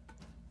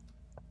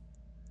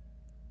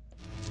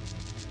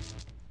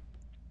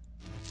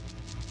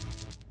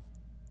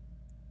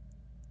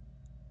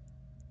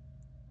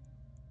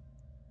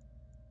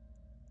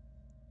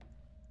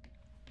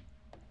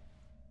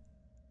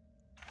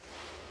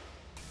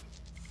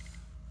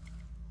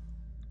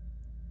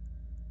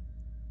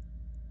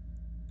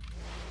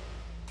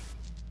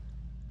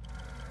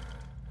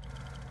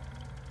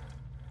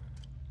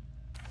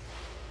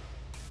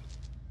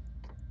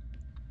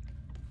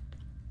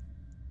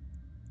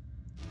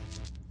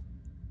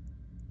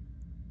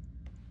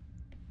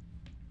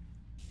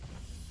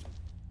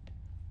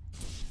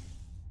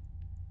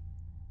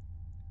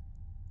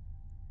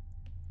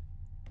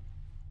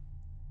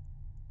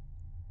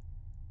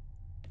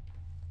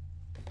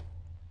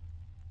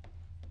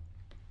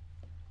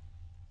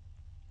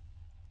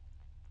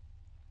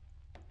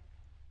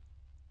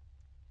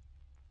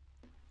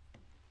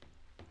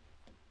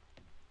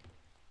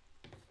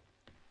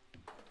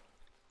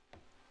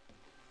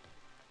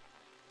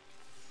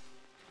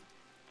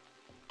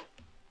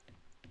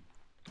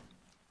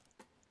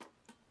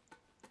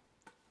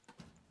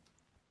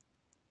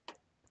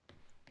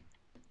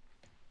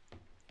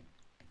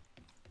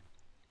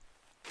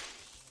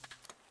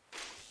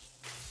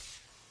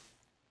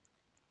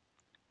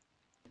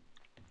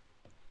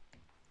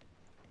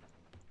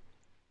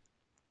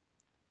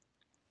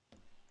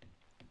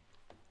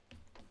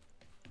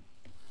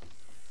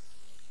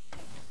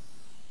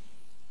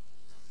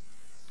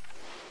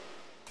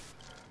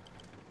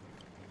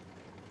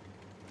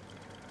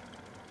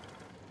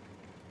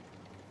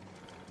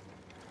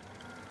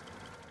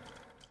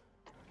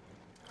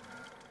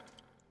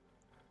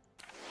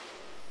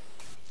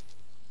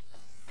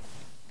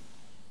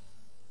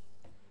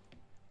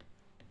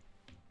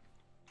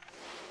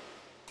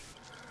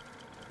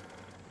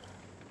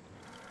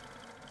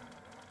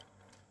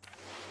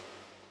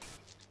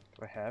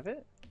 Do I have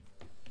it?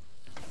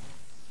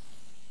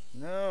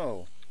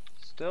 No.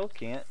 Still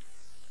can't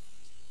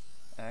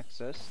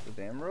access the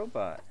damn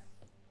robot.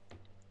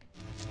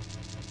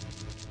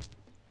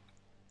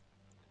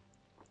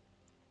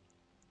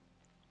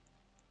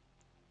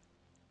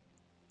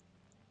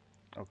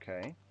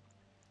 Okay.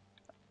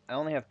 I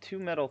only have two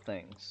metal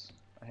things.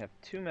 I have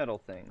two metal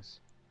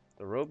things.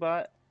 The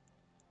robot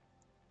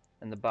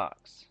and the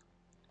box.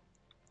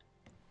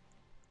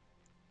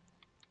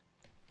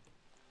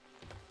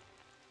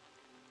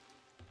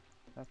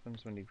 What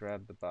happens when you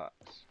grab the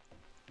box?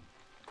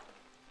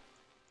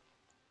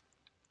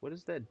 What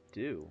does that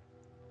do?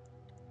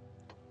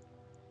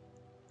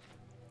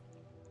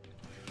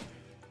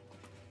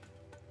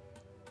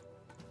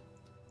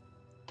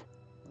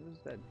 What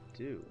does that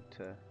do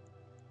to...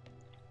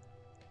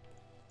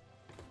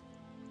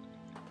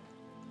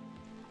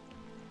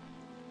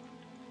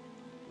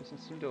 Doesn't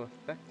seem to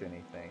affect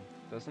anything.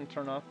 Doesn't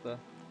turn off the...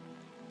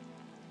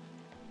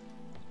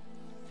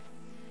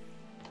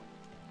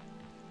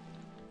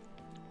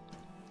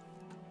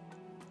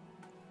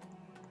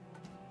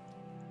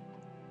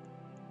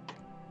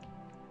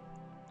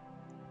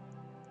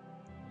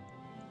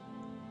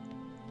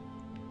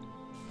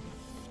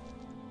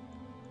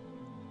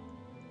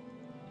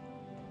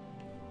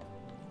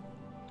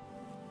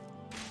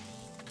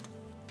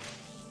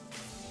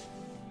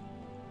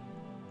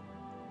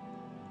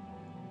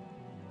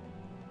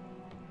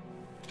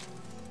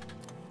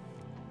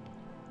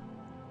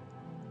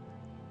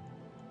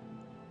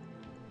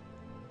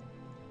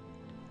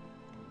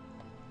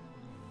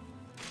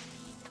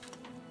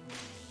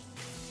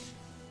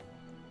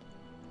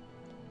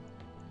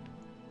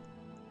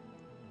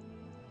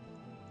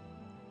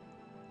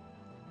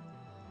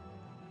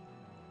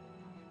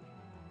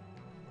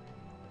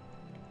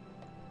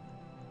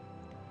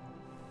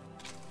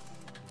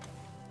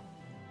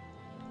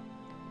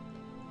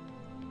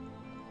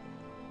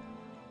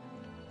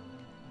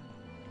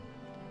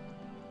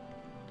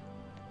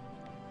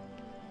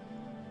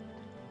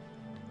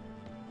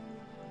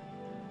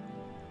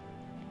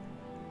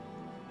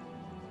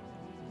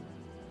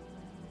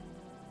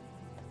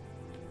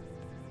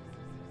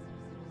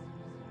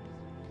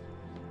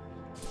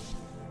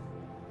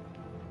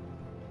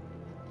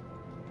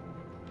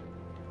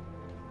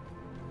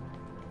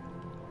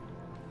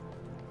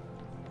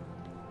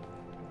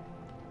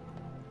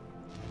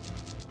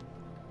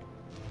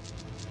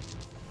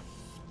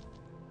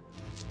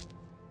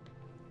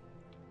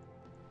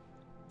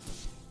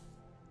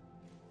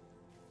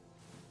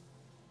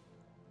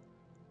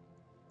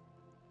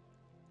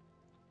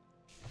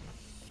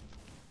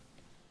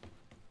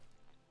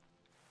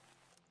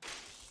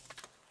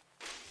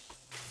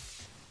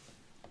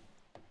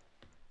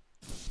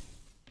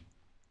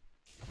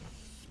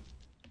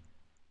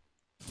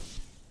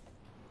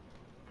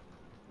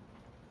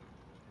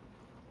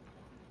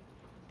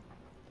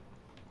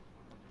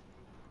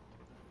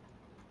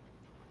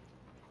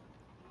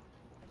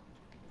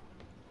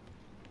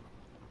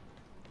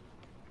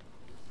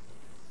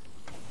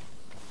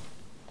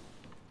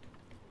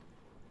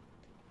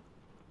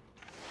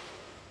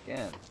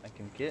 Again, I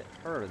can get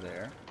her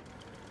there.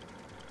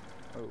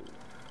 Oh.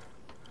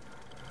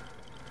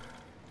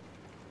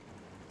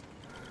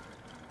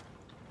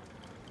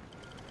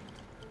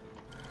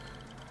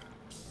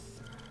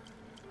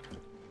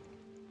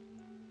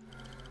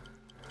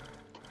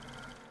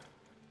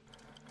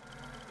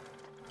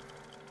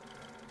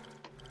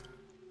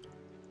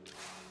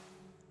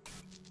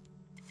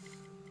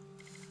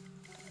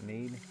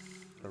 Need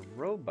the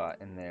robot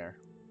in there.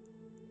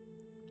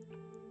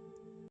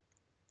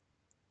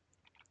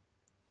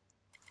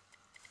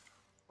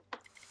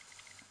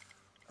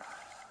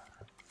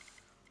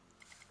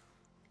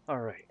 All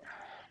right,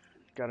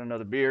 got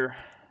another beer.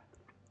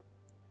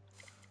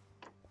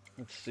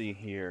 Let's see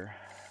here.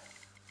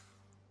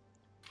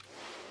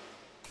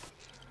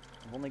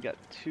 I've only got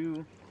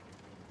 2.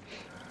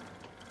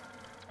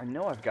 I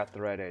know I've got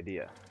the right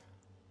idea.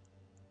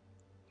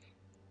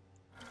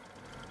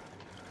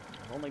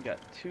 I've only got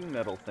 2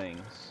 metal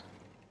things.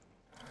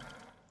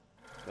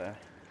 But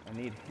I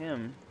need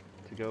him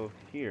to go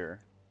here.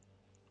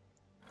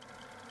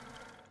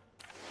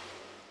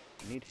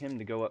 I need him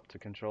to go up to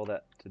control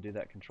that, to do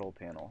that control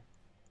panel.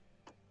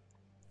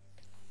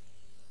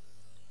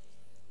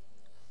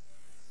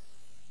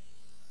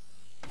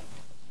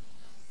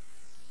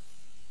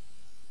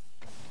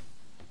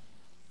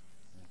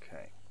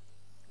 Okay.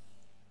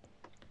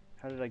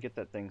 How did I get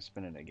that thing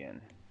spinning again?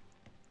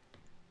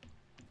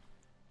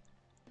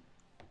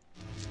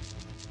 Does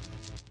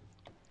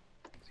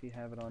he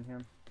have it on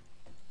him?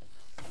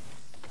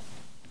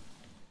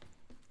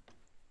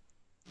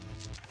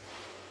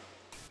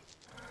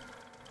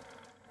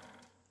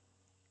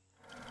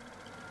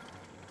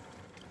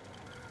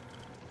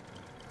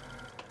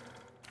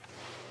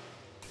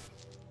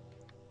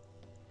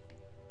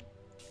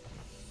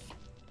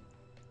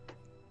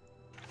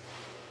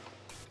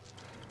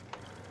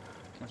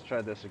 Let's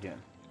try this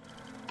again.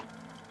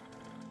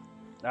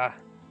 Ah!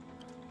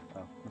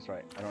 Oh, that's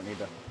right. I don't need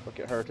to look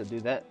at her to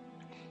do that.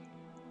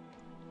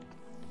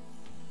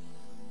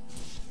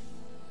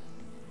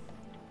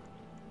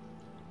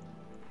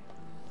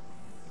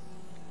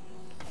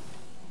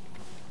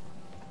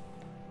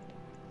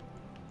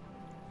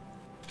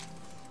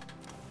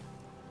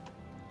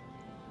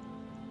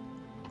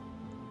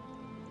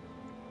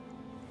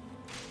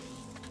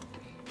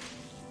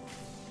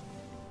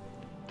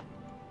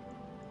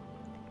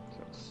 So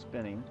it's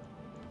spinning.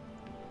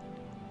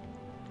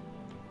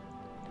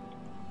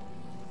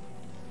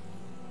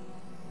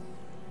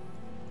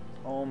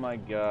 Oh my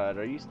god,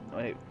 are you...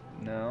 Wait,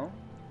 no?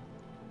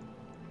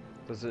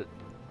 Does it...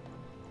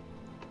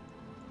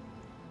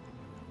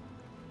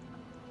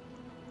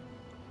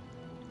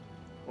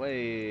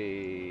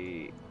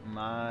 Wait...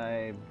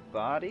 My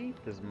body?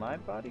 Does my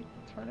body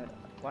turn it...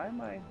 Why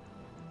am I...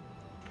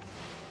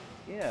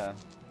 Yeah,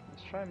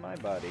 let's try my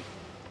body.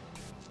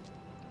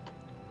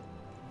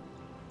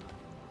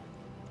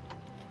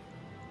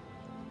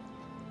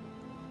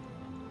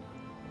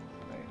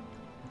 Wait,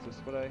 is this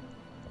what I...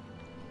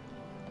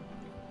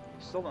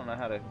 Still don't know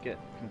how to get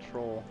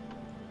control.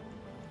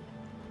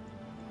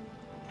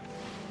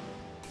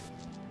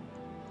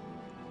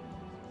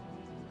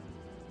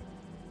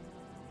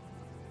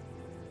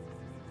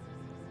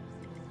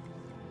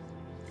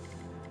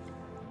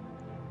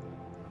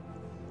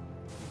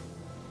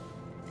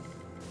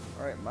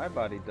 Alright, my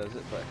body does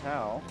it, but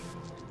how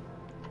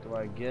do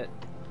I get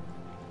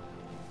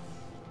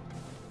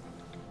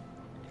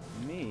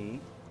me?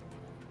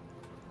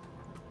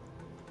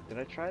 Did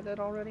I try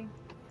that already?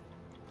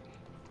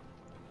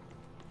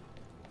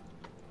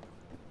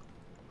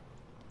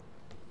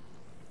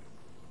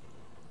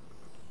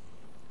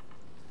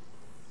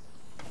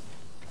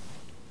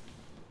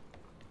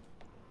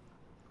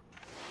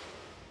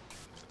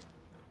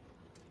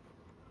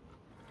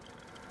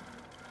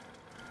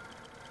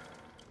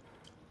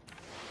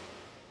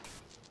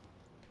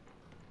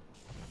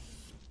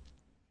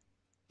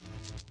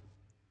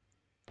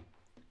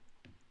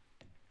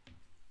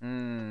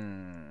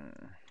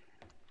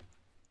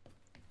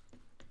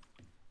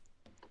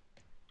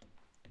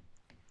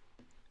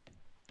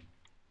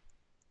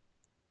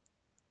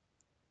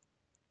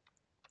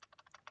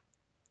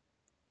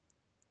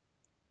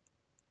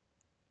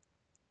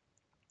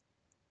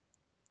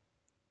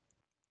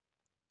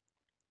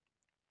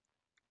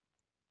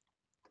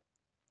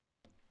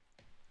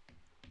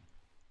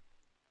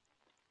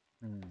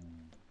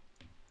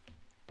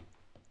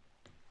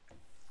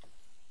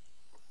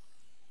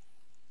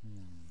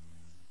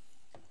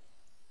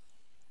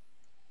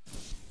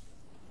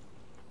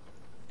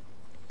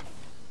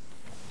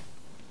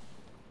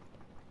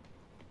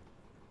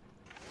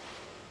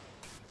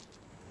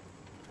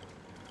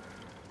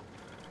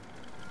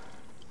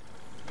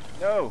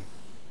 No!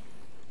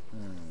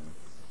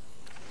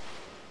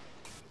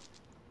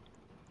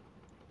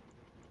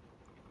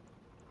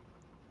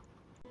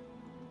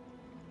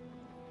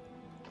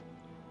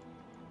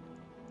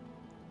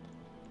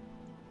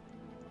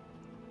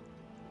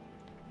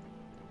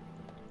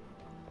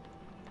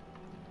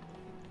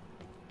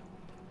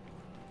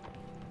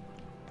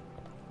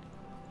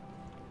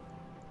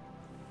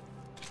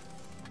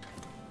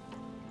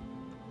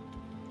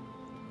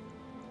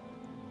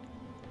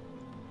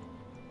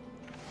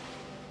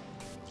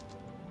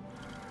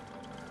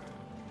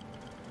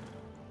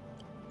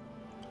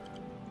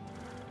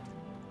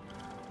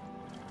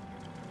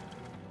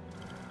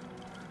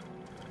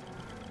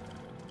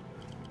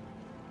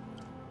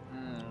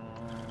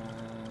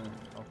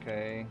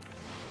 Okay.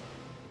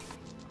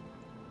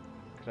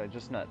 Could I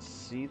just not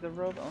see the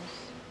robot?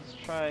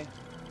 Let's try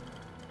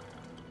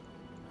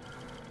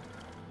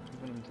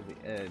moving him to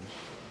the edge.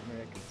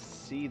 Maybe I could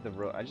see the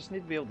robot. I just need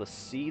to be able to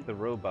see the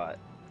robot.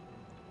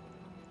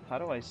 How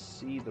do I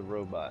see the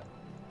robot?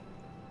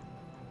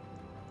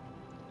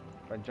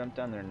 If I jump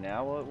down there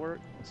now, will it work?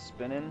 It's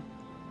spinning.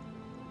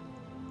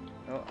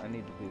 Oh, I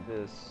need to do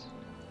this.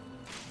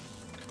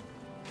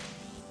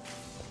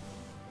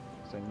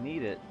 So I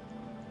need it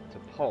to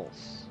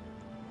pulse.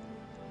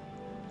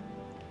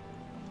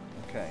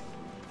 Okay.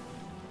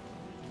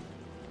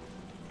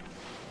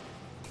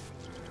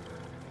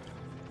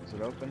 Is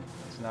it open?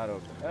 It's not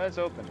open. It's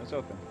open. It's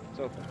open. It's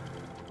open.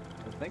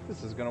 I think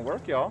this is gonna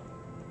work, y'all.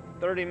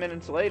 30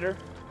 minutes later.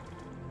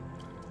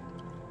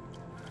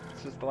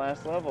 This is the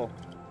last level.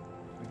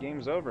 The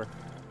game's over.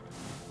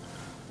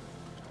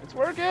 It's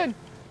working!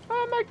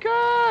 Oh my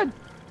god!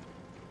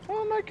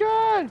 Oh my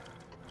god!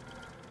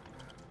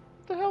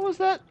 What the hell was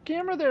that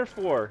camera there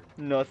for?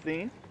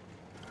 Nothing.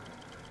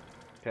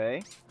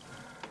 Okay.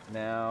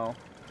 Now...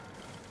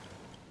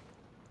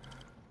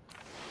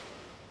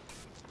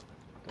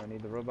 do I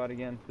need the robot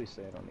again? Please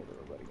say I don't need the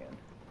robot again.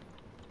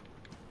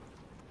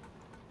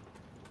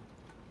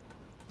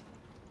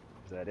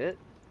 Is that it?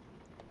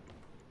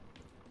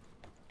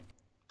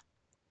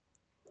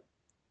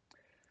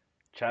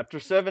 Chapter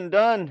 7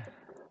 done.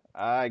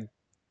 I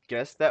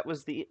guess that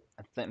was the...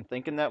 I'm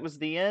thinking that was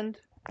the end.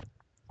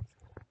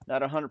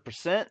 Not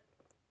 100%.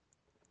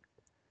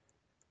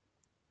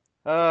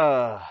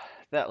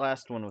 That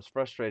last one was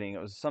frustrating.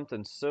 It was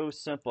something so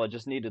simple. I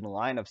just needed a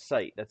line of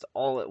sight. That's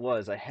all it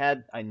was.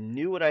 I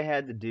knew what I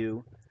had to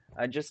do.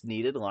 I just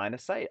needed a line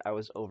of sight. I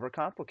was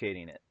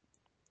overcomplicating it.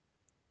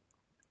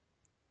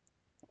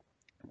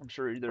 I'm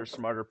sure there's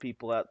smarter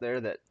people out there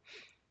that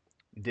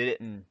did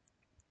it in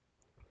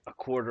a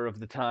quarter of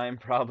the time,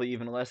 probably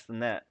even less than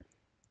that.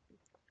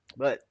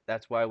 But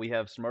that's why we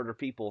have smarter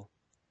people.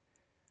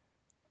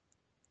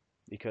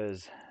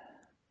 Because,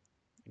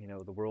 you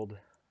know, the world,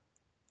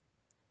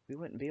 we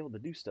wouldn't be able to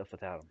do stuff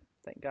without them.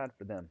 Thank God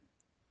for them.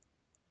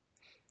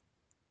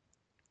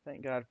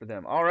 Thank God for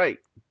them. All right,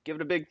 give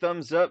it a big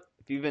thumbs up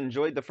if you've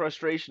enjoyed the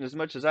frustration as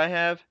much as I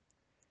have.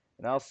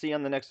 And I'll see you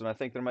on the next one. I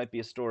think there might be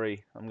a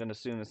story. I'm going to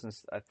assume,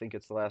 since I think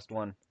it's the last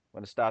one, I'm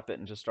going to stop it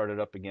and just start it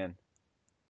up again.